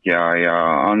võimalik ja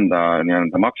anda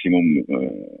nii-öelda maksimum.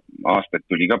 Aastaid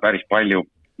tuli ka päris palju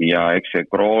ja eks see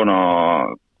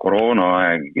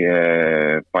koroonaaeg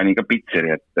pani ka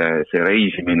pitseri, et see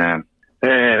reisimine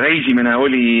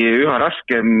oli üha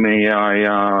raskem ja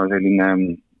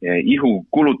selline ihu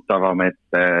kulutavam, et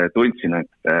tundsin,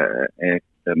 et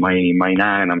ma ei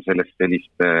näe enam sellist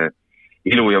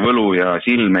ilu ja võlu ja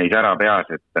silme ei sära peas,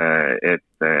 et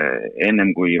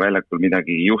ennem kui väljakul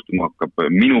midagi juhtuma hakkab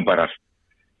minu pärast,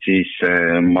 siis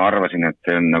ma arvasin, et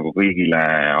see on nagu kõigile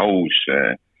aus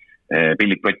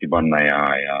pillik kotti panna ja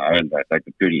öelda, et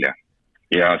aitab küll ja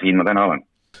siin ma täna olen.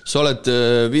 Sa oled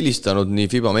vilistanud nii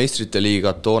FIBA meistrite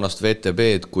liigat, toonast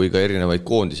VTB-d kui ka erinevaid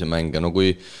koondise mänge. No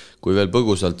kui veel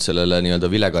põgusalt sellele nii-öelda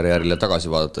vilekarjäärile tagasi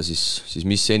vaadata, siis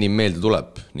mis enim meelde tuleb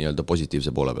nii-öelda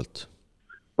positiivse poole pealt?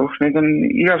 Neid on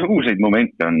igasuguseid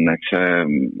momente on, eks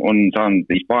on saanud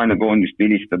Hispaania koondist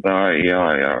vilistada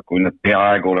ja kui nad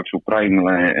peaaegu oleks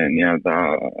Ukrainale nii-öelda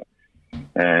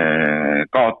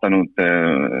kaotanud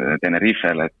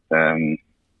Tenerifel, et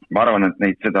ma arvan, et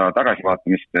neid seda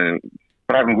tagasivaatamist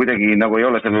praegu kuidagi nagu ei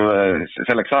ole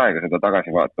selleks aega seda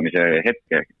tagasivaatamise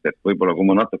hetke, et võib-olla kui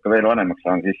ma natuke veel vanemaks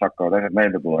saan, siis hakkavad asjad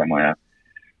meelde tulema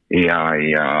ja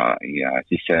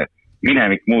siis see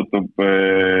minevik muutub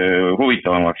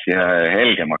huvitavamaks ja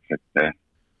helgemaks,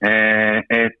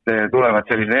 et tulevad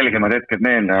sellised helgemad hetked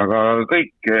meelde, aga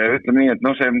kõik, ütleme nii, et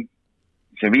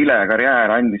see Vile karjäär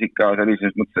andis ikka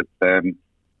sellises mõttes,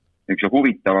 et üks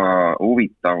huvitava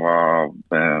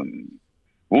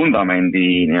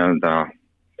vundamendi nii-öelda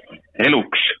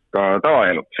eluks, ka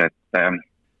tavaeluks, et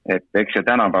eks see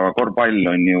tänapäeva korvpall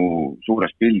on ju suures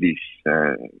pildis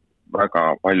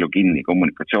väga palju kinni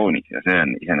kommunikatsioonis ja see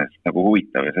on iseenesest nagu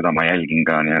huvitav ja seda ma jälgin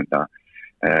ka nii-öelda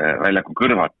väljaku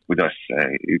kõrvat, kuidas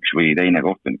üks või teine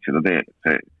kohtunik seda teeb.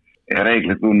 Ja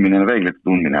reeglite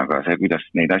tundmine, aga see, kuidas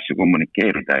neid asju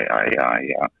kommunikeerida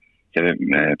ja see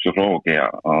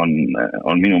psühholoogia on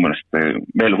minu meelest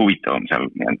veel huvitavam seal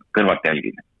kõrvalt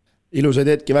jälgida. Ilusaid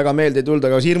hetki väga meelde ei tulda,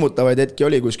 aga hirmutavaid hetki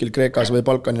oli kuskil Kreekas või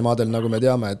Balkani maadel, nagu me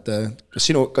teame, et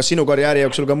kas sinu karjääri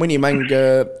jooksul ka mõni mäng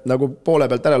nagu poole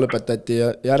pealt ära lõpetati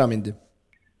ja ära mindi?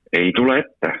 Ei tule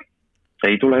ette,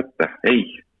 ei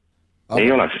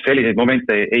ole, selliseid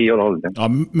momente ei ole olnud.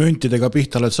 Aga müntidega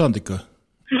pihta oled saanud ikka?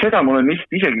 Seda mul on vist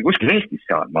isegi kuskil Eestis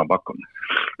saanud, ma pakun.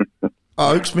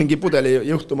 Üks mingi pudeli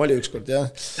juhtum oli ükskord,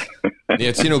 jah. Nii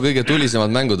et sinu kõige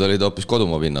tulisemad mängud olid hoopis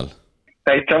kodumaa pinnal?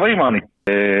 Täitsa võimalik.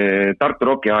 Tartu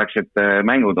Rocki aegsed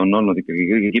mängud on olnud ikkagi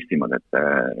kõige kihvtimad, et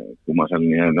kui ma seal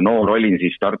noor olin,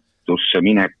 siis Tartusse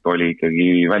minek oli ikkagi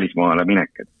välismaale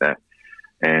minek, et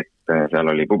seal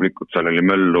oli publikut, seal oli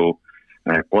möllu,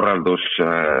 korraldus,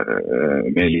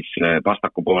 Meelis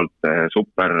Pastaku poolt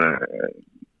super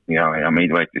ja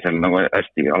meid võeti seal nagu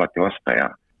hästi alati vasta ja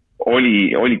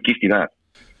olid kihvtid ajad.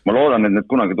 Ma loodan, et need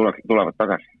kunagi tulevad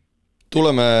tagasi.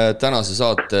 Tuleme tänase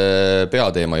saate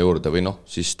peateema juurde või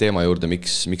siis teema juurde,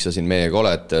 miks sa siin meiega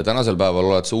oled. Tänasel päeval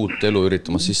oled sa uut elu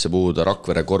üritamas sisse puhuda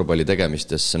Rakvere korvpalli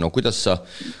tegemistesse. Kuidas sa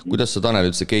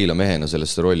Tanel üldse Keila mehena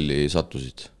sellesse rolli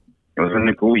sattusid? See on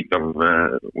ikka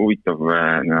huvitav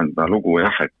lugu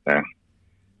jah,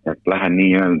 et lähen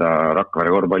nii Rakvere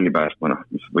korvpalli päästma,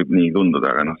 mis võib nii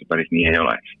tunduda, aga see päris nii ei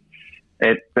ole.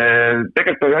 Et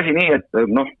tegelikult oli asi nii, et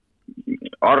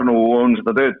Arnu on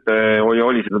seda tööd,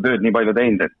 oli seda tööd nii palju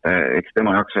teinud, et eks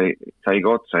tema jaoks sai ka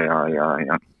otsa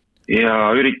ja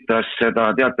üritas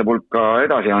seda teatepulka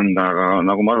edasi anda, aga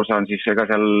nagu ma aru saan, siis ega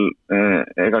seal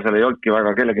ei olnudki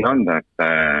väga kellegi anda, et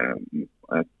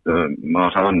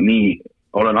ma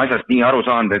olen asjast nii aru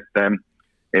saanud, et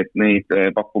neid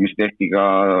pakkumisi tehti ka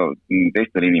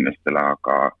teistele inimestele,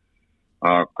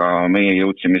 aga meie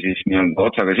jõudsime siis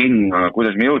otsaga sinna,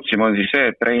 kuidas me jõudsime, on siis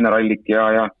see, et Reinar Allik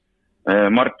ja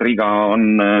Mart Riga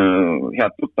on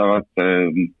head tuttavad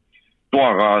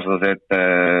toakaaslased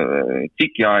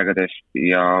Tsiki aegadest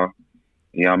ja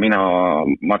mina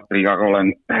Mart Rigaga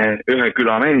olen ühe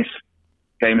küla mees.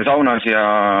 Käime saunas ja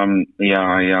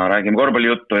räägime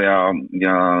korvpallijuttu ja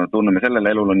tunneme sellele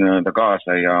elule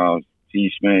kaasa ja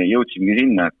siis me jõudsimegi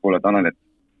sinna, et kuule Tanel, et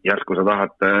järsku sa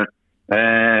tahad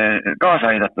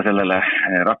kaasa aidata sellele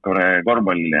Rakvere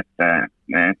korvpallile,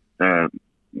 et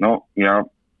ja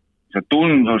see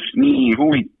tundus nii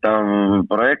huvitav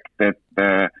projekt, et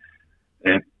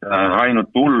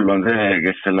ainult hull on see,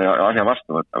 kes selle asja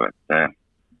vastu võtab,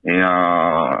 ja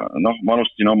ma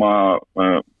alustasin oma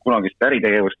kunagist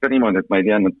äritegevust ka niimoodi, et ma ei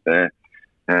teadnud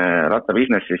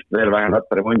rattabusinessist, veel vähem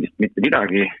rattaremondist mitte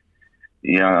midagi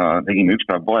ja tegime üks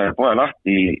päev poe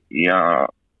lahti ja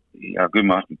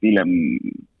 10 aastat hiljem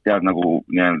tead nagu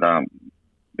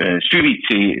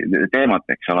süvitsi teemat,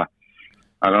 eks ole.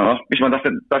 Aga mis ma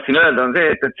tahtsin öelda on see,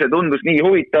 et see tundus nii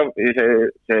huvitav,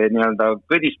 see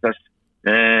kõdistas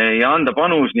ja anda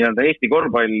panus Eesti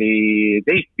korvpalli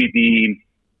teistpidi,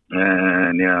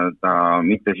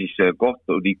 mitte siis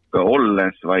kohtunik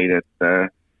olles, vaid et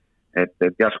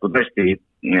järsku tõesti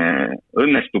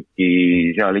õnnestubki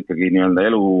seal ikkagi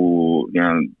elu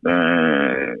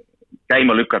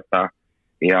käima lükata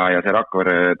ja see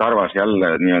Rakvere Tarvas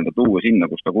jälle tuua sinna,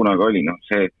 kus ta kunagi oli.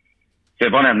 See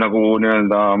paneb nagu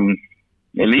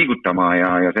liigutama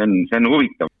ja see on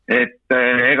huvitav. Et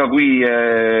ega kui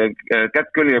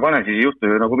kätt külge ei pane, siis ei juhtu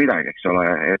nagu midagi, eks ole.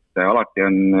 Et alati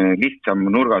on lihtsam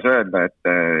nurgas öelda, et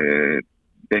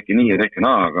tehke nii ja tehke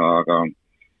naa,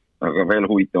 aga veel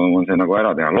huvitavam on see nagu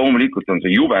ära teha. Loomulikult on see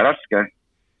jube raske,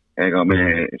 ega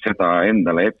me seda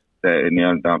endale ette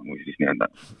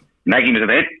nägime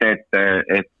seda ette,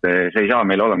 et see ei saa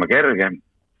meil olema kerge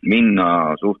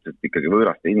minna suhteliselt ikkagi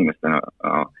võõraste inimestena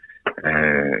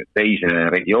teise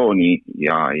regiooni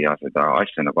ja seda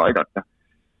asja nagu aidata,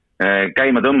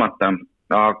 käima tõmmata,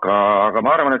 aga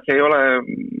ma arvan, et see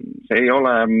ei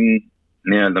ole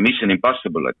nii-öelda mission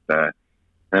impossible, et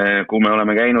kui me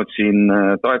oleme käinud siin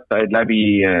toetajaid läbi,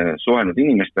 suhelnud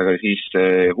inimestega, siis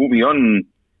huvi on,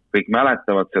 kõik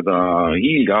mäletavad seda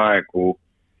hiilgeaegu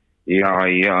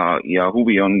ja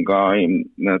huvi on ka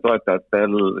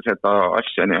toetajatel seda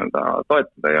asja nii-öelda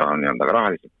toetada ja nii-öelda ka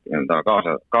rahaliselt nii-öelda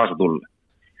kaasa tulla.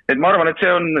 Et ma arvan, et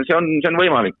see on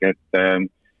võimalik, et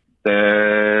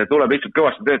tuleb lihtsalt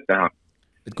kõvasti tööd teha.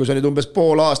 Et kui sa nüüd umbes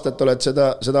pool aastat oled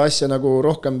seda asja nagu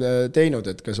rohkem teinud,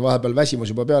 et kas vahepeal väsimus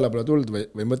juba peale pole tulnud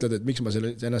või mõtled, et miks ma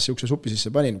ennast siukse suppi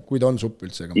sisse panin, kui ta on supp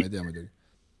üldse, aga ma ei tea muidugi.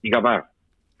 Iga päev.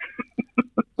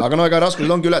 Aga ega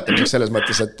raskused ongi ületamiseks selles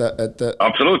mõttes,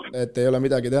 et ei ole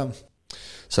midagi teha.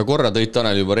 Sa korra tõid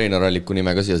Tanel juba Reinaralliku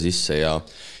nime ka siia sisse ja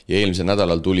eelmisel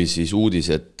nädalal tuli siis uudis,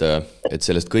 et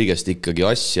sellest kõigest ikkagi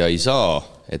asja ei saa,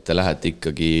 et te lähete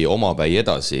ikkagi omapäi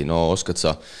edasi. No oskad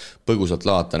sa põgusalt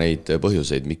lahata neid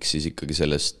põhjuseid, miks siis ikkagi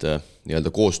sellest nii-öelda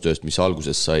koostööst, mis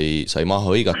alguses sai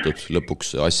maha hõigatud,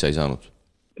 lõpuks asja ei saanud?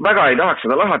 Väga ei tahaks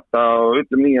seda lahata,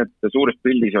 ütleme nii, et suures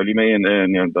pildis oli meie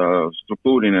nii-öelda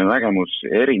struktuuriline nägemus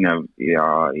erinev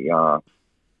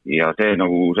ja see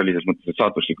nagu sellises mõttes, et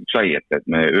saatuslikuks sai, et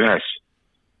me ühes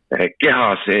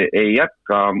kehas ei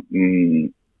jätka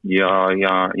ja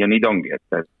nii ta ongi,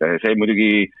 et see muidugi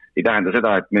ei tähenda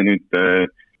seda, et me nüüd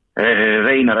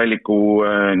Reinaralliku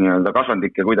nii-öelda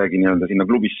kasvandikke kuidagi nii-öelda sinna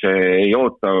klubisse ei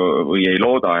oota või ei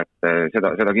looda, et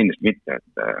seda kindlasti mitte,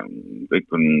 et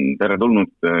kõik on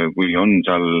teretulnud, kui on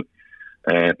seal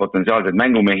potentsiaalsed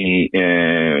mängumehi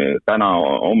täna,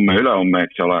 homme, ülehomme,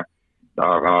 eks ole,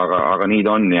 aga nii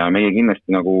ta on ja meie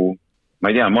kindlasti nagu,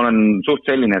 ma ei tea, ma olen suht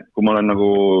selline, et kui ma olen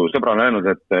nagu sõbrana öelnud,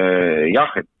 et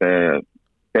jah, et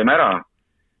teeme ära,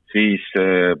 siis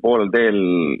poolel teel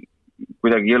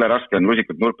kuidagi jõle raske on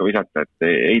lusikat nurka visata, et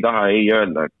ei taha ei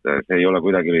öelda, et see ei ole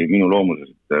kuidagi minu loomuses,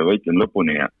 et võitlen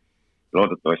lõpuni ja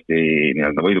loodetavasti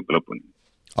nii-öelda võiduka lõpuni.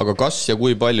 Aga kas ja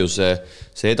kui palju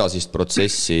see edasist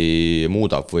protsessi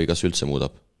muudab või kas üldse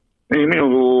muudab? Minu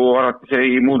arvates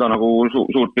ei muuda nagu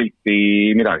suurt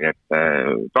pilti midagi, et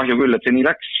kahju küll, et see nii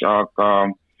läks, aga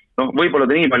võib-olla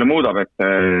ta nii palju muudab, et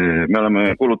me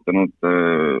oleme kulutanud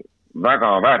väga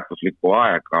väärtuslikku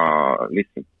aega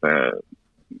lihtsalt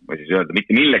või siis öelda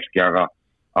mitte millekski,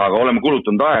 aga oleme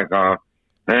kulutanud aega,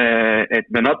 et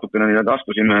me natukene nii-öelda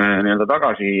astusime nii-öelda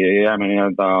tagasi ja jääme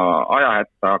nii-öelda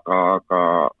ajahätta,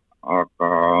 aga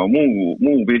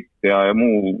muu pilt ja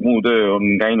muu töö on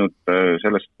käinud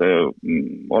sellest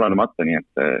olenemata, nii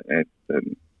et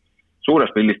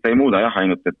suures pildist ei muuda jah,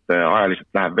 ainult et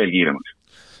ajaliselt läheb veel kiiremaks.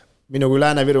 Minu kui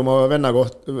Lääne-Virumaa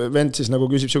vend siis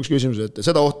nagu küsib siukse küsimuse, et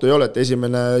seda ohtu ei ole, et 1.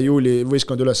 juuli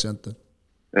võistkond üles jäänud?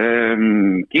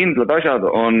 Kindlad asjad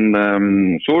on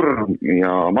surm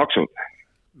ja maksud.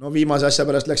 No viimase asja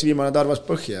pärast läks viimane tarvas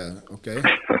põhja, okei.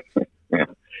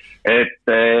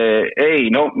 Et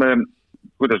ei,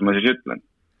 kuidas ma siis ütlen?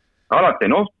 Alati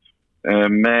on oht,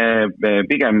 me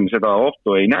pigem seda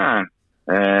ohtu ei näe,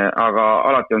 aga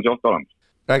alati on see oht olemas.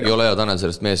 Räägi ole hea, Tanel,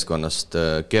 sellest meeskonnast,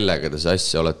 kellega te see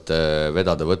asja olete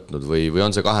vedada võtnud või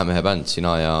on see 2 mehe bänd,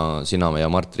 sina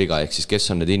ja Mart Riga, ehk siis kes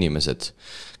on need inimesed,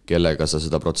 kellega sa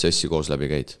seda protsessi koos läbi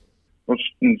käid?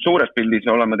 Suures pildis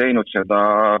oleme teinud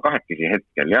seda 2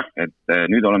 hetkel, jah, et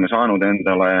nüüd oleme saanud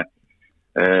endale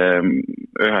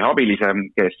ühe abilise,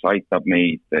 kes aitab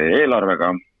meid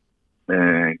eelarvega,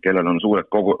 kellel on suured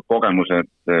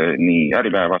kogemused nii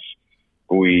äripäevas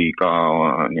kui ka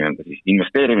nii-öelda siis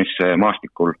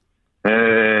investeerimismaastikul.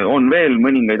 On veel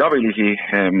mõningaid abilisi,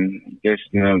 kes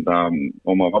nii-öelda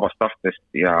oma vabast tahtest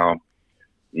ja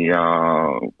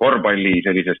korvpalli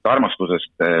sellisest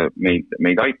armastusest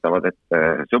meid aitavad, et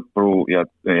sõpru ja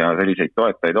selliseid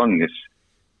toetajaid on,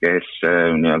 kes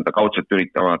nii-öelda kaudselt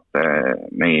üritavad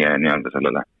meie nii-öelda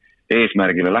sellele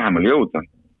eesmärgile lähemal jõuda.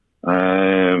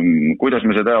 Kuidas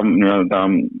me seda nii-öelda,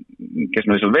 kes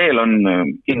meil seal veel on,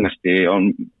 kindlasti on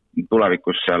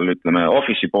tulevikus seal, ütleme,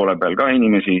 office'i poole peal ka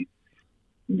inimesi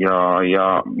ja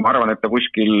ma arvan, et ta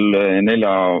kuskil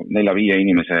 4-5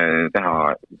 inimese teha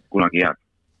kunagi jääb.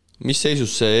 Mis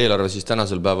seisus see eelarve siis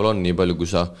tänasel päeval on, nii palju kui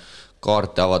sa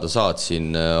kaarte avada saad?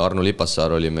 Siin Arno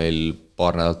Lipassaar oli meil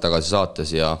paar nädalat tagasi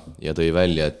saates ja tõi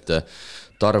välja, et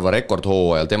Tarva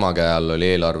rekordhooajal tema käe all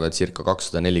oli eelarve circa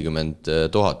 240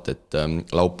 000, et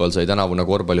laupäeval sai tänavune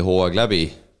korvpallihooaeg läbi.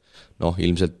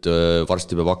 Ilmselt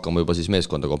varsti peab hakkama juba siis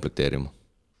meeskonda komplekteerima.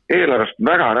 eelarvest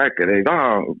väga rääkida ei taha,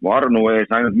 Arnu ees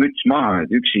ainult müts maha,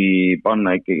 et üksi panna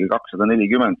ikkagi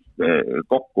 240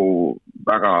 kokku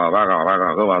väga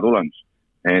kõva tulemus.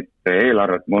 Et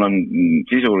eelarvet ma olen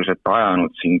sisuliselt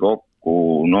ajanud siin kokku,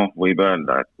 võib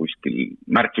öelda, et kuskil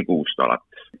märtsikuust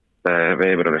alates.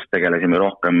 Veebruarist tegelesime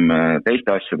rohkem teiste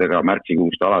asjadega,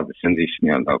 märtsikuust alates, see on siis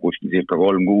nii-öelda kuskil circa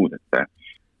 3 kuud, et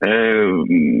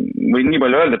võin nii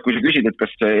palju öelda, et kui sa küsid, et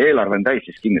kas eelarve on täis,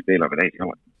 siis kindlasti eelarve täis ei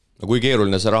ole. No kui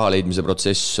keeruline see raha leidmise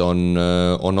protsess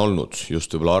on olnud,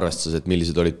 just võib-olla arvestades, et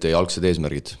millised olid teie algsed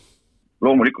eesmärgid?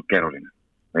 Loomulikult keeruline.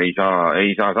 Ei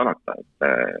saa salata, et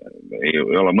ei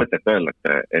ole mõtet öelda,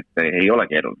 et ei ole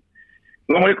keeruline.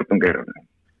 Loomulikult on keeruline.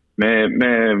 Me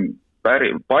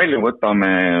palju võtame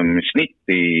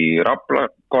snitti Rapla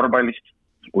korvpallist,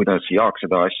 kuidas Jaak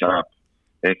seda asja ajab.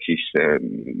 Ehk siis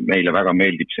meile väga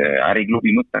meeldib see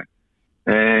äriklubi mõte.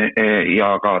 Ja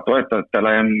ka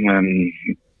toetajatele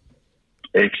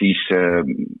ehk siis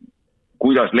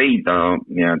kuidas leida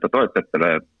nii-öelda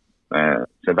toetajatele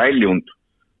see väljund,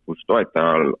 kus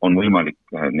toetajal on võimalik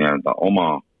nii-öelda oma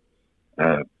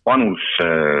panus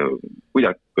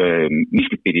kuidagi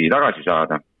miskit pidi tagasi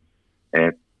saada.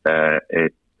 Et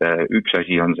üks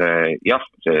asi on see,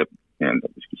 see nii-öelda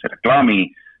see reklaami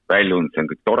väljund, see on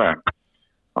kõik tore,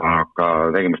 aga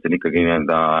tegemist on ikkagi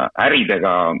nii-öelda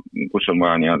äridega, kus on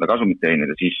vaja nii-öelda kasumit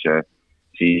teenida, siis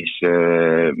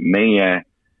meie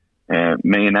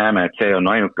näeme, et see on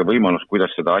ainuke võimalus,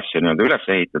 kuidas seda asja nii-öelda üles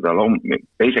ehitada.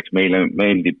 Teiseks meile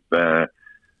meeldib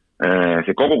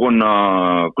see kogukonna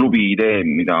klubi idee,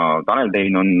 mida Tanel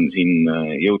Tein on siin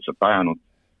jõudsalt ajanud.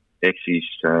 Ehk siis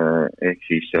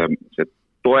see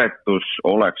toetus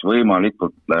oleks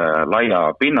võimalikult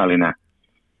laiapinnaline,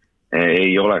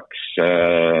 ei oleks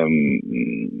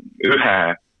ühe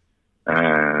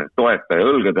toetaja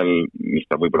õlgadel, mis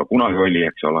ta võib-olla kunagi oli,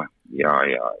 eks ole, ja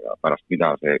pärast mida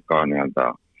see ka nii-öelda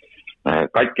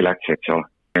katki läks, eks ole.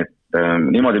 Et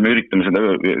niimoodi me üritame seda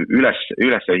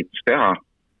ülesehitust teha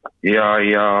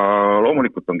ja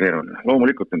loomulikult on keeruline.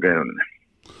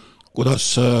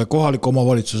 Kuidas kohaliku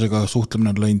omavalitsusega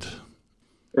suhtlemine on läinud?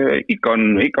 Ikka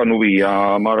on huvi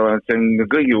ja ma arvan, et see on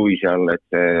kõigi huvi seal, et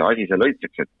see asi seal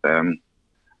õitseks, et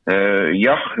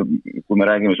jah, kui me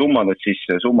räägime summadest, siis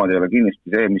summad ei ole kindlasti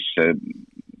see, mis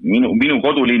minu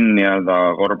kodulinn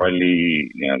nii-öelda korvpalli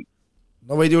nii-öelda.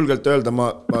 No võid julgelt öelda,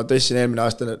 ma tõstsin eelmine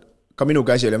aasta, ka minu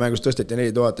käsi oli mängus tõsteti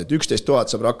 4000, et 11 000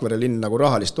 saab Rakvere linn nagu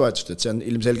rahalist toetust, et see on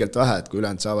ilmselgelt vähe, et kui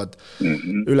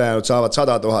ülejäänud saavad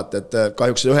 100 000, et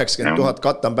kahjuks 90 000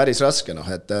 katta on päris raske,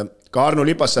 et ka Arnu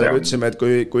Lipassale ütlesime, et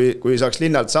kui saaks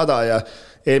linnalt 100 ja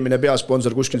eelmine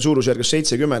peasponsor kuskil suurusjärgus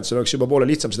 70, see oleks juba poole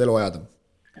lihtsam seda elu ajada.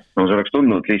 No see oleks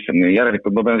tundnud lihtsam.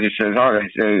 Järelikult ma pean siis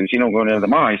sinuga nii-öelda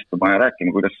maha istuma ja rääkima,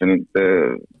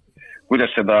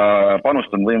 kuidas seda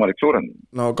panust on võimalik suurendada.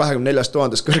 No 24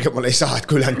 000 kõrgemale ei saa, et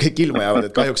kui ülejäänud kõik ilma jäävad,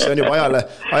 et kahjuks see on juba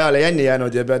ajale jänni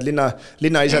jäänud ja pead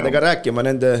linna isadega rääkima,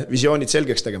 nende visioonid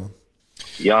selgeks tegema.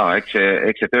 Ja eks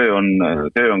see töö on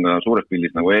ka suures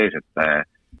pildis nagu ees, et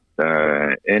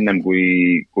ennem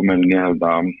kui meil nii-öelda,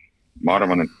 ma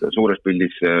arvan, et suures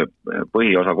pildis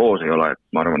põhiosa koos ei ole, et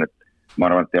ma arvan, et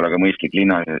ei ole ka mõistlik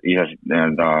linna isasid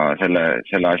nii-öelda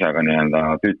selle asjaga nii-öelda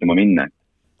tüütama minna.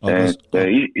 Et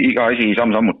iga asi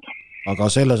samm-sammut. Aga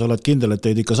selles oled kindel, et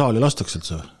teid ikka saali lastakse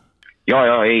üldse? Ja,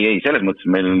 ei, selles mõttes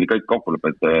meil on kõik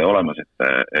kokkulepped olemas, et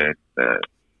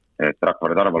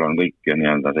Rakvere Tarval on kõik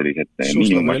nii-öelda sellised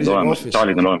miinimumid olemas,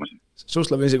 saalid on olemas.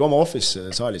 Suslav on isegi oma office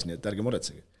saalis, nii et ärge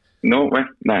muretsegi. No,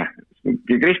 näe.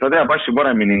 Kristo teab asju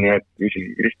paremini, nii et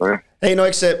küsigi Kristo, jah. Ei, no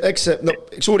eks see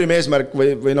suurim eesmärk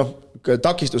või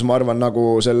takistus, ma arvan,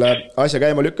 nagu selle asja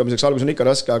käima lükkamiseks algus on ikka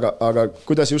raske, aga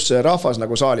kuidas just see rahvas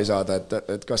nagu saali saada,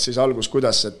 et kas siis algus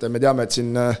kuidas, et me teame, et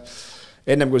siin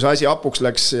ennem kui see asi apuks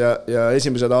läks ja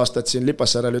esimesed aastad siin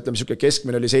Lipassarel, ütleme, siuke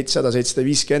keskmine oli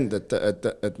 700-750,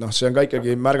 et see on ka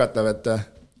ikkagi märgatav, et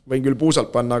võin küll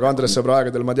puusalt panna, aga Andres sõbra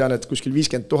aegadel ma tean, et kuskil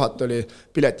 50 000 oli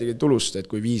piletigi tulust, et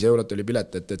kui 5 eurot oli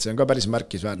pilet, et see on ka päris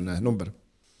märkisväärne number.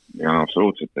 Ja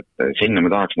absoluutselt, et sinna me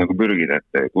tahaks nagu pürgida,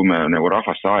 et kui me nagu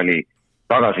rahvassaali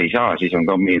tagasi ei saa, siis on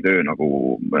ka meie töö nagu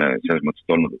selles mõttes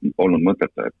olnud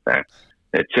mõteta,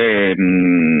 et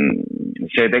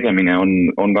see tegemine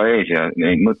on ka ees ja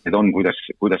neid mõtteid on, kuidas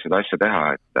seda asja teha,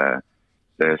 et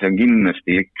see on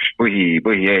kindlasti üks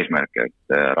põhieesmärk, et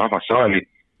rahvassaali.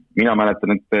 Mina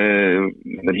mäletan, et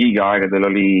nendel hiigeaegadel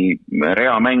oli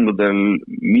reamängudel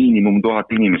miinimum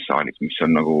 1000 inimest saalis, mis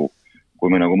on nagu,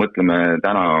 kui me nagu mõtleme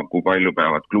täna, kui palju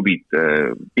peavad klubid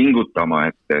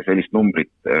pingutama, et sellist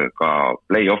numbrit ka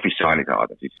play-off'is saali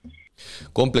saada. Siis.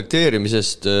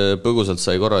 Komplekteerimisest põgusalt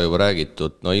sai korra juba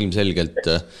räägitud, no ilmselgelt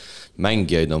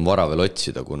mängijaid on vara veel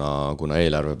otsida, kuna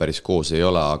eelarve päris koos ei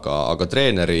ole, aga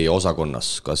treeneri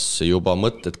osakonnas, kas juba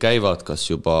mõtted käivad, kas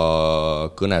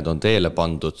juba kõned on teele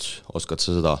pandud, oskad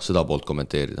sa seda poolt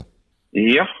kommenteerida?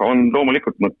 Jah, on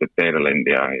loomulikult mõtted teele läinud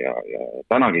ja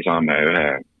tänagi saame ühe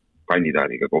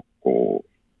kandidaadiga kokku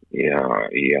ja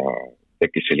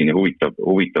tekkis selline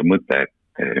huvitav mõte,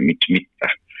 et miks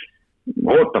mitte.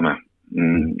 Ootame.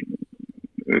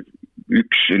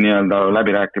 Üks nii-öelda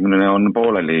läbirääkimine on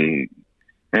pooleli.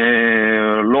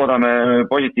 Loodame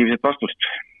positiivset vastust.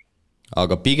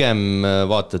 Aga pigem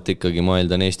vaatate ikkagi, ma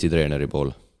eeldan, Eesti treeneri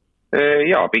poole?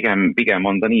 Jaa, pigem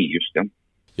on ta nii just, jah.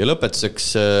 Ja lõpetuseks,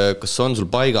 kas on sul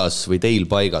paigas või teil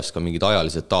paigas ka mingid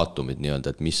ajalised daatumid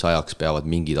nii-öelda, et mis ajaks peavad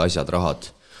mingid asjad,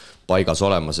 rahad paigas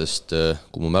olema, sest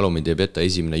kui mu mälumind ei peta,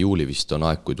 1. juuli vist on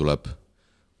aeg, kui tuleb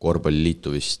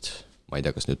korvpalliliitu vist, ma ei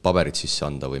tea, kas nüüd paberid sisse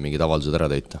anda või mingid avaldused ära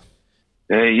täita?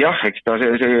 Jah, eks ta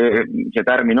see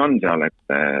tärmin on seal, et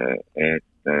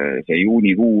see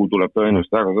juunikuu tuleb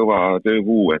tõenäoliselt väga kõva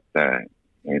töökuu, et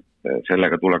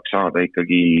sellega tuleks saada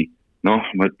ikkagi, ma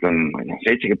ütlen,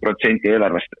 70%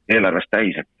 eelarvest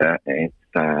täis,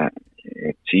 et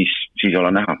siis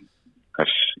ole näha,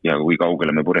 kas ja kui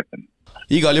kaugele me purjetame.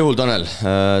 Igal juhul, Tanel,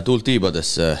 tuult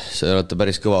tiibadesse, sa olete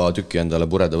päris kõva tükki endale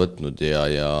pureda võtnud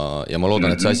ja ma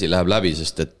loodan, et see asi läheb läbi,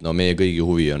 sest et meie kõigi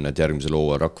huvi on, et järgmisel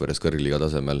hooajal Rakveres kõrgliiga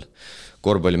tasemel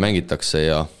korvpalli mängitakse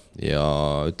ja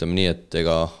ütleme nii, et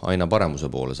ega aina paremuse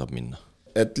poole saab minna.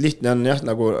 Et lihtne on jah,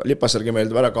 nagu Lipasargi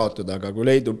meeldib ära kaotada, aga kui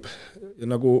leidub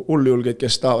nagu hulljulgeid,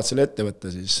 kes tahavad selle ette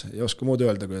võtta, siis ei oska muud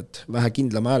öelda, kui et vähe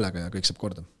kindlama häälega ja kõik saab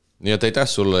korda. Nii et aitäh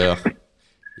sulle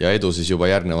ja edu siis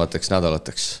juba järgnevateks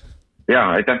nädalateks.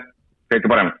 Jaa, aitäh. Kõike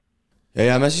paremat. Ja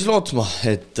jääme siis lootma,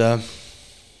 et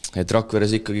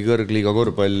Rakveres ikkagi kõrgliiga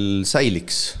korvpall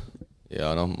säiliks.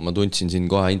 Ja ma tundsin siin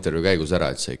kohe intervjuu käigus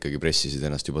ära, et sa ikkagi pressisid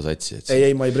ennast juba satsi.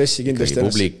 Ei, ma ei pressi kindlasti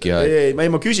ennast. Ei,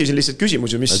 ma küsisin lihtsalt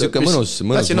küsimusi, mis...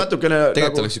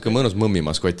 Tegelikult oleks ikka mõnus mõmmi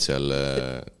maskott seal.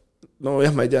 No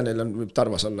jah, ma ei tea, neil on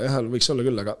tarvas olla. Jah, võiks olla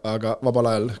küll, aga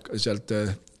vabal ajal sealt...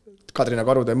 Kadrina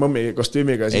Karude mõmmi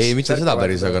kostüümiga. Ei, mitte seda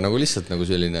päris, aga nagu lihtsalt nagu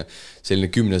selline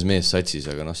 10 mees satsis,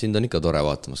 aga sind on ikka tore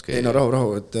vaatamas käia. Ei, no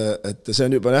rahu, et see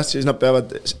on juba siis nad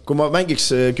peavad, kui ma mängiks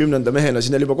 10. mehena,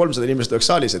 siis neil juba 300 inimest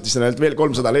oleks saalis, et siis neil veel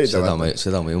 300 leida.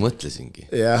 Seda ma ju mõtlesingi.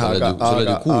 Sa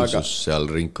oled ju kuulsus seal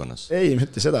ringkonnas. Ei,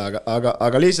 mitte seda,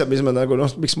 aga lihtsalt, mis ma nagu,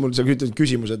 miks mul sa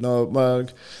küsimus, et ma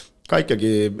ka ikkagi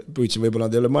püüdsin, võib-olla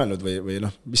nad ei ole mõelnud või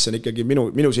mis on ikkagi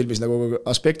minu silmis nagu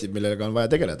aspektid, millega on vaja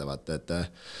tegeleda, vaata, et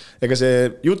ega see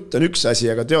jutt on üks asi,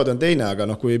 aga teod on teine, aga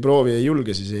kui proovi ei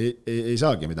julge, siis ei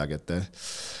saagi midagi,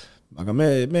 aga me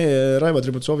Raivo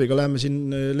Tributsoviga läheme siin,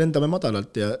 lendame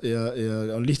madalalt ja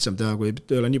on lihtsam teha, kui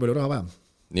ei ole nii palju raha vaja.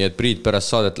 Nii et Priit,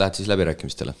 pärast saadet lähed siis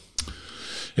läbirääkimistele?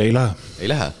 Ei lähe. Ei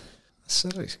lähe?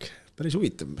 See on päris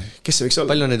huvitav. Kes see võiks olla?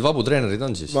 Palju neid vabu treenerid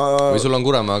on siis? Või sul on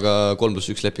Kuremaaga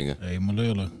 3+1 leping? Ei, mul ei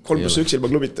ole. 3+1 ilma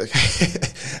klubita.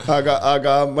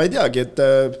 aga ma ei teagi, et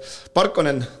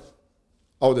Parkonen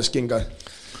Audes Kinga.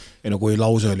 Ei kui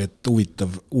lause oli, et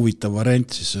huvitav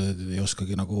variant, siis ei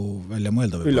oskagi nagu välja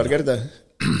mõelda. Üllar Kerde.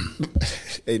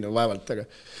 Ei vaevalt, aga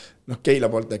Keila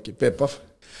poolt äkki, Peep Pahv.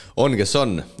 On, kes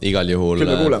on. Igal juhul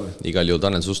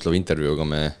Tanel Suslov intervjuuga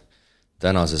me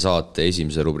tänase saate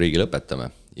esimese rubriigi lõpetame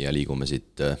ja liigume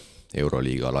siit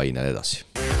Euroliiga lainel edasi.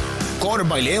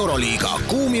 Korvpalli Euroliiga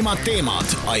kuumimad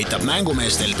teemad aitab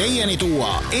mängumeestel teieni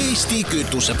tuua Eesti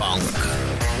Kütusepank.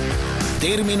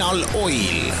 Terminal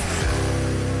Oil.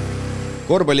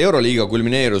 Korvpalli Euroliiga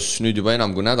kulmineerus nüüd juba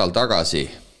enam kui nädal tagasi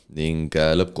ning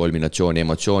lõppkulminatsiooni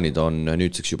emotsioonid on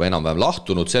nüüdseks juba enam-vähem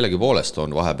lahtunud. Sellegi poolest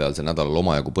on vahepealse nädalal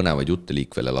omajagu põnevaid jutte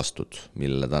liikvele lastud,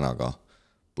 millele täna ka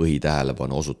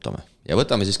põhitähelepanu osutame. Ja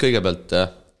võtame siis kõigepealt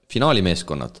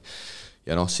finaalimeeskonnad.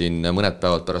 Ja siin mõned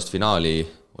päevad pärast finaali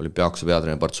Olümpiakose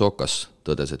peatreener Partsokas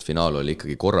tõdes, et finaal oli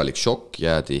ikkagi korralik šokk,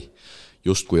 jäädi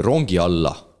just kui rongi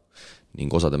alla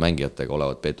ning osade mängijatega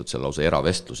olevat peetud seal lausa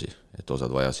eravestlusi, et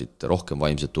osad vajasid rohkem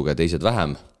vaimset tuge, teised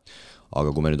vähem.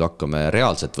 Aga kui me nüüd hakkame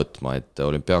reaalselt võtma, et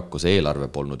Olümpiakose eelarve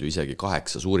polnud ju isegi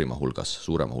 8 suurema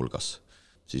hulgas,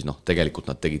 siis tegelikult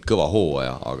nad tegid kõva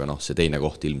hooaja, aga see teine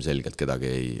koht ilmselgelt kedagi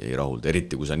ei rahulda,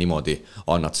 eriti kui sa niimoodi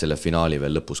annad selle finaali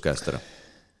veel lõpus käest ära.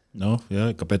 Ja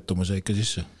ikka pettumuse ikka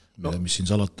sisse, mis siin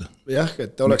salata. Jah,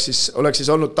 et oleks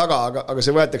siis olnud taga, aga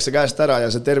see võetakse käest ära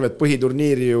ja see tervet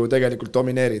põhiturniiri ju tegelikult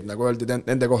domineerid, nagu öeldi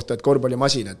nende kohta, et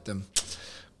korvpallimasin, et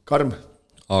karm.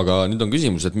 Aga nüüd on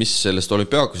küsimus, et mis sellest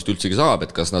Olümpiaakosest üldsegi saab,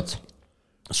 et kas nad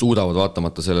suudavad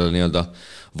vaatamata sellele nii-öelda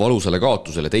valusale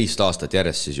kaotusele 2 aastat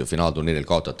järjest siis ju finaalturniiril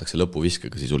kaotatakse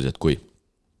lõpuviskega sisuliselt, kui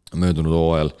möödunud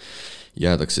hooajal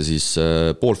jäädakse siis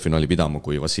poolfinaali pidama,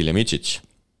 kui Vassiljev Mitšić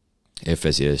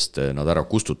FS-i eest nad ära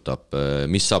kustutab.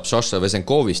 Mis saab Saša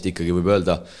Vesenkovist, ikkagi võib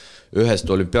öelda ühest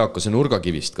olümpiaakose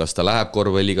nurgakivist, kas ta läheb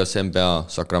korvpalligasse NBA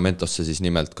Sacramentosse siis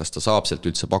nimelt, kas ta saab sealt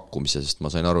üldse pakkumise, sest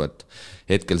ma sain aru, et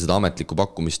hetkel seda ametlikku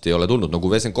pakkumist ei ole tulnud. No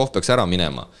kui Vesenkov peaks ära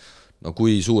minema, no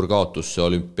kui suur kaotus see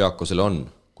olümpiaakosele on,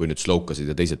 kui nüüd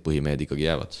Slowkasid ja teised põhimehed ikkagi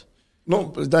jäävad? No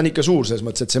ta on ikka suur selles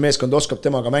mõttes, et see meeskond oskab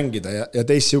temaga mängida ja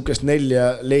teist siukest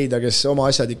nelja leida, kes oma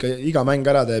asjad ikka iga mäng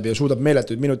ära teeb ja suudab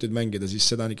meeletuid minuteid mängida, siis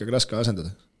seda on ikkagi raske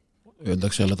asendada.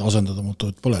 Öeldakse jälle, et asendada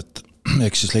muutuvat pole, et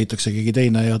eks siis leitakse keegi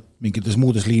teine ja mingites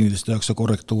muudes liinides tehakse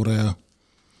korrektuure ja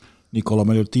Nikola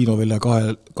Miljutinovile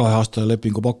 2 aastane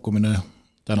lepingu pakkumine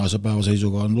tänase päeva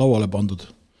seisuga on lauale pandud.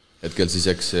 Hetkel siis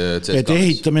eks et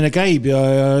ehitamine käib ja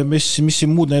mis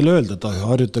siin muud neile öelda, et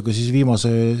harjutage siis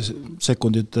viimase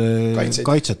sekundite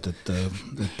kaitset, et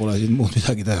pole siin muud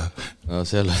midagi teha. No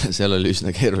seal oli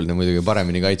üsna keeruline muidugi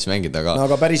paremini kaitse mängida, aga... No,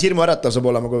 aga päris hirmuäratav saab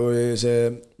olema, kui see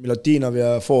Milutinov ja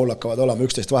Fool hakkavad olema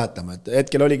 11 vahetama, et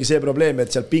hetkel oligi see probleem,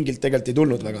 et sealt pingilt tegelikult ei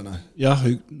tulnud väga. Jah,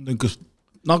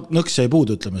 nõks jäi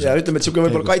puudu, ütleme. Ja ütleme, et siuke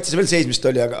võib-olla kaitses veel seismist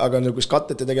oli, aga kus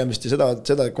kattete tegemist ja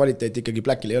seda kvaliteeti ikkagi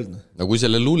Blackil ei olnud. No kui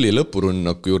selle Lulli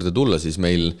lõpurünnaku juurde tulla, siis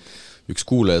meil üks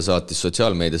kuulaja saatis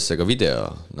sotsiaalmeediasse ka video.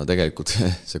 No tegelikult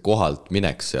see kohalt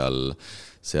mineks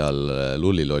seal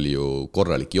Lullil oli ju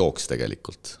korralik jooks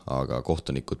tegelikult, aga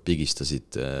kohtunikud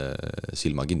pigistasid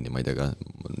silma kinni, ma ei tea ka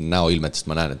näoilmetest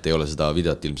ma näen, et ei ole seda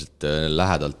videot ilmselt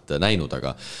lähedalt näinud,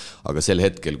 aga sel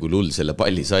hetkel, kui Lull selle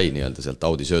palli sai nii-öelda sealt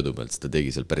Audi söödu pealt, siis ta tegi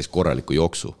seal päris korraliku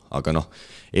jooksu, aga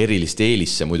erilist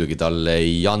eelisse muidugi talle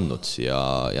ei andnud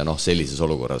ja sellises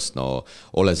olukorras,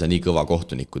 ole sa nii kõva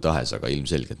kohtuniku tahes, aga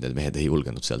ilmselgelt need mehed ei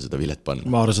julgenud seal seda vilet panna.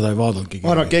 Ma arvan, seda ei vaadanud keegi.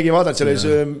 Ma arvan, keegi vaadanud, seal oli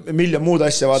see miljon muud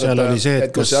asja vaadata. Seal oli see,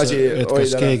 et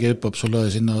kas keegi hüppab sulle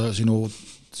sinna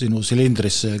sinu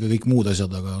silindrisse ja kõik muud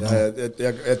asjad, aga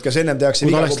et kas ennem tehakse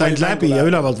kui ta oleks läinud läbi ja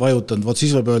ülevalt vajutanud, vaat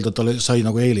siis võib öelda, et ta sai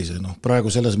nagu eelise. Praegu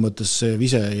selles mõttes see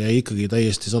vise jäi ikkagi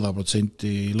täiesti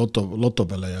 100% loto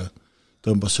peale ja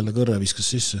tõmbas selle kõrre, viskas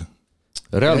sisse.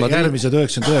 Järgmised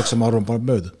 99, ma arvan, paneb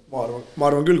mööda. Ma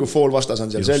arvan küll, kui Fool vastas on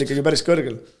seal, see oli ikkagi päris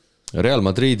kõrgel. Real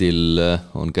Madridil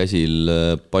on käsil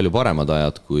palju paremad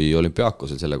ajad kui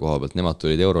olümpiaakosel selle koha pealt. Nemad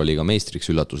tulid Euroliiga meistriks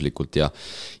üllatuslikult ja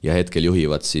hetkel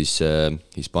juhivad siis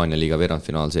Hispaania liiga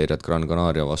veerandfinaalseeriat Gran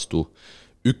Canaria vastu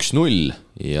 1-0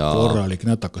 ja korralik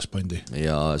nätakas pandi.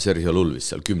 Ja Sergio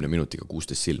Lulvis seal 10 minutiga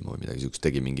 16 silma või midagi siukest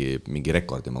tegi mingi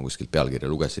rekordi, ma kuskilt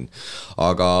pealkirja lugesin.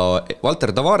 Aga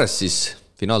Valter Tavares siis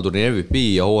finaalturniiri MVP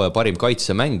ja hooaja parim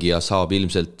kaitsemängija saab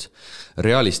ilmselt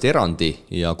Realist erandi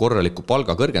ja korraliku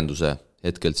palgakõrgenduse.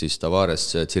 Hetkel siis Tavares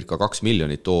circa 2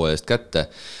 miljonit hooaja eest kätte.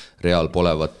 Real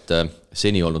polevat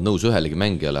seni olnud nõus ühelegi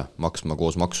mängijale maksma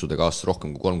koos maksudega aastas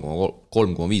rohkem kui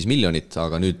 3,5 miljonit,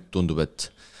 aga nüüd tundub,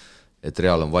 et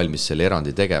Real on valmis selle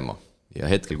erandi tegema.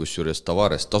 Ja hetkel, kus juures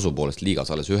Tavares tasu poolest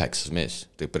liigas alles 9. mees,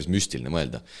 päris müstiline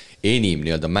mõelda. Enim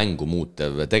nii-öelda mängu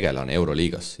muutev tegelane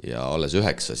Euroliigas ja alles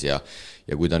 9. Ja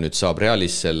kui ta nüüd saab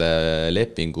Realis selle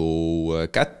lepingu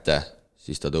kätte,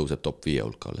 siis ta tõuseb top 5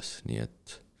 hulka alles. Nii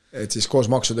et siis koos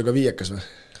maksudega 5. või?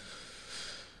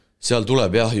 Seal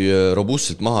tuleb jah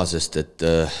robustselt maha, sest et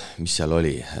mis seal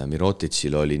oli?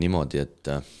 Mirotitsil oli niimoodi,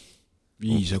 et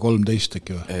 5 ja 13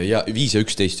 äkki või? Ja 5 ja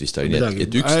 11 vist oli.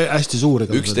 Hästi suur.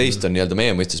 11 on nii-öelda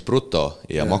meie mõistes bruto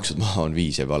ja maksud maha on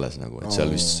 5 jääb alles. Et seal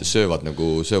vist söövad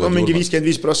mingi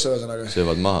 55%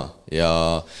 söövad maha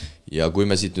ja kui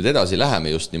me siit nüüd edasi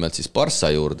läheme just nimelt siis Barça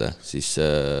juurde, siis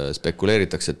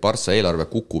spekuleeritakse, et Barça eelarve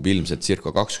kukub ilmselt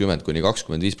circa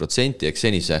 20-25%, eks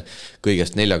senise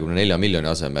kõigest 44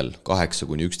 miljoni asemel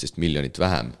 8-11 miljonit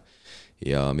vähem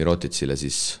ja Mirotitsile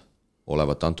siis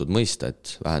olevat antud mõista,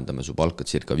 et vähendame su palka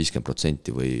circa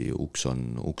 50% või uks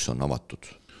on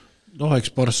avatud.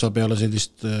 Eks Barça peale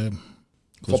sellist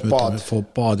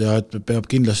fopaad ja et peab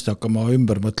kindlasti hakkama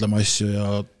ümber mõtlema asju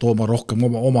ja tooma rohkem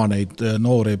oma neid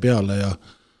noori peale ja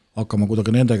hakkama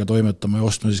kuidagi nendega toimetama ja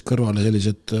ostma siis kõrvale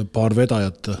sellised paar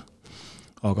vedajat,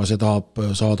 aga see tahab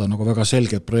saada nagu väga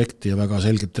selget projekti ja väga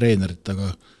selget treenerit,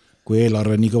 aga kui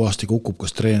eelarve nii kõvasti kukub,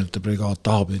 kas treenerite brigaad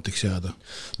tahab näiteks jääda?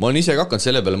 Ma olen ise hakanud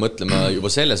selle peale mõtlema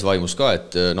juba selles vaimus ka,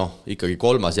 et ikkagi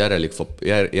 3.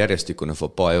 järjestikune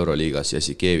fopa Euroliigas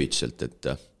Jasikevitselt,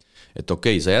 et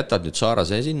okei, sa jätad nüüd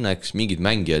Saarase sinna, eks mingid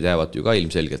mängijad jäävad ju ka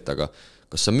ilmselgelt, aga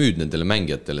kas sa müüd nendele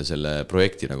mängijatele selle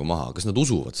projekti nagu maha? Kas nad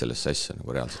usuvad sellesse asja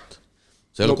nagu reaalselt?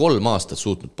 Sa ei ole 3 aastat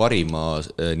suutnud parima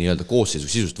nii-öelda koosseisu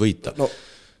sisust võita.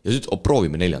 ja nüüd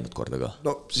proovime 4. korda ka.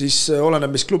 No siis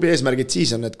oleneb, mis klubi eesmärgid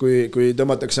siis on, et kui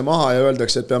tõmmatakse maha ja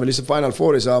öeldakse, et peame lihtsalt Final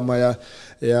Fouri saama ja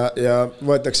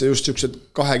võetakse just siuksed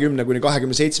 20 kuni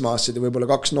 27 aastased ja võib-olla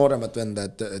 2 nooremat venda,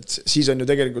 et siis on ju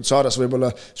tegelikult Saaras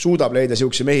võib-olla suudab leida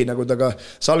siukse mehi, nagu ta ka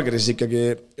Salgeris ikkagi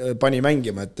pani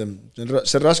mängima, et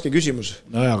see on raske küsimus.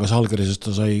 No ja, aga Salgeris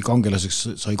ta sai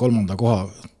kangelaseks, sai 3. koha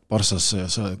Parsasse ja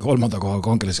 3. koha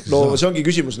kangelaseks. No see ongi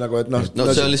küsimus nagu, et noh. No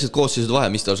see on lihtsalt koosseisud vahe,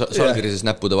 mis tal Salgerises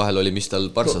näppude vahel oli, mis tal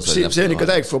Parsas oli. See on ikka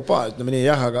täieg fopaa, ütleme nii,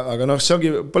 jah, aga noh, see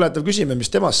ongi põletav küsime,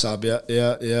 mis temast saab ja...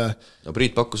 No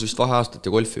Priit pakkus vist vaheaastat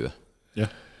ja golfi või?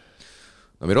 Jah.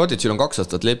 No Miroditšil on 2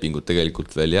 aastat lepingut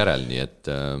tegelikult veel järel, nii et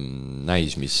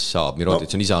näis, mis saab.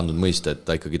 Miroditš on ise andnud mõista, et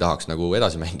ta ikkagi tahaks nagu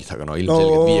edasi mängida, aga no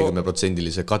ilmselgelt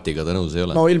 50% katiga ta nõus ei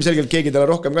ole. No ilmselgelt keegi talle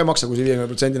rohkem ka ei maksa, kui see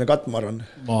 50% katt, ma arvan.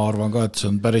 Ma arvan ka, et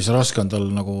see on päris raske on tal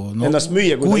nagu... No, ennast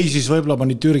müüa, kui siis võib-olla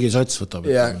mõni Türgi sats võtab.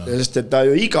 Jah, sest et ta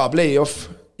ju iga play-off,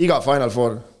 iga Final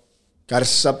Four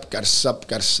kärssab.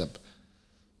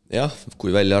 Jah,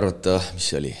 kui välja arvata, mis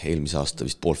see oli, eelmise aasta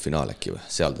vist poolfinaal äkki või,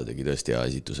 seal ta tegi tõesti hea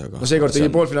esitusega. No seekord tegi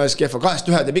poolfinaalis kehva,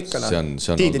 2-1 teeb ikka,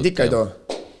 tiidid ikka ei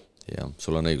too. Jah,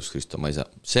 sul on õigus, Kristo,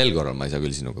 sel korral ma ei saa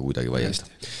küll sinuga kuidagi vaielda.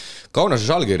 Kaunas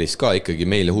Žalgiris ka ikkagi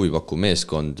meile huvipakku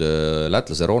meeskond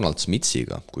lätlase Ronald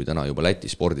Smitsiga, kui täna juba Läti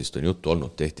spordist on juttu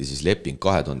olnud, tehti siis leping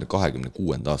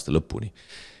 2026. aasta lõpuni.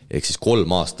 Ehk siis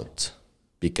 3 aastat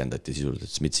pikendati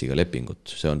sisuliselt Smitsiga lepingut,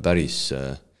 see on päris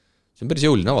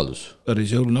jõuline avaldus. Päris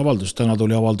jõuline avaldus. Täna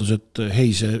tuli avaldus, et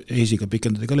Heisiga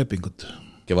pikendati ka lepingut.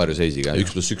 Kevarjus Heisiga.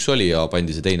 1+1 oli ja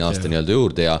pandi see teine aasta nii-öelda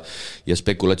juurde ja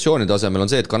spekulatsioonide asemel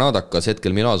on see, et kanadakas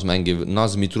hetkel Milanos mängiv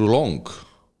Nazmi Trulong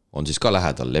on siis ka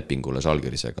lähedal lepingule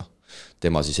Žalgirisega.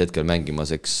 Tema siis hetkel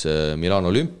mängimaseks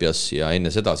Milano Olümpias ja enne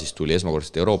seda siis tuli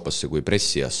esmakordselt Euroopasse, kui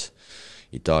Pressias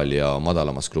Itaalia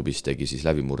madalamas klubis tegi siis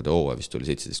läbimurde hooaja, vist oli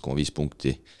 17,5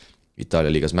 punkti Itaalia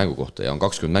liigas mängu kohta ja on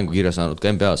 20 mängu kirja saanud ka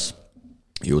NBA-s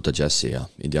Utah Jazzi ja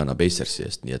Indiana Pacersi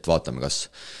eest, nii et vaatame, kas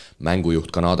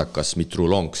mängujuht kanadakas Mitru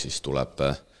Long siis tuleb,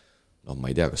 ma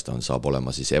ei tea, kas ta saab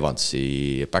olema siis Evansi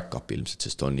backup ilmselt,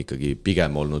 sest on ikkagi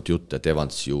pigem olnud jutt, et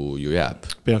Evans ju jääb.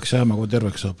 Peaks jääma, kui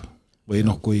terveks saab või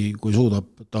kui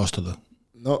suudab taastada.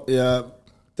 No ja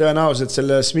tõenäoliselt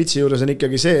selle Smitsi juures on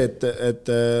ikkagi see,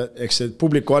 et eks see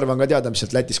publiku arv on ka teada, mis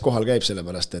sealt Lätis kohal käib selle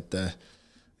pärast, et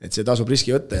see tasub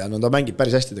riski võtta ja ta mängib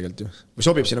päris hästi tegelikult ju. Või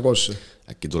sobib sinna koossu?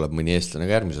 Äkki tuleb mõni eestlane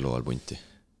ka järgmisel hooajal punti.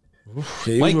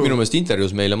 Maik minu meelest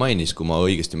intervjuus meile mainis, kui ma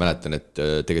õigesti mäletan, et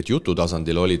tegelikult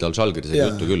jututasandil oli tal Žalgirise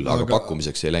juttu küll, aga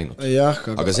pakkumiseks ei läinud.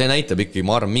 Aga see näitab ikkagi,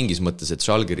 ma arvan mingis mõttes, et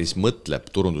Žalgiris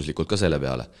mõtleb turunduslikult ka selle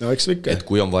peale. No, et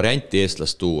kui on varianti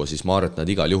eestlast tuua, siis ma arvan, et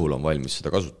nad igal juhul on valmis seda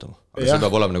kasutama. Aga see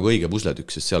peab olema nagu õige pusletükk,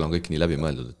 sest seal on kõik nii läbi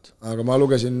mõeldud. Aga ma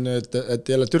lugesin,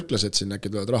 et jälle türklased siin äkki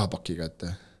tulevad rahapakiga,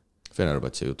 et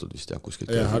Fenerbahce jutud vist jah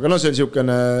kuskilt. Aga no see on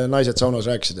siukene naised saunas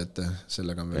rääkisid, et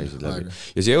sellega on veel aega.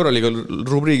 Ja see Euroliiga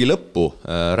rubriigi lõppu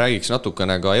räägiks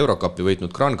natukene ka Eurocupi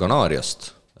võitnud Gran Canariast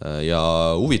ja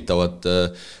huvitavad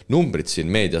numbrid siin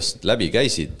meediast läbi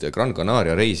käisid. Gran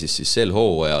Canaria reisis siis sel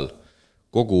hooajal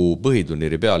kogu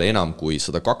põhiturniiri peale enam kui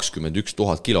 121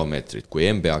 000 kilomeetrit, kui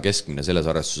NBA keskmine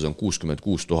selles arvestuses on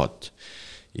 66 000.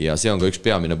 Ja see on ka üks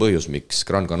peamine põhjus, miks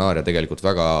Gran Canaria tegelikult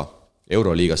väga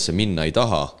Euroliigasse minna ei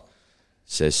taha,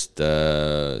 sest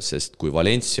kui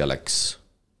Valencia läks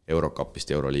Eurocupist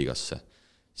Euroliigasse,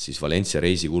 siis Valencia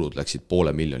reisikulud läksid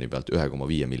 500 000 pealt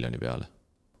 1,5 miljoni peale.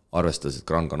 Arvestades, et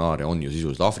Gran Canaria on ju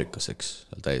sisuliselt Afrikas, eks,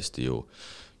 täiesti ju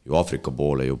Afrika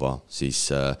poole juba, siis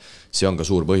see on ka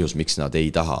suur põhjus, miks nad ei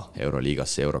taha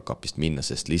Euroliigasse Eurocupist minna,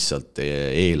 sest lihtsalt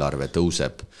eelarve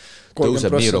tõuseb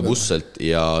nii robustselt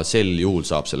ja sel juhul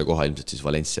saab selle koha ilmselt siis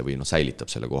Valencia või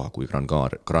säilitab selle koha, kui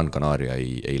Gran Canaria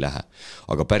ei lähe.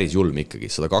 Aga päris julm ikkagi,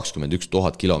 121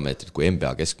 000 kilomeetrit, kui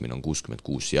NBA keskmine on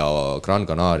 66 ja Gran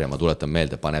Canaria, ma tuletan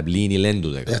meelde, paneb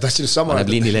liinilendudega.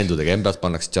 Paneb liinilendudega, NBA-s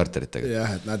pannakse charteritega.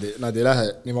 Jah, et nad ei lähe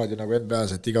niimoodi nagu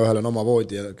NBA-s, et igaühel on oma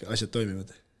voodi ja asjad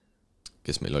toimivad.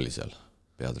 Kes meil oli seal?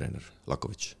 Peatreener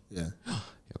Lakovic.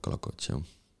 Jaka Lakovic, jah.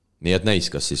 Nii et näis,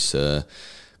 kas siis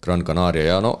Gran Canaria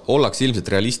ja ollakse ilmselt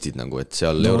realistid nagu, et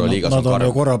seal Euroliigas on ju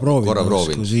korra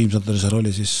proovinud. Kui Siimsatel seal oli,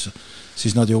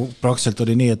 siis nad ju praktiliselt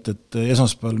oli nii, et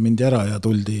esmaspäeval mindi ära ja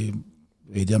tuldi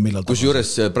ei tea millal tagasi.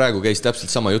 Kusjuures praegu käis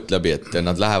täpselt sama jutt läbi, et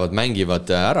nad lähevad,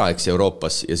 mängivad ära eks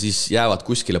Euroopas ja siis jäävad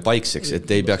kuskile paikseks,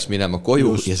 et ei peaks minema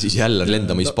koju ja siis jälle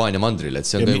lendama Hispaania mandrile.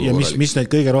 Ja mis neid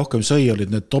kõige rohkem sõi,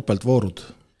 olid need topeltvoorud.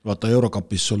 Vaata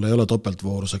Eurocupis sul ei ole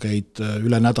topeltvooru, sa käid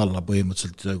üle nädala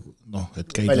põhimõtteliselt,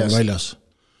 et käid väljas.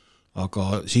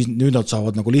 Aga siis nüüd nad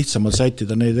saavad nagu lihtsamalt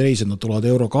sättida neid reise, nad tulevad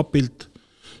Eurocupilt,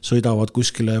 sõidavad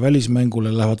kuskile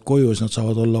välismängule, lähevad koju ja siis nad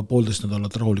saavad olla 1,5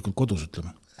 nädalat rahulikult kodus,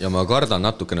 ütleme. ja ma kardan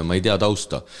natukene, ma ei tea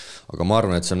tausta, aga ma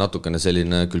arvan, et see on natukene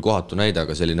selline küll kohatu näide,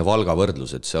 aga selline Valga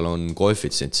võrdlus, et seal on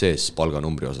koefitsient sees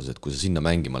palganumbri osas, et kui sa sinna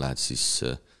mängima lähed, siis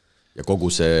ja kogu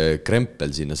see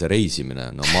krempel sinna, see reisimine,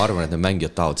 no ma arvan, et need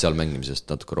mängijad tahavad seal mängimisest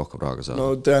natuke rohkem rahaga saada. No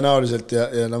tõenäoliselt ja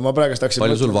no ma praegust hakkasin...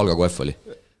 Palju sul Valga koef oli?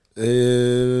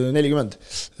 40.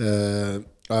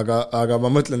 Aga ma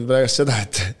mõtlen praegust seda,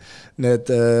 et need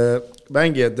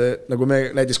mängijad, nagu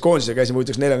me näiteks koondise käisime,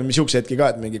 huvitaks neil on mis hetki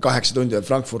ka, et mingi 8 tundi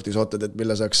Frankfurtis ootad, et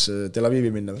mille saaks Tel Avivi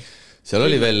minna. Seal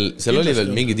oli veel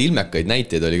mingid ilmekaid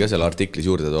näiteid oli ka seal artiklis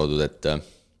juurde toodud,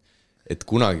 et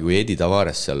kunagi, kui Edi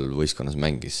Tavares seal võistkonnas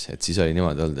mängis, et siis oli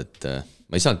niimoodi olnud, et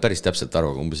ma ei saanud päris täpselt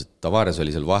aru, aga umbes, et Tavares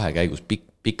oli seal vahekäigus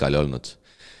pikali olnud.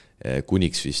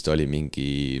 Kuniks vist oli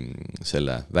mingi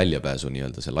selle väljapääsu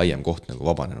nii-öelda see laiem koht nagu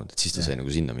vabanenud, et siis ta sai nagu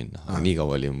sinna minna. Aga nii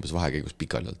kaua oli umbes vahekäigus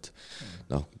pikali olnud.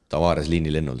 Noh, Tavares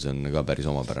liinilennul, see on ka päris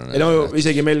omapärane. No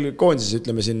isegi meil koondises,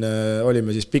 ütleme siin,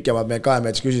 olime siis pikemad, me 2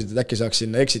 meetris küsisid, et äkki saaks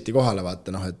sinna exiti kohale vaata,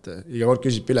 noh, et iga kord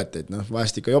küsid pileteid, noh,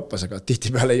 vahest ikka joppas, aga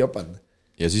tihti peale ei jopanud.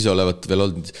 Ja siis olevat veel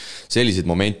olnud selliseid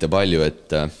momente palju,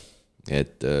 et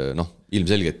noh,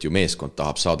 ilmselgelt ju meeskond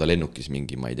tahab saada lennukis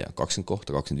mingi, ma ei tea, 20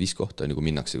 kohta, 25 kohta, nagu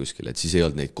minnakse kuskile, et siis ei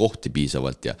olnud neid kohti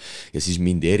piisavalt ja siis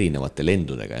mindi erinevate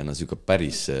lendudega ja see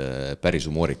päris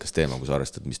humoorikas teema, kui sa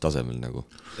arvestad, mis tasemel nagu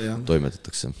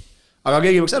toimetatakse. Aga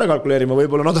keegi võiks ära kalkuleerima,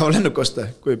 võib-olla on odav lennuk osta,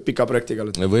 kui pika projektiga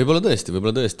oled. Võib-olla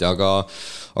tõesti, aga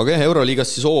jah,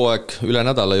 Euroliigas siis hooaeg üle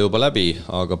nädala juba läbi,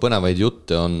 aga põnevaid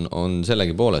jutte on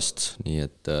sellegi poolest, nii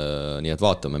et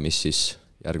vaatame, mis siis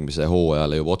järgmise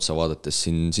hooajale juba otsa vaadates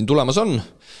siin tulemas on.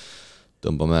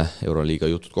 Tõmbame Euroliiga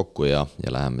jutud kokku ja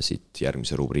läheme siit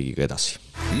järgmise rubriigiga edasi.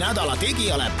 Nädala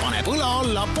tegijale paneb õla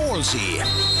alla Poolsi.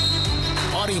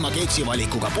 Parima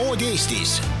keksivalikuga pood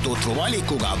Eestis. Tutvu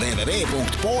valikuga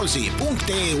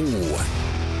www.poolsi.eu.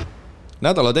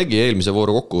 Nädala tegija eelmise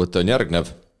vooru kokkuvõte on järgnev.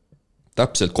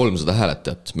 Täpselt 300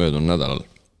 hääletajat möödunud nädalal.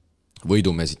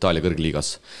 Võidumees Itaalia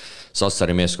kõrgliigas.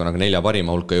 Sassari meeskonnaga 4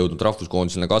 parima hulka jõudnud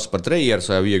rahvuskoondisena Kaspar Treier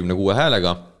 156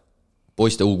 häälega.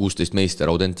 Poiste U16 meister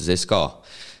Audentes SK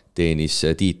teenis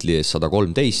tiitli ees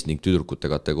 113 ning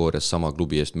tüdrukute kategoorias sama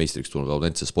klubi eest meistriks tulnud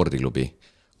Audentes spordiklubi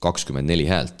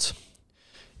 24 häält.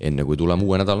 Enne kui tuleme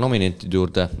uue nädala nominentide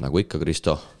juurde, nagu ikka,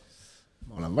 Kristo.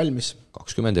 Ma olen valmis.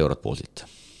 20 eurot poolsilt.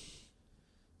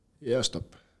 Ja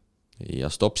stopp.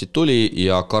 Ja stoppsid tuli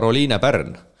ja Karoliine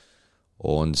Pärn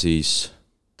on siis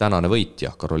tänane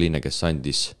võitja, Karoliine, kes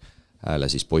andis hääle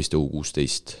siis poiste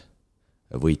U16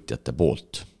 võitjate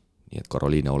poolt. Nii et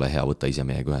Karoliine, ole hea, võta ise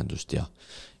meiega ühendust ja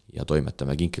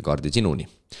toimetame kinkekaardi sinuni.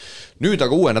 Nüüd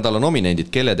aga uue nädala nominendid,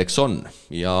 kelledeks on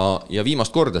ja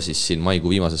viimast korda siis siin maikuu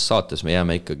viimases saates me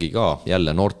jääme ikkagi ka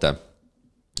jälle noorte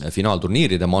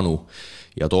finaalturniiride manu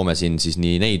ja toome siin siis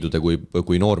nii neidude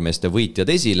kui noormeeste võitjad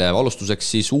esile.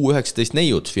 Alustuseks siis U19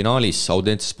 neiud finaalis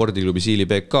Audentes spordiklubi Siili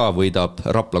BK võidab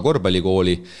Rapla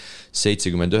korvpallikooli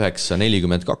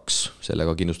 79-42.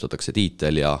 Sellega kindlustatakse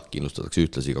tiitel ja kindlustatakse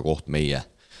ühtlasi ka koht meie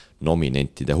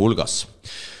nominentide hulgas.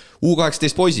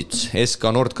 U18 poisid,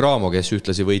 SK Nord Cramo, kes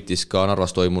ühtlasi võitis ka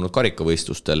Narvas toimunud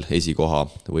karikavõistlustel esikoha,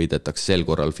 võidetakse sel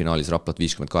korral finaalis Raplat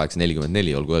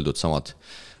 58-44, olgu öeldud, samad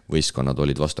võistkonnad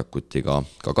olid vastakuti ka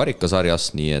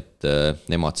karikasarjas, nii et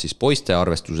nemad siis poiste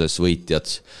arvestuses võitjad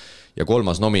ja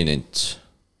kolmas nominent,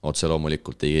 otse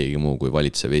loomulikult ei keegi muu kui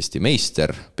valitsev Eesti meister,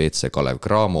 PC Kalev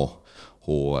Cramo,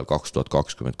 hooajal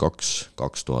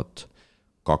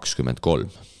 2022-2023.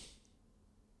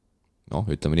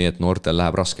 Ütleme nii, et noortel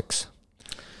läheb raskeks.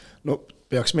 No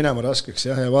peaks minema raskeks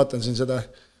ja vaatan siin seda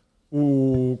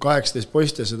U18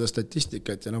 poiste seda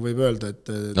statistikat ja võib öelda, et...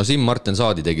 No Siim Martin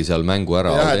Saadi tegi seal mängu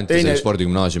ära Audentese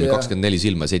spordigümnaasiumi 24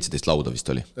 silma ja 17 lauda vist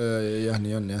oli. Jah,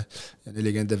 nii on ja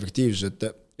 40 efektiivsus,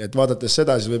 et vaadates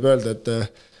seda, siis võib öelda, et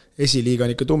esiliiga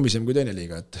on ikka tummisem kui teine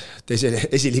liiga, et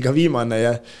esiliiga viimane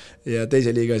ja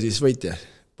teise liiga siis võitja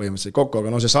põhimõtteliselt kokku,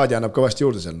 aga see Saadi annab kõvasti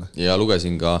juurde seal. Ja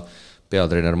lugesin ka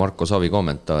peatreener Marko Savi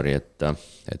kommentaari, et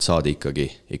Saadi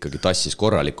ikkagi tassis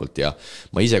korralikult ja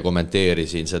ma ise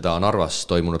kommenteerisin seda Narvas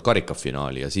toimunud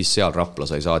karikafinaali ja siis seal Rapla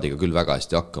sai Saadiga küll väga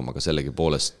hästi hakkama, aga sellegi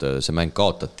poolest see mäng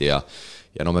kaotati ja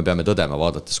me peame tõdema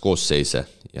vaadates koosseise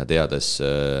ja teades,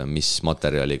 mis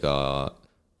materjaliga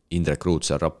Indrek Ruud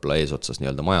seal Rapla eesotsas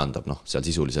nii-öelda majandab, seal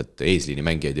sisuliselt eesliini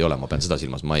mängijaid ei ole, ma pean seda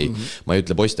silmas, ma ei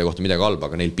ütle poiste kohta midagi halba,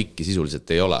 aga neil pikki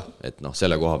sisuliselt ei ole, et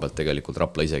selle koha pealt tegelikult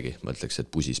Rapla isegi, ma ütleks, et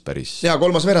pusis päris. Ja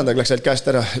kolmas verandag läks sealt käest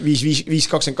ära,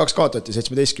 5-22 kaotati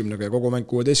 17-ga ja kogu mäng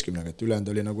 16-ga, et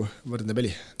ülejäänud oli nagu võrdne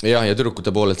peli. Ja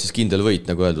tüdrukute poolelt siis kindel võit,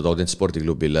 nagu öeldud Audentes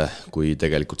spordiklubile, kui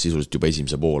tegelikult sisuliselt juba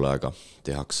esimese poole aega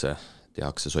tehakse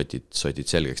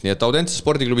sotid selgeks. Nii et Audentes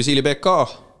spordiklubi Siili BK,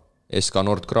 SK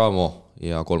Nord Cramo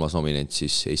ja 3. nominent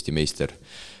siis Eesti meister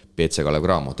PC Kalev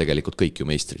Cramo, tegelikult kõik ju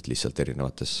meistrid lihtsalt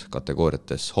erinevates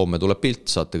kategooriates. Homme tuleb pilt,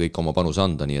 saate kõik oma panuse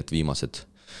anda, nii et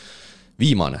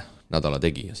viimane nädala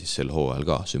tegija siis sel hooajal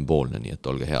ka sümboolne, nii et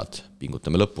olge head,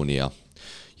 pingutame lõpuni ja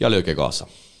lööge kaasa.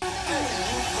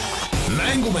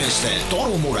 Mängumeeste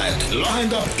torumured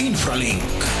lahendab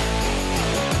Infralink.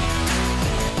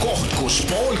 Koht, kus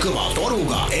poolkõva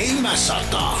toruga ei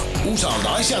mässata.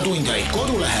 Usalda asjatundjaid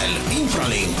kodulehel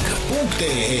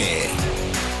infralink.ee.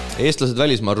 Eestlased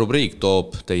välismaal rubriik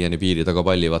toob teieni piiri taga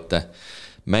pallivate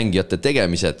mängijate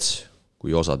tegemised,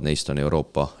 kui osad neist on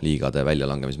Euroopa liigade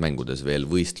väljalangamismängudes veel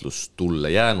võistlustulle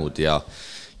jäänud ja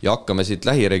hakkame siit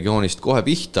lähiregioonist kohe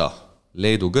pihta.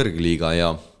 Leedu kõrgliiga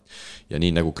ja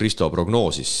nii nagu Kristo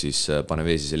prognoosis, siis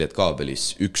Panevesis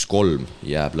Lietkaabelis 1-3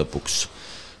 jääb lõpuks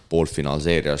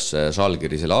poolfinaalseerias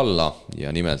Žalgirisele alla ja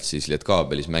nimelt siis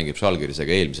Lietkaabelis mängib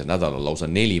Žalgirisega eelmisel nädalal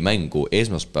lausa 4 mängu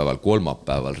esmaspäeval,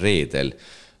 kolmapäeval, reedel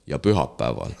ja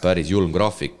pühapäeval. Päris julm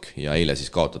graafik ja eile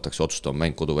siis kaotatakse otsustava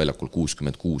mäng koduväljakul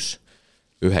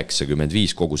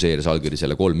 66-95 kogu seeria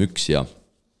Žalgirisele 3-1 ja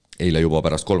eile juba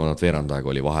pärast kolmandat veerandaega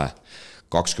oli vahe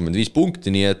 25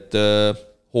 punkti, nii et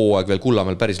hooaeg veel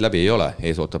Kullamäel päris läbi ei ole,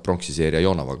 ees ootab pronksiseeria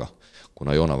Joonavaga,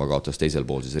 kuna Joonava kaotas teisel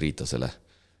pool siis Riitasele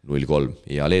 0-3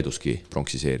 ja Leeduski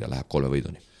pronksiseeria läheb 3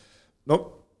 võiduni. No,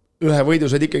 ühe võidu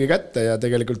said ikkagi kätte ja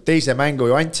tegelikult teise mängu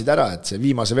ju andsid ära, et see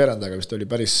viimase veerandaga vist oli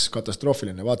päris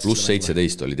katastroofiline. Plus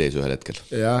 17 oli tees ühel hetkel.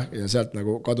 Ja sealt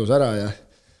nagu kadus ära ja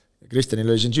Kristjanil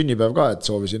oli siin sünnipäev ka, et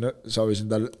soovisin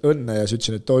tal õnne ja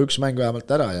ütlesin, et too üks mäng vähemalt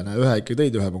ära ja ühe ikka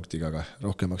tõid 1 punktiga, aga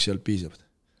rohkemaks ei olnud piisab.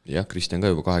 Jah, Kristjan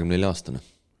ka juba 24-aastane.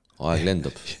 Aeg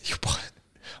lendab. Juba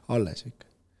alles ikka.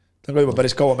 Ta on ka juba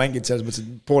päris kaua mänginud, selles mõttes,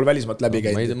 et pool välismaalt läbi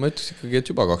käid. Ma ütleks ikkagi, et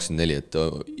juba 24, et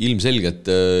ilmselgelt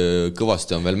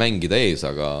kõvasti on veel mängida ees,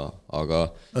 aga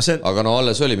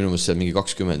alles oli minu mõttes seal mingi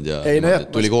 20 ja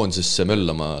tuli koondisesse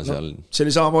möllama seal. See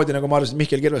oli samamoodi, nagu ma arvasin, et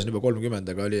Mihkel Kirves on juba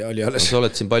 30, aga oli alles. Sa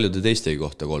oled siin paljude teistegi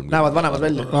kohta 30. Näevad vanemad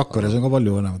välja. Rakveres on ka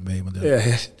palju vanemad mehi, ma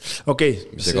tean. Okei.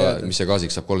 Mis see kaasik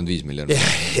saab 35 miljonit.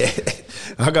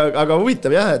 Aga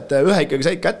huvitav jah, et ühe ikkagi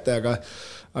said kätte,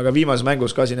 aga viimases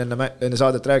mängus ka siin enne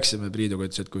saadet rääkisime Priiduga,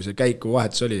 ütles, et kui see käiku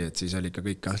vahetus oli, et siis oli ikka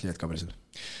kõik Lietkaabelisel.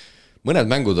 Mõned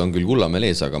mängud on küll Kullamäel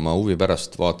ees, aga ma huvi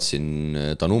pärast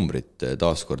vaatasin ta numbrit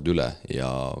taaskord üle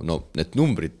ja need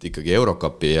numbrid ikkagi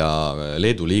Eurocupi ja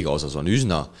Leedu liiga osas on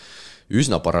üsna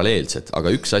paralleelsed, aga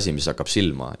üks asi, mis hakkab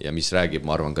silma ja mis räägib,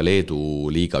 ma arvan, ka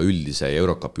Leedu liiga üldise ja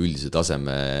Eurocupi üldise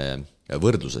taseme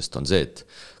võrdlusest on see, et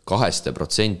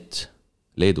 2%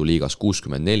 Leedu liigas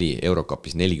 64,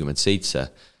 Eurocupis 47,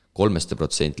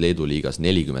 3% Leedu liigas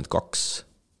 42,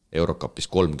 Eurocupis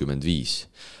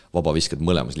 35, vabavisked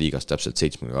mõlemas liigas täpselt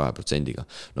 72%-ga.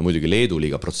 No muidugi Leedu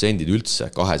liiga protsendid üldse,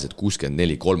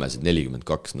 264,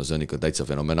 342, no see on ikka täitsa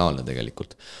fenomenaalne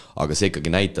tegelikult. Aga see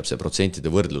ikkagi näitab see protsentide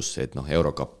võrdlus, et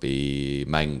Eurocupi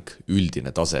mäng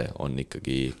üldine tase on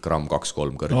ikkagi gramm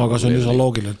 2-3 kõrge. No, aga see on üsna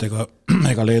loogiline, et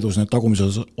ega Leedus need tagumise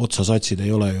otsa satsid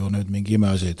ei ole ju nüüd mingi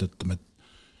imeasi,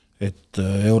 et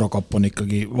Eurocup on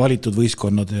ikkagi valitud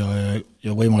võistkonnad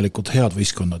ja võimalikud head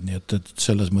võistkonnad, nii et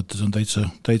selles mõttes on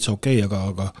täitsa okei,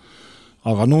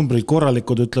 aga numbrid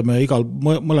korralikud, ütleme, igal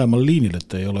mõlemal liinil,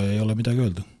 et ei ole midagi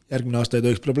öelda. Järgmine aasta ei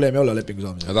tohiks probleemi olla lepingu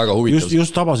saamisel. Väga huvitav.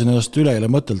 Just tabasin ennast üleile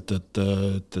mõttelt, et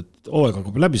hooaeg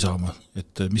hakkab läbi saama,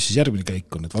 et mis siis järgmine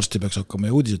käik on, et varsti peaks hakkama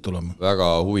ja uudised tulema. Väga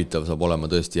huvitav saab olema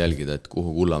tõesti jälgida, et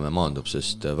kuhu Kullamäe maandub,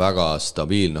 sest väga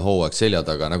stabiilne hooaeg selja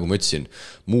taga, nagu ma ütlesin,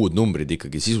 muud numbrid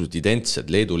ikkagi sisult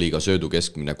identsed. Leedu liiga söödu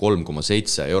keskmine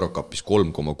 3,7, Eurocupis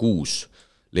 3,6,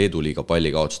 Leedu liiga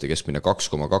pallikaotuste keskmine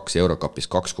 2,2, Eurocupis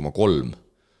 2,3,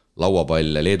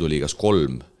 lauapall Leedu liigas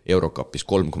 3, Eurocupis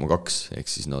 3,2, ehk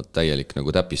siis täielik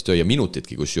nagu täppistöö ja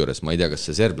minutitki kus juures, ma ei tea, kas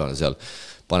see serblane seal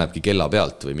panebki kella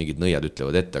pealt või mingid nõiad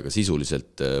ütlevad ette, aga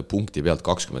sisuliselt punkti pealt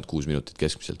 26 minutit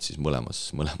keskmiselt siis mõlemas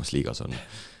liigas on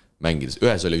mängides.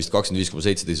 Ühes oli vist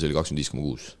 25,7, teises oli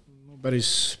 25,6.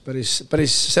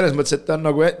 Päris selles mõttes, et on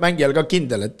nagu mängijal ka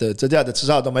kindel, et sa tead, et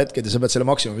sa saad oma hetked ja sa pead selle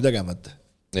maksimumi tegema, et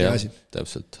jah,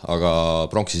 täpselt, aga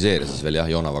pronksiseeria siis veel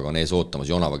Joonavaga on ees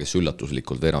ootamas, Joonava, kes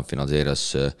üllatuslikult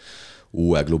veerandfinaalseerias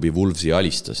uue klubi Wolvesi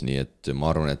alistas, nii et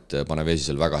ma arvan, et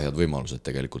Paneveesisel väga head võimalused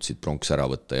tegelikult siit pronks ära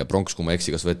võtta ja pronks, kui ma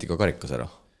eksi, kas võeti ka karikas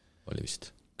ära, oli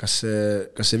vist. Kas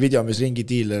see video, mis ringi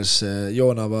diilers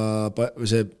Joonava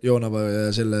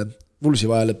ja selle Wolvesi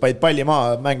vahel, et palli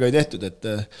maa mängu ei tehtud, et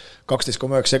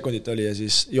 12,9 sekundit oli ja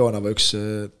siis Joonava üks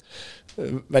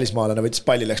välismaalane võttis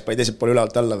palli, läks teiselt poole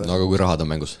ülevalt alla. No aga kui rahad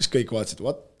on mängus? Siis kõik vaatasid,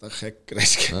 what the heck,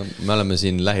 resk. Me oleme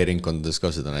siin lähiringkondades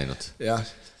ka seda näinud. Jah.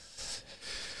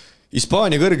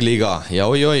 Hispaania kõrgliiga ja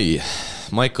oi,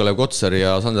 Maik-Olev Kotsar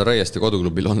ja Sander Raieste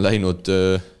koduklubil on läinud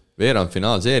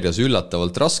veerandfinaalseerias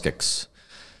üllatavalt raskeks,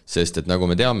 sest et nagu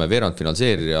me teame,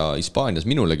 veerandfinaalseeria Hispaanias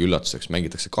minulegi üllatuseks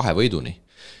mängitakse 2 võiduni.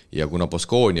 Ja kuna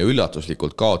Baskonia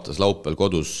üllatuslikult kaotas laupäeval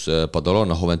kodus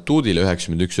Badalona Juventudile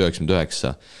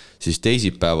 91-99, siis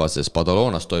teisipäevases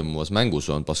Badalonas toimuvas mängus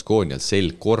on Baskonial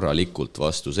selg korralikult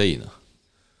vastu seina.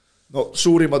 No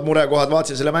suurimad murekohad,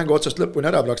 vaatasin selle mängu otsast lõpuni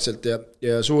ära praktiliselt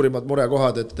ja suurimad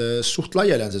murekohad, et suht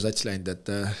laiali on see sats läinud,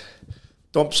 et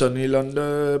Thompsonil on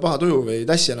paha tuju või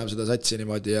tassi enam seda satsi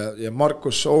niimoodi ja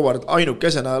Markus Howard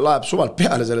ainukesena laeb suvalt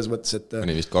peale selles mõttes, et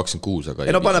Pani vist 26, aga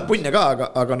ei no paneb punne ka,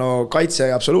 aga no kaitse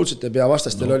absoluutselt ei pea,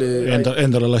 vastastel oli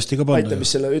endale lasti ka panna.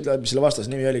 Mis selle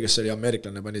vastas nimi oli, kes oli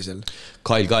ameeriklane pani seal?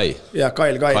 Kyle Guy. Ja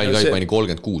Kyle Guy pani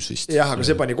 36 vist. Jah, aga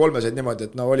see pani 3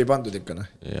 niimoodi, et no oli pandud ikka.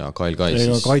 Ja Kyle Guy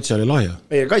siis. Kaitse oli lahja.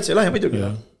 Kaitse oli lahja muidugi.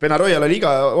 Penaroyal oli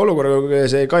iga olukorra,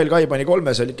 see Kyle Guy pani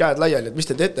 3, oli käed laiali, et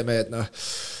mis te teete mehed, noh.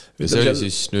 Ja see oli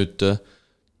siis nüüd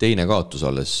teine kaotus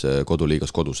alles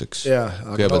koduliigas koduseks.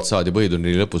 Kõigepealt saadi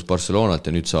põhiturniiri lõpus Barcelonalt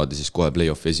ja nüüd saadi siis kohe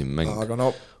play-off esimene mäng. Aga no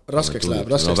raskeks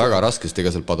läheb. No väga raskest, ega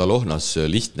seal Badalonas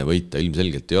lihtne võita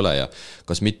ilmselgelt ei ole ja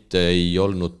kas mitte ei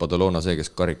olnud Badalona see,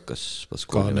 kes karikas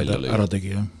Baskonia välja lõi? Ära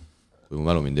tegi, jah. Kui mu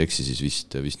mälu mind eksi, siis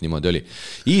vist niimoodi oli.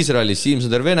 Iisraelis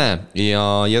Siimsader Vene ja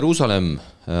Jeruusalemm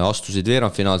astusid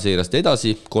veerandfinaalseeriast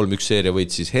edasi, 3-1 seeria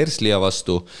võit siis Herslia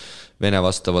vastu, Vene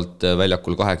vastavalt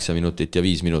väljakul 8 minutit ja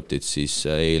 5 minutit siis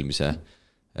eelmise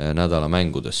nädala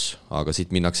mängudes. Aga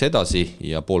siit minnakse edasi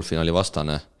ja poolfinaali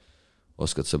vastane,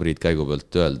 oskad sa Priit käigu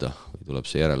pealt öelda või tuleb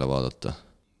see järele vaadata?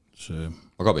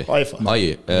 Maccabi?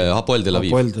 Hapoel Tel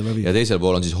Aviv. Ja teisel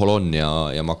pool on siis Holon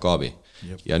ja Maccabi.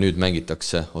 Ja nüüd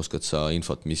mängitakse, oskad sa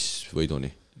infot, mis võiduni?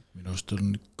 Minu arust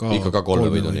on ka 3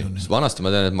 võiduni. Vanasti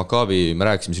ma tean, et Maccabi, me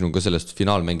rääkisime sinuga sellest,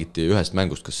 finaal mängiti ühest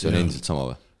mängust, kas see on endiselt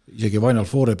sama või? Isegi Final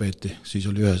Fouri peeti, siis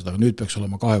oli ühes, aga nüüd peaks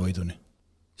olema 2 võiduni.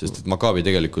 Sest et Maccabi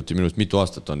tegelikult minust mitu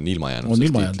aastat on ilma jäänud. On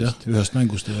ilma jäänud, jah, ühest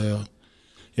mängust ja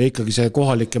ikkagi see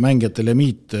kohalike mängijate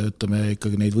limiit, ütleme,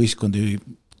 ikkagi neid võistkondi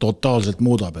totaalselt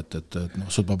muudab, et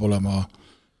sul peab olema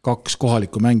 2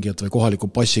 kohalikku mängijat või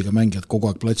kohaliku passiga mängijat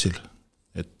kogu aeg platsil.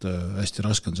 Et hästi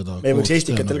raske on seda. Me võiks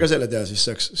eestiketel ka selle teha, siis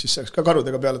saaks ka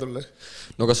karudega peale tulla.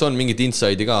 No kas on mingid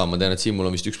inside'i ka? Ma tean, et siin mul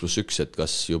on vist 1+1, et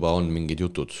kas juba on mingid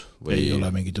jutud või ei ole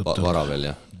mingid jutud. Vara veel,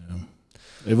 jah?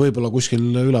 Ei, võib-olla kuskil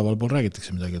üleval pool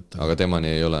räägitakse midagi. Aga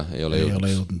temani ei ole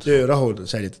jõudnud. Töörahu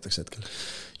säilitatakse hetkel.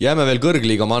 Jääme veel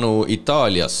kõrgliiga manu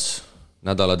Itaalias.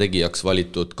 Nädala tegijaks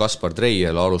valitud Kaspar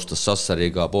Treiel alustas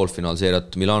Sassariga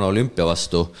poolfinaalseeriat Milano Olümpia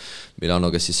vastu. Milano,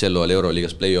 kes siis sel ajal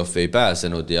Euroliigas play-off ei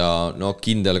pääsenud ja no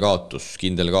kindel kaotus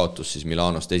siis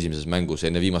Milanost esimeses mängus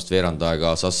enne viimast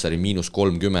veerandaega Sassari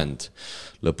 -30.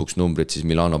 Lõpuks numbrid siis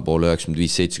Milano poole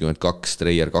 95-72,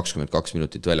 Treier 22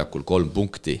 minutit väljakul 3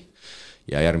 punkti.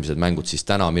 Ja järgmised mängud siis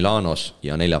täna Milanos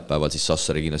ja neljapäeval siis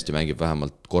Sassari kindlasti mängib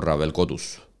vähemalt korra veel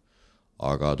kodus.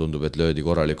 Aga tundub, et löödi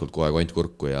korralikult kohe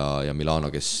kontkurku ja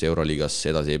Milano, kes Euroliigas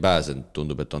edasi ei pääsenud,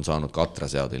 tundub, et on saanud ka atra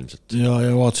seada ilmselt. Ja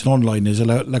vaatasin online ja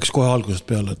selle läks kohe algusest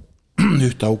peale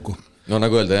ühte auku. No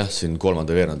nagu öelda jah, siin 3.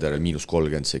 veerand järel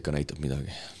 -30 see ikka näitab midagi.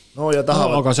 No ja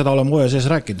tahavad... Aga seda oleme hooaja sees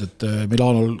rääkinud, et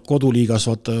Milanol koduliigas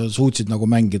suutsid nagu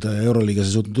mängida ja Euroliigas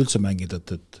ei suutnud üldse mängida,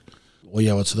 et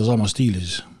hoiavad seda sama stiili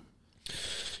siis.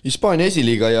 Hispaania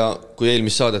esiliiga ja kui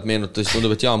eelmist saadet meenutas,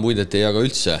 tundub, et Jaan Puidet ei jaga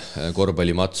üldse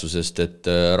korvpallimatsu, sest et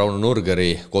Rauno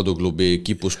Nurgeri koduklubi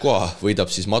Kipuskoa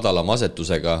võidab siis madalama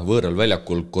asetusega võõral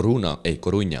väljakul Coruña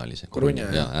oli see. Coruña.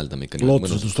 Hääldame ikka.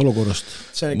 Lootusest olukorrast.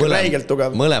 See on ikka räigelt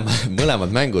tugev.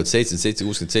 Mõlemad mängud,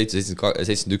 77-67,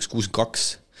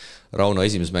 71-62. Rauno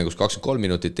esimeses mängus 23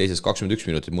 minutit, teises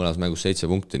 21 minutit, mõlemas mängus 7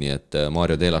 punkti, nii et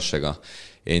Mario Telasega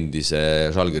endise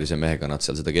Žalgirise mehega nad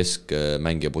seal seda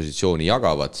keskmängija positsiooni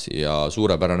jagavad ja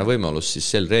suurepärane võimalus siis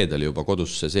sel reedel juba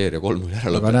kodus see seeria 3-0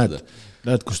 ära lõpetada.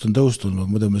 Näed, kust on tõustunud,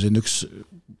 muidu me siin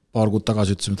paar kuud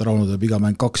tagasi ütlesime, et Rauno teeb iga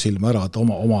mäng 2 ilma ära, et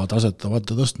oma taset on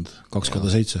vaata tõstnud,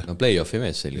 2-7. No play-offi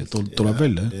mees selgelt. Tuleb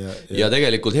välja. Ja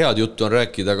tegelikult head juttu on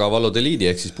rääkida ka Valladolidi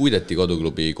ehk siis Puideti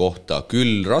koduklubi kohta.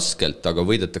 Küll raskelt, aga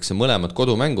võidetakse mõlemad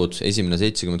kodumängud, esimene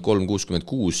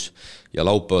 73-66 ja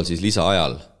laupäeval siis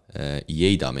lisaajal.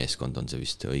 Jeida meeskond on see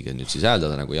vist õige nüüd siis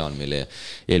hääldada, nagu Jaan meile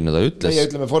eelmine nädal ütles. Meie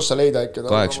ütleme Forza Leida ikka.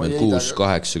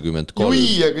 86-83.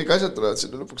 Jui ja kõik asjad tulevad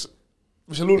sinna lõpuks.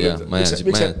 Mis see lull ütlesid?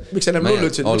 Miks see enam lull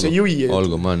ütlesid? Miks see jui?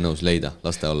 Olgu, ma olen nõus Leida,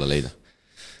 lasta olla Leida.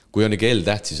 Kui on ikka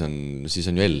L-täht, siis on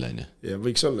ju L, on ju. Ja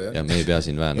võiks olla, jah. Ja me ei pea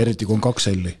siin väänama. Eriti kui on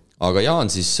 2 L-i. Aga Jaan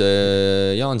siis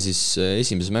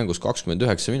esimeses mängus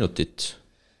 29 minutit,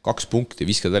 2 punkti,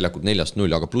 viskad väljakult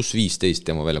 4-0, aga +15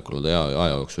 tema väljakul aja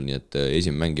jooksul, nii et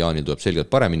esimene mäng Jaanil tuleb selgelt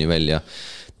paremini välja.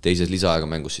 teises lisaaega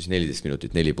mängus siis 14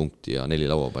 minutit, 4 punkti ja 4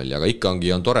 lauapalli, aga ikkagi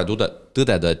on tore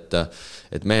tõdeda,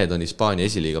 et mehed on Hispaania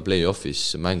esiliiga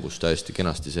play-offis mängus täiesti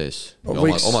kenasti sees ja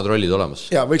omad rollid olemas.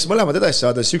 Ja võiks mõlemad edasi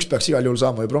saada, siis üks peaks igal juhul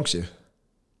saama või pronksi.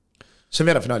 See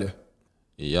on veerandfinaal ju.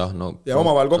 Jah, no ja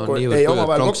omavahel kokku ei lähe.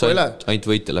 Ainult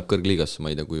võitja läheb kõrgliigasse,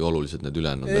 ma ei tea, kui olulised need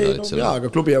ülejäänud medalid. Jaa,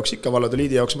 aga klubi jaoks ikka,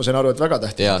 Valladoliidi jaoks ma sain aru, et väga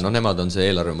tähtis. Jaa, no nemad on see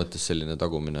eelarve mõttes selline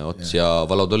tagumine ots ja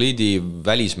Valladoliidi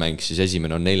välismäng siis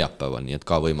esimene on neljapäeval, nii et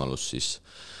ka võimalus siis.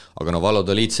 Aga no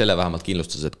Valladoliid selle vähemalt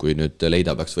kindlustas, et kui nüüd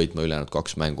Leida peaks võitma ülejäänud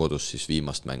 2 mängu kodus, siis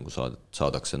viimast mängu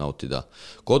saadakse nautida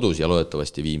kodus ja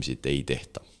loodetavasti Viimsit ei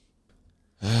tehta.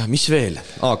 Mis veel?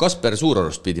 Kasper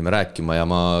Suurorust pidime rääkima ja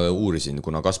ma uurisin,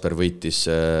 kuna Kasper võitis,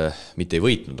 mitte ei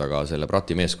võitnud, aga selle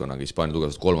Prati meeskonnaga Hispaania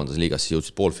tugevast 3. liigas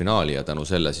jõudsid poolfinaali ja tänu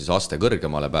selle siis aste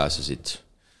kõrgemale pääsesid.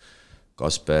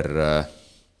 Kasper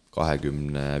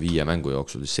 25 mängu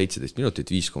jooksul 17 minutit,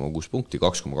 5,6 punkti,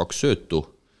 2,2 söötu,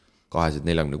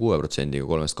 246%,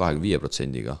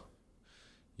 325%.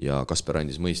 Ja Kasper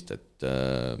andis mõist,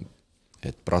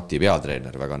 et Prati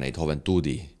peatreener väga neid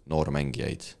Juventuudi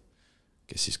noormängijaid,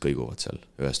 kes siis kõiguvad seal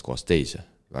ühest kohast teise,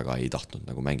 väga ei tahtnud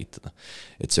nagu mängitada.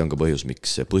 Et see on ka põhjus,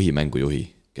 miks põhimängujuhi,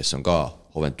 kes on ka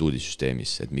Juventuudi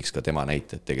süsteemis, et miks ka tema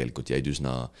näited tegelikult jäid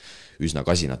üsna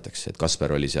kasinateks, et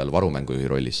Kasper oli seal varumängujuhi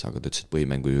rollis, aga ta ütles, et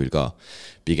põhimängujuhil ka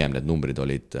pigem need numbrid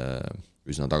olid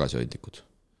üsna tagasihoidlikud.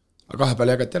 Aga 2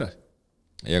 peal jagati ära?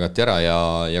 Jagati ära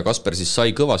ja Kasper siis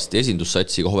sai kõvasti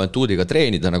esindussatsiga Juventuudiga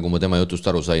treenida, nagu ma tema jutust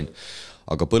aru sain,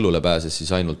 aga põllule pääses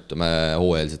siis ainult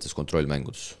hooajalsetes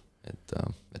kontrollmängudes.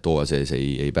 Et hooaja sees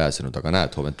ei pääsenud, aga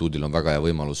näed, Juventuudil on väga hea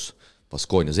võimalus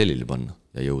Baskonia selili panna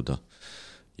ja jõuda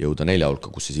 4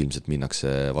 hulka, kus siis ilmselt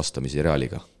minnakse vastamisi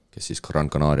Realiga, kes siis Gran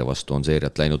Canaria vastu on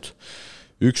seeriat läinud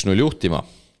 1-0 juhtima.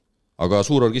 Aga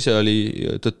Suurorg ise oli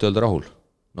tõtt-öelda rahul.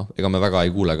 Ega me väga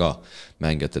ei kuule ka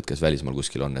mängijatelt, kes välismaal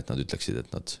kuskil on, et nad ütleksid,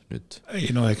 et nad nüüd... Ei,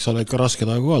 eks ole ikka rasked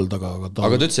aegu olnud, aga ta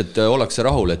ütles, et ollakse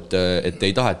rahul, et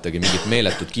ei tahetagi mingit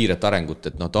meeletut kiiret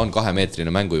arengut, et ta on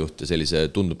 2-meetrine mängujuht ja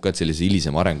tundub ka, et sellise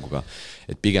hilisema arenguga,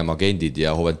 et pigem agendid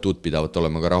ja Juventud pidavad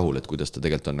olema ka rahul, et kuidas ta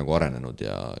tegelikult on nagu arenenud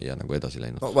ja nagu edasi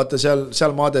läinud. No vaata,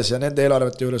 seal maades ja nende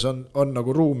eelarvete juures on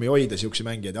nagu ruumi hoida siuksi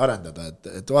mängijaid ja arendada,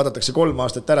 et vaadatakse 3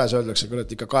 aastat ära, see öeldakse,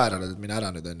 kurat ikka kaerale, et mine ära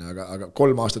nüüd on, aga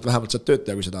 3 aastat vähemalt saad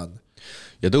töötaja, kui seda on.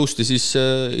 Ja tõusti siis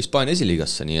Hispaania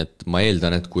esiliigasse, nii et ma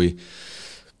eeldan, et kui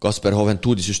Kasper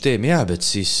Juventuudi süsteemi jääb, et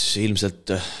siis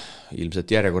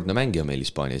ilmselt järjekordne mängija meil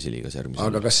Hispaania esiliigas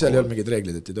järgmisel. Aga kas seal ei olnud mingid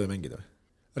reeglid, et ei tohi mängida?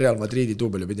 Real Madridi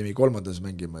duubel pidi 3.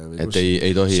 mängima. Et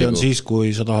ei tohi... See on siis,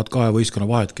 kui sa tahad 2 võistkonna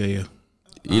vahet käia.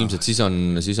 Ilmselt siis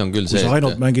on küll see, kui sa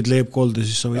ainult mängid leebkolde,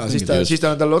 siis sa võid mängida. Siis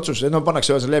ta on tal otsus,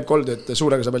 pannakse see leebkolde, et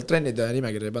suurega sa pealt trennida ja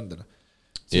nimekirja ei panda.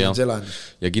 Ja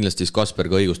kindlasti Kasper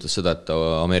ka õigustas seda, et ta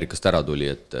Ameerikast ära tuli,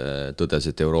 et tõdes,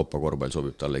 et Euroopa korvpall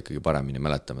sobib talle ikkagi paremini.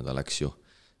 Mäletame, ta läks ju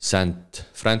St.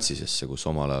 Francisesse, kus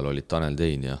omal ajal olid Tanel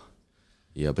Tein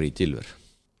ja Priit Ilver.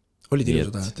 Olid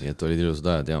ilusad ajad. Nii et olid ilusad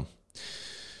ajad, jah.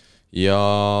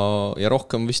 Ja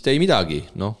rohkem vist ei midagi.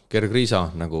 Gerg Riisa,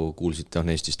 nagu kuulsite,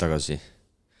 on Eestis tagasi.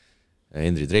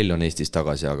 Hendri Trell on Eestis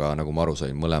tagasi, aga nagu ma aru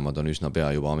sain, mõlemad on üsna pea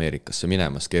juba Ameerikasse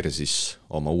minemas. Kersis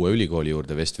oma uue ülikooli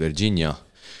juurde West Virginia.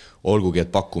 Olgugi, et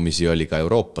pakkumisi oli ka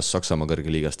Euroopas, Saksamaa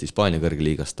kõrgeliigast, Hispaania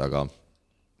kõrgeliigast, aga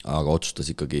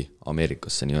otsustas ikkagi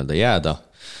Ameerikasse nii-öelda jääda.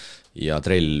 Ja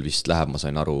Trell vist läheb, ma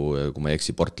sain aru, kui ma ei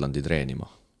eksi, Portlandi treenima,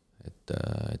 et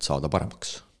saada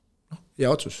paremaks. Hea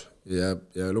otsus. Ja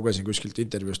lugesin kuskilt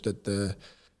intervjuust, et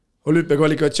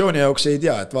olümpiakvalifikatsiooni jaoks ei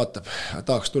tea, et vaatab,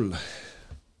 tahaks tulla.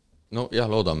 Jah,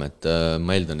 loodame, et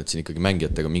ma eeldan, et siin ikkagi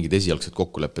mängijatega mingid esialgsed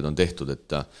kokkulepped on tehtud,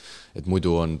 et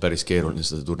muidu on päris keeruline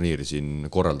seda turniiri siin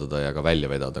korraldada ja ka välja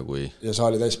vedada, ja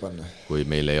saali täis panna. Kui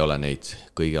meil ei ole neid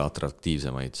kõige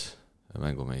atraktiivsemaid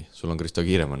mängumehi. Sul on Kristo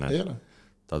Kiiremann,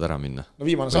 tahad ära minna?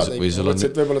 Viimane saade,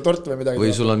 võib-olla tort või midagi.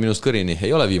 Või sul on minust kõrini,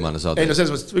 ei ole viimane saade. Ei,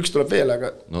 selles mõttes, et üks tuleb veel,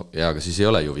 aga... aga siis ei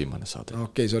ole ju viimane saade.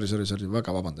 Okei, sorry,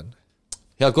 väga vabandan.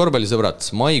 Head korvpallisõbrad,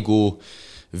 maikuu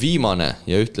viimane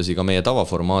ja ühtlasi ka meie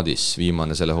tavaformaadis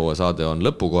viimane selle hooaja saade on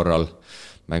lõpukorral.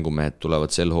 Mängumehed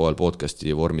tulevad sel hooajal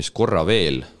podcasti vormis korra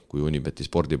veel, kui Unibeti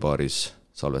spordibaaris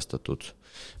salvestatud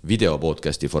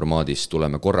videopodcasti formaadis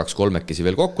tuleme korraks 3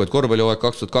 veel kokku, et korvpallihooaeg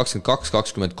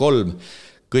 2022-2023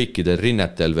 kõikidel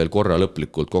rinnetel veel korra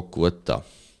lõplikult kokku võtta.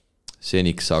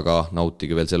 Seniks aga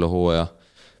nautige veel selle hooaja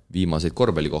viimaseid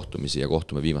korvpallikohtumisi ja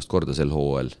kohtume viimast korda sel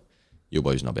hooajal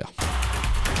juba üsna pea.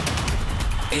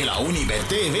 Ela Unibet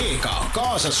TV-ga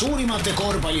kaasa suurimate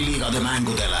korvpalliliigade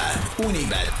mängudele.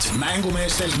 Unibet,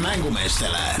 mängumeestelt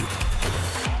mängumeestele.